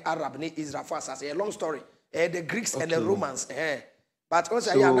akodani Arab ni Israel for asase. A long story. The Greeks and the Romans. But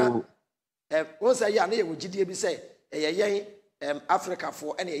also ya na once ya na ye wo gidie bi say Africa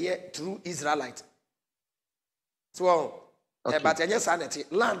for any true Israelite. So, but yes, sanity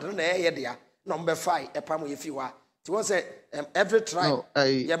land na there. Number 5, a palm if you are. So one say every tribe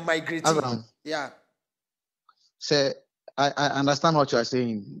migrating. Yeah. Say I understand what you are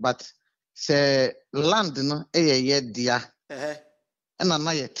saying, but say land no dia. And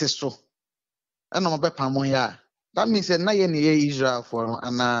na ye teso. And no be palm ya. That means na ye ni Israel for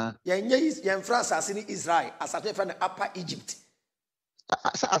and ye France as in Israel as a different upper Egypt.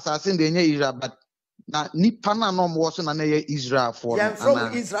 Assassin the Israel, but na nipa na no mo so na Israel for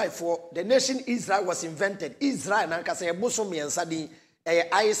from Israel for the nation Israel was invented. Israel na nka say bosom yensa din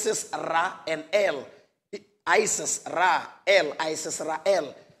Isis Ra and El. Isis Ra El Isis Ra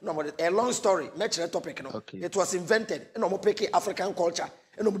El. No, a long story. Match the topic. No, it was invented. No more pick African culture.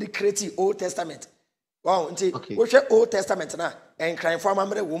 And nobody create Old Testament. Wow, we share Old Testament na and crying for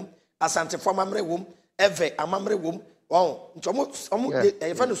mamre womb, asante for mamre womb, ever a mamre womb. Wow,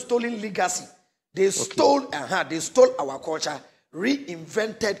 they found a stolen legacy. They stole, they stole our culture,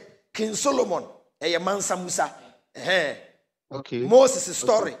 reinvented King Solomon, a man Samusa. Moses'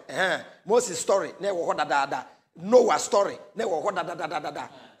 story, Moses' story, never da. Noah's story, never da.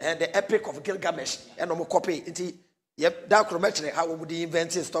 And the epic of Gilgamesh, and no more copy. Yep, that could mention how would the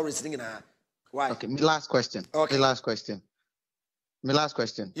invented stories in why? Okay, my last question. Okay. My last question.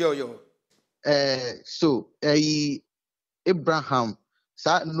 Yo. So, Abraham,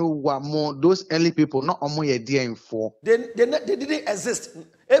 no one more, those early people, not on my idea in 4. They didn't exist.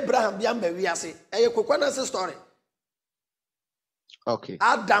 Abraham, we are saying, a story. Okay.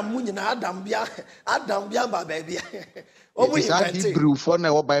 Adam Biamba, baby. Hebrew for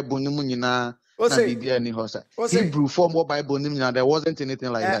now Bible Nimuna. Hebrew form what Bible Nimuna. There wasn't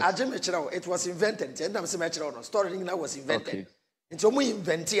anything like that. It was invented. Story was invented. Into we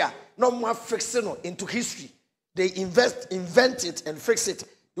invent here, no more fixing into history. They invent it and fix it.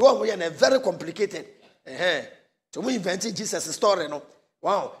 You want we are very complicated. So we invented Jesus' story. No,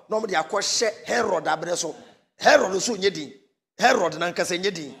 wow. Nobody acquire Herod Abreso. Herod so nyedi. Herod nankase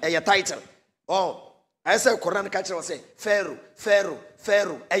nyedi. A title. Oh, I say Quran catcher will say Pharaoh.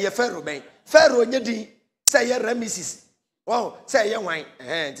 A Pharaoh man. Pharaoh nyedi. Say ye Ramesses. Wow. Say ye wine.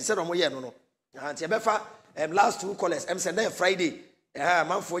 And he said no. And befa. Last 2 callers, say Friday.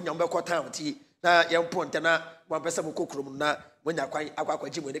 Man for your town tea. Na young point na one person will cook room na when you're quite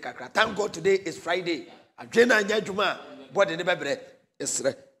aquaji with the kakra. Thank God today is Friday. I'm Jena and Yajuma, but in the baby. Yes,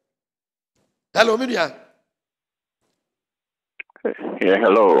 hello, Minia. Yeah,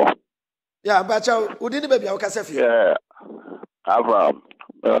 hello. Yeah, but who didn't baby? I can say, yeah, I've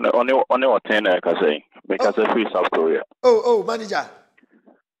only what 10 I can say because I feel South Korea. Oh, manager.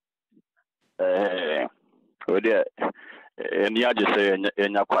 Oh, dear. And you just say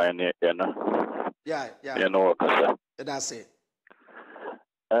in your quiet, yeah, you know, that's it.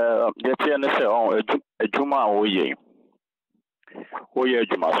 The TNS on a Juma or ye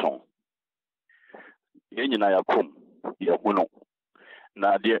Juma song. Yenina Yakum, Yakuno.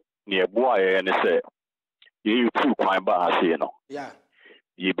 Now, dear, near boy, and say, you too quite bad, you know. Yeah.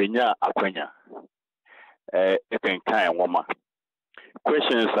 Ye benya aquenya. A kind woman.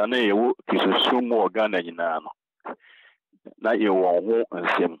 Questions are near is a soon more gun in an. Now you won't and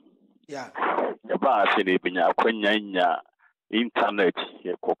sim. Yeah. The bar city benya aquenya internet,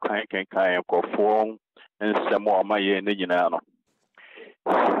 ye cocaine can phone and some more my yenano.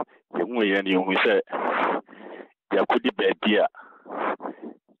 You say, you could be dear.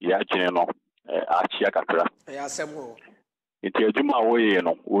 Ya general, Archiacatra. It's a Juma way,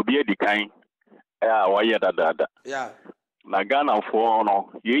 will be a decline. Why that? Yeah. Nagana for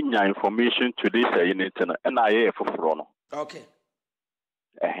no, information to this unit and I for Frono. Okay.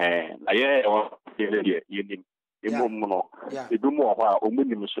 I you need a do more or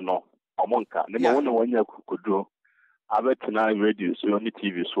minimum no, a monka. Never wonder when you could do. I bet tonight radio, so only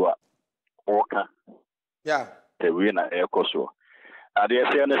TV swap. Orca. Yeah. The winner, air coso. I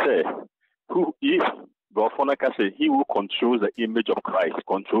say, who if Godfather can say he who controls the image of Christ,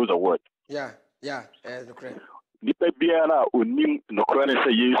 controls the word. Yeah, correct. Nipa biara onim NOKWARE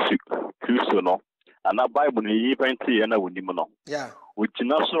say Yesu Kristo no, and na Bible ni even tie na onim no. Yeah.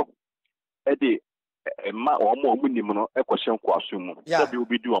 Ugina so e de ma omo onim no e kwhye nkwaso mu. Sabi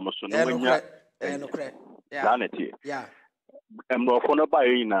obi di omo so no nya. NOKWARE. Yeah. Danity. Yeah. For no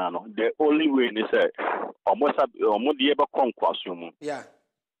by no, the only way is almost the ever conquasum. Yeah.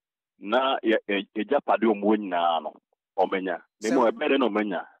 Na a Japadium win now, Omena. They know a better no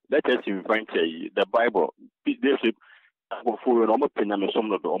mania. Let us invent the Bible. This for an opinion of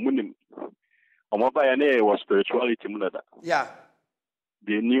some of the Omunim. Omobayane was spirituality. Yeah.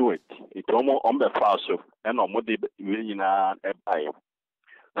 they knew it. It almost on the fast and on what they buy.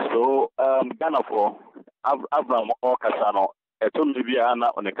 So Ghana for Abraham or Casano, a told me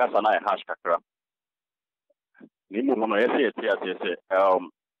on the Casana hash kakra. Nimu mono yese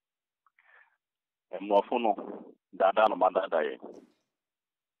mofono dada no madada ye.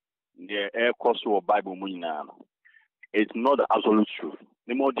 The air cost of Bible munina. It's not the absolute truth.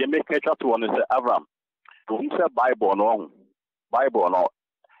 Nimu de make catch up to one say Abraham. Don't say Bible no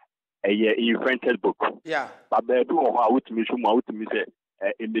a invented book. Yeah. But they do how with me say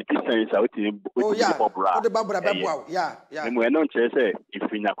in the sense out in the Babra. Yeah. And we're not say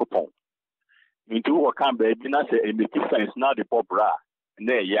if in Yakopon. Into what can be not say in the sense now the Bobra.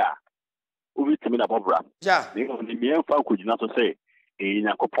 Nay, yeah. Uvi to me na Bobra. Yeah. The mere folk could not say in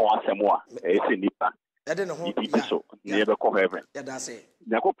Yakopon Samoa, a nipa. I don't know so never call heaven. Yeah, that's it.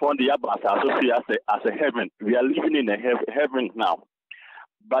 Yakopon the Abbas associate as a heaven. We are living in a heaven now.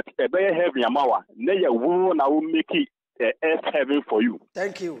 But a better heaven, Yamawa, nay, a woman, I will make it earth heaven for you.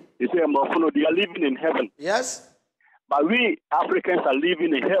 Thank you. You say, they are living in heaven. Yes. But we Africans are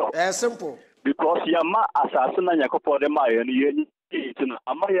living in hell. Simple. Because Yama assassin and Yakopo de Maya and Yen,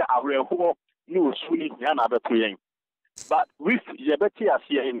 Amaya are who knew Sweeney Yana between. But with Yabeti as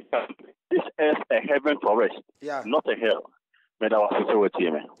here in heaven, this is a heaven for us, not a hell. But our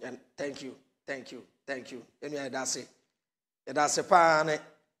society, man. And thank you. Anyway, that's it. That's a pan.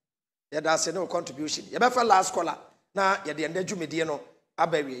 That's no contribution. You better last caller. Now, you're the end of Jumediano,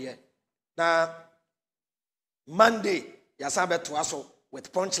 Abbey. Now, Monday, Yasabe to us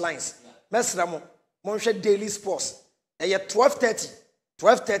with punchlines. Mesramo, Monshe Daily Sports. And yet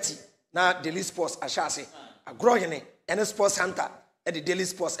 12:30. Now, Daily Sports, Ashasi, a growing and sports hunter at the Daily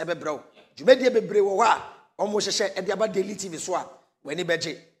Sports, Ebe Bro. Jumedia Bebrewa, almost a share at the Abba Daily TV swap, when he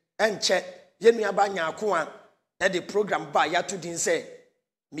beje, and check, Yemi Abanya Kuan, at the program by Yatu Din say,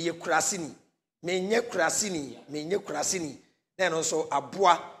 Me Krasini. Menye krasini then also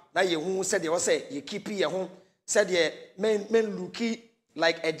abua na ye hu said you say ye keep ye hu said ye men looky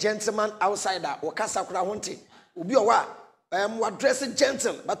like a gentleman outsider or kasa kura honte obi owa wa dress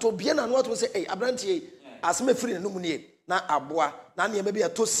gentle but obi na no what say hey abrantie as me free no mu nie na aboa na ne be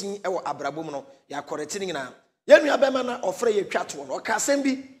atosin e wo abrabom no ya correct ni na ye nua be ma na ofre ye twato no ka asem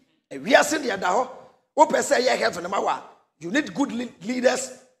bi e wiase de da ho wo pese ye heaven ma wa you need good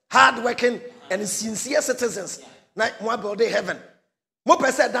leaders, hard working and sincere citizens. Na mo build heaven. Mo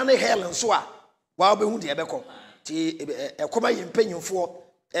pese dan hell nso a wa be hu de ebekọ. Ti ekoma yempanyimfo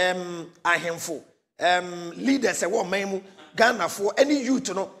ahemfo leaders e wo man mu Ghana for any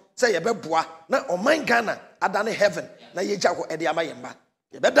youth no say ye beboa na oman Ghana adane heaven na ye gya ko e de ama yemba.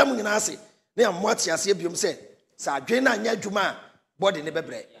 Ye bedam nyina ase na ya moati ase biom say sa adwen na anya adwuma body ne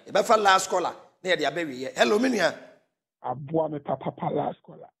bebre. Ye befa last caller na ye de abewie. Hello menua. Aboa me papa last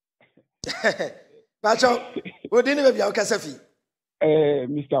caller. Bacho, we didn't even be our Kasafi.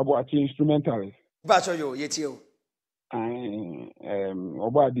 Mr. Aboati instrumentalist. Bacho yo, yetio.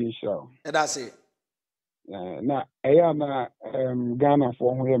 Obadi show. That's it. Na na Ghana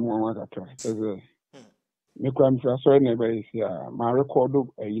for him one that me kwam fra so na be sia ma record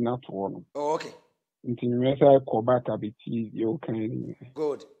na to no. Oh, okay. Nti me say ko back abiti you can.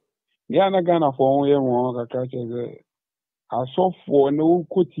 Good. Ya na Ghana for him one that asofo na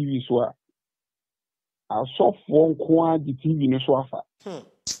uko TV so a asofo nko a di TV no so afa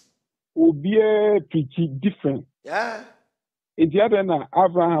obi preach different the other na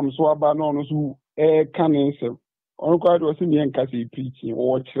Abraham so aba no so canism on kwa do se me nka se preaching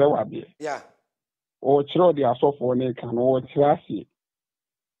o kire wade o kire de asofo na kan o kire ase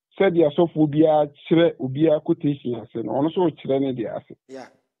said the asofo bi a kire obi a quotation ase no so kire ne de ase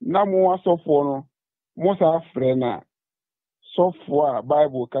na mo asofo no mo sa frɛ na software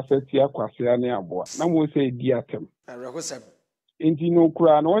Bible cassette akwase ane aboa na mo say di atem rekosem enti no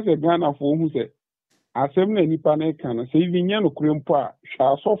kura no se Ghana fo hu se asem na nipa na ka no se ibinya no kure mpo a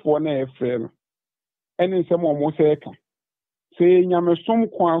hwa software na efre no ene se mo se ka se nyamesom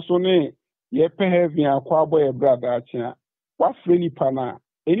kwa so ne ye pe heaven akwa abo e brada achia wa fre nipa na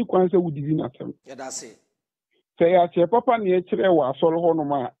eni kwan se wudidi na atem that's it se ya che papa na ye kire wa asoro ho no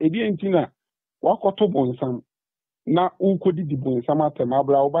ma edi enti na wakoto bonsam na unkodi di bonsam atem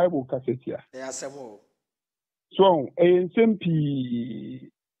abra Bible cassette ya asemo so SMP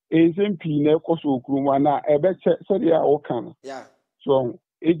na ekoso okruma na ebeche se dia o kan so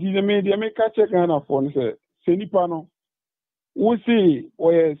edi the media make check Ghana for say senipa no wo see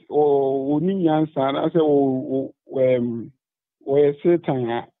o ni yansa na say o Satan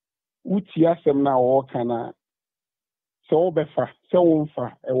a uti asem na o kana so obefa se wo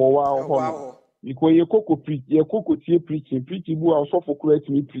mfa e wo wa ho because ye koko tie preaching bu a so for correct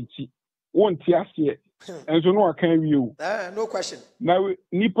me preach won tie ase and so no aka wi o no question na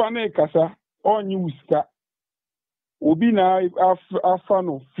nipa na kasa onyi usika obi na afa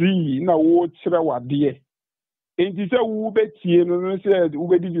no free na wo kire wade enti se wo betie no se wo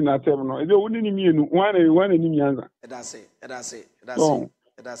bedidi na tem no e woni ni mienu wan ni nyanza edase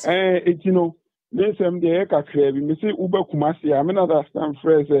eti no lesem de ka kre bi me se wo ba kumase a me na understand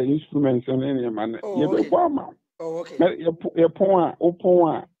phrase instruments and any man ye be kwa ma ye pon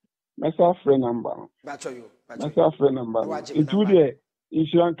a mesa friend number mesa friend number itu de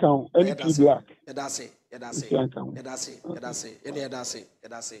insurance account NP black edase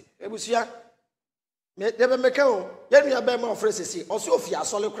ebusia me debe meka o ye nua be ma ofre sesi oso ofia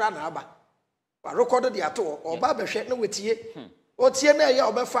asole kra na aba wa record de ato oba behwe na wetie otie na ye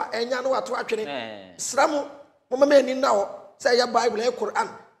obefa enya na wato atwene sramu mama me ni na ho say ya bible e Quran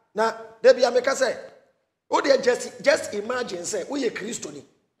na debi ameka say o de just imagine say wo ye Kristo ni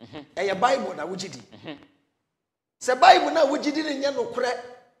e bible na wugidi say bible na wugidi ni nya nokre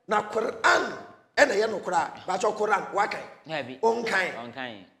na Quran e na ye nokra ba cho Quran wakan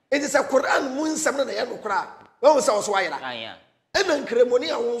onkan it is a Quran mun samna na ye nokra wo say so ayira e na nkremoni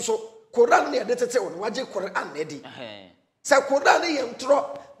a wo so Quran na ye detete wo waje Quran na di say Quran ye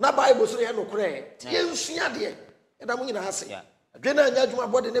ntro na bible so ye nokra ye nsua de e da mu nyina ase adwena anya adwuma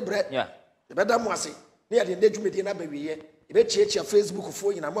body ne bre e be da mu ase ne ye de adwumedi na ba wiye e be chiachia Facebook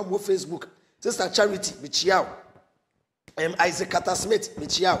fo nyina ma mo Facebook Sister Charity bichiao Isaac Carter Smith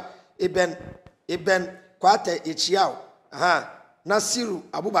bichiao Eben Kwate ichiao Nasiru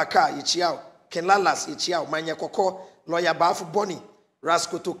Abubakar ichiao Kenlalas ichiao Manye Koko Lawyer Bafu Boni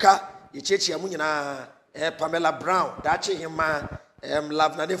Raskotoka ichiachia mu nyina Pamela Brown dachi hima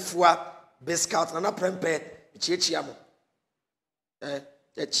Love na Nefua Biscout na prempe ichiachia mu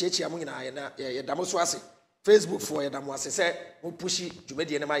chiachia mu nyina ye damo so ase Facebook for ye damo ase se mo pushi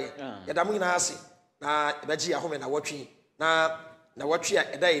dwumedi ne maye ye damo nyina ase na ebaji ahome na watwi na watwi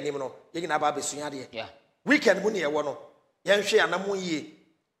a eda enim no ye nyina ba besua de weekend mu ne ye wo no ye nhwe anamo yie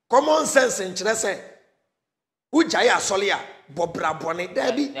common sense nkyere se ujai asole a bobra bone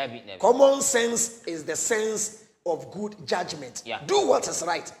dabi common sense is the sense of good judgment do what is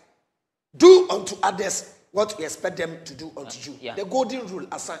right do unto others what we expect them to do unto you the golden rule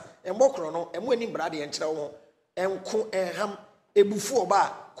asa embokro no emu ani brade enkyere wo enko enham ebufu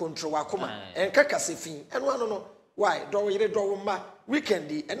oba control akoma enkaka sefin eno ano no why do yire do ma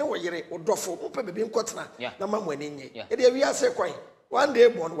weekend ene wo yire odofo mpa bebi nkotena na mamu ani nye e de wi ase kwan one day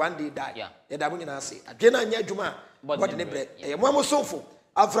born one day die e da bunyina ase adwena anya adwuma body ne bre e mo amosofo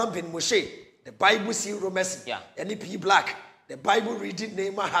Avram Ben Moshe the Bible see Romans NP Black the Bible reading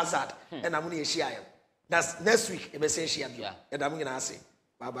name Hazard and amuni ehia ya that's next week e be say ehia e da bunyina ase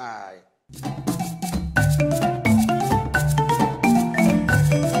bye bye.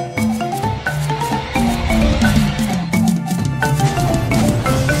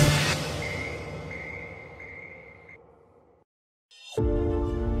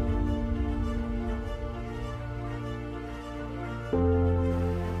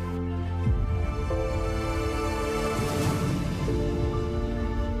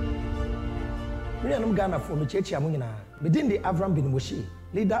 Ghana for me chechi amunyina within the Avram bin Moshe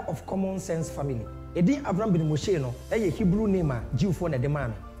leader of Common Sense family edi Avram bin Moshe no eye Hebrew name a Jew for na de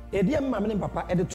man edi amma me papa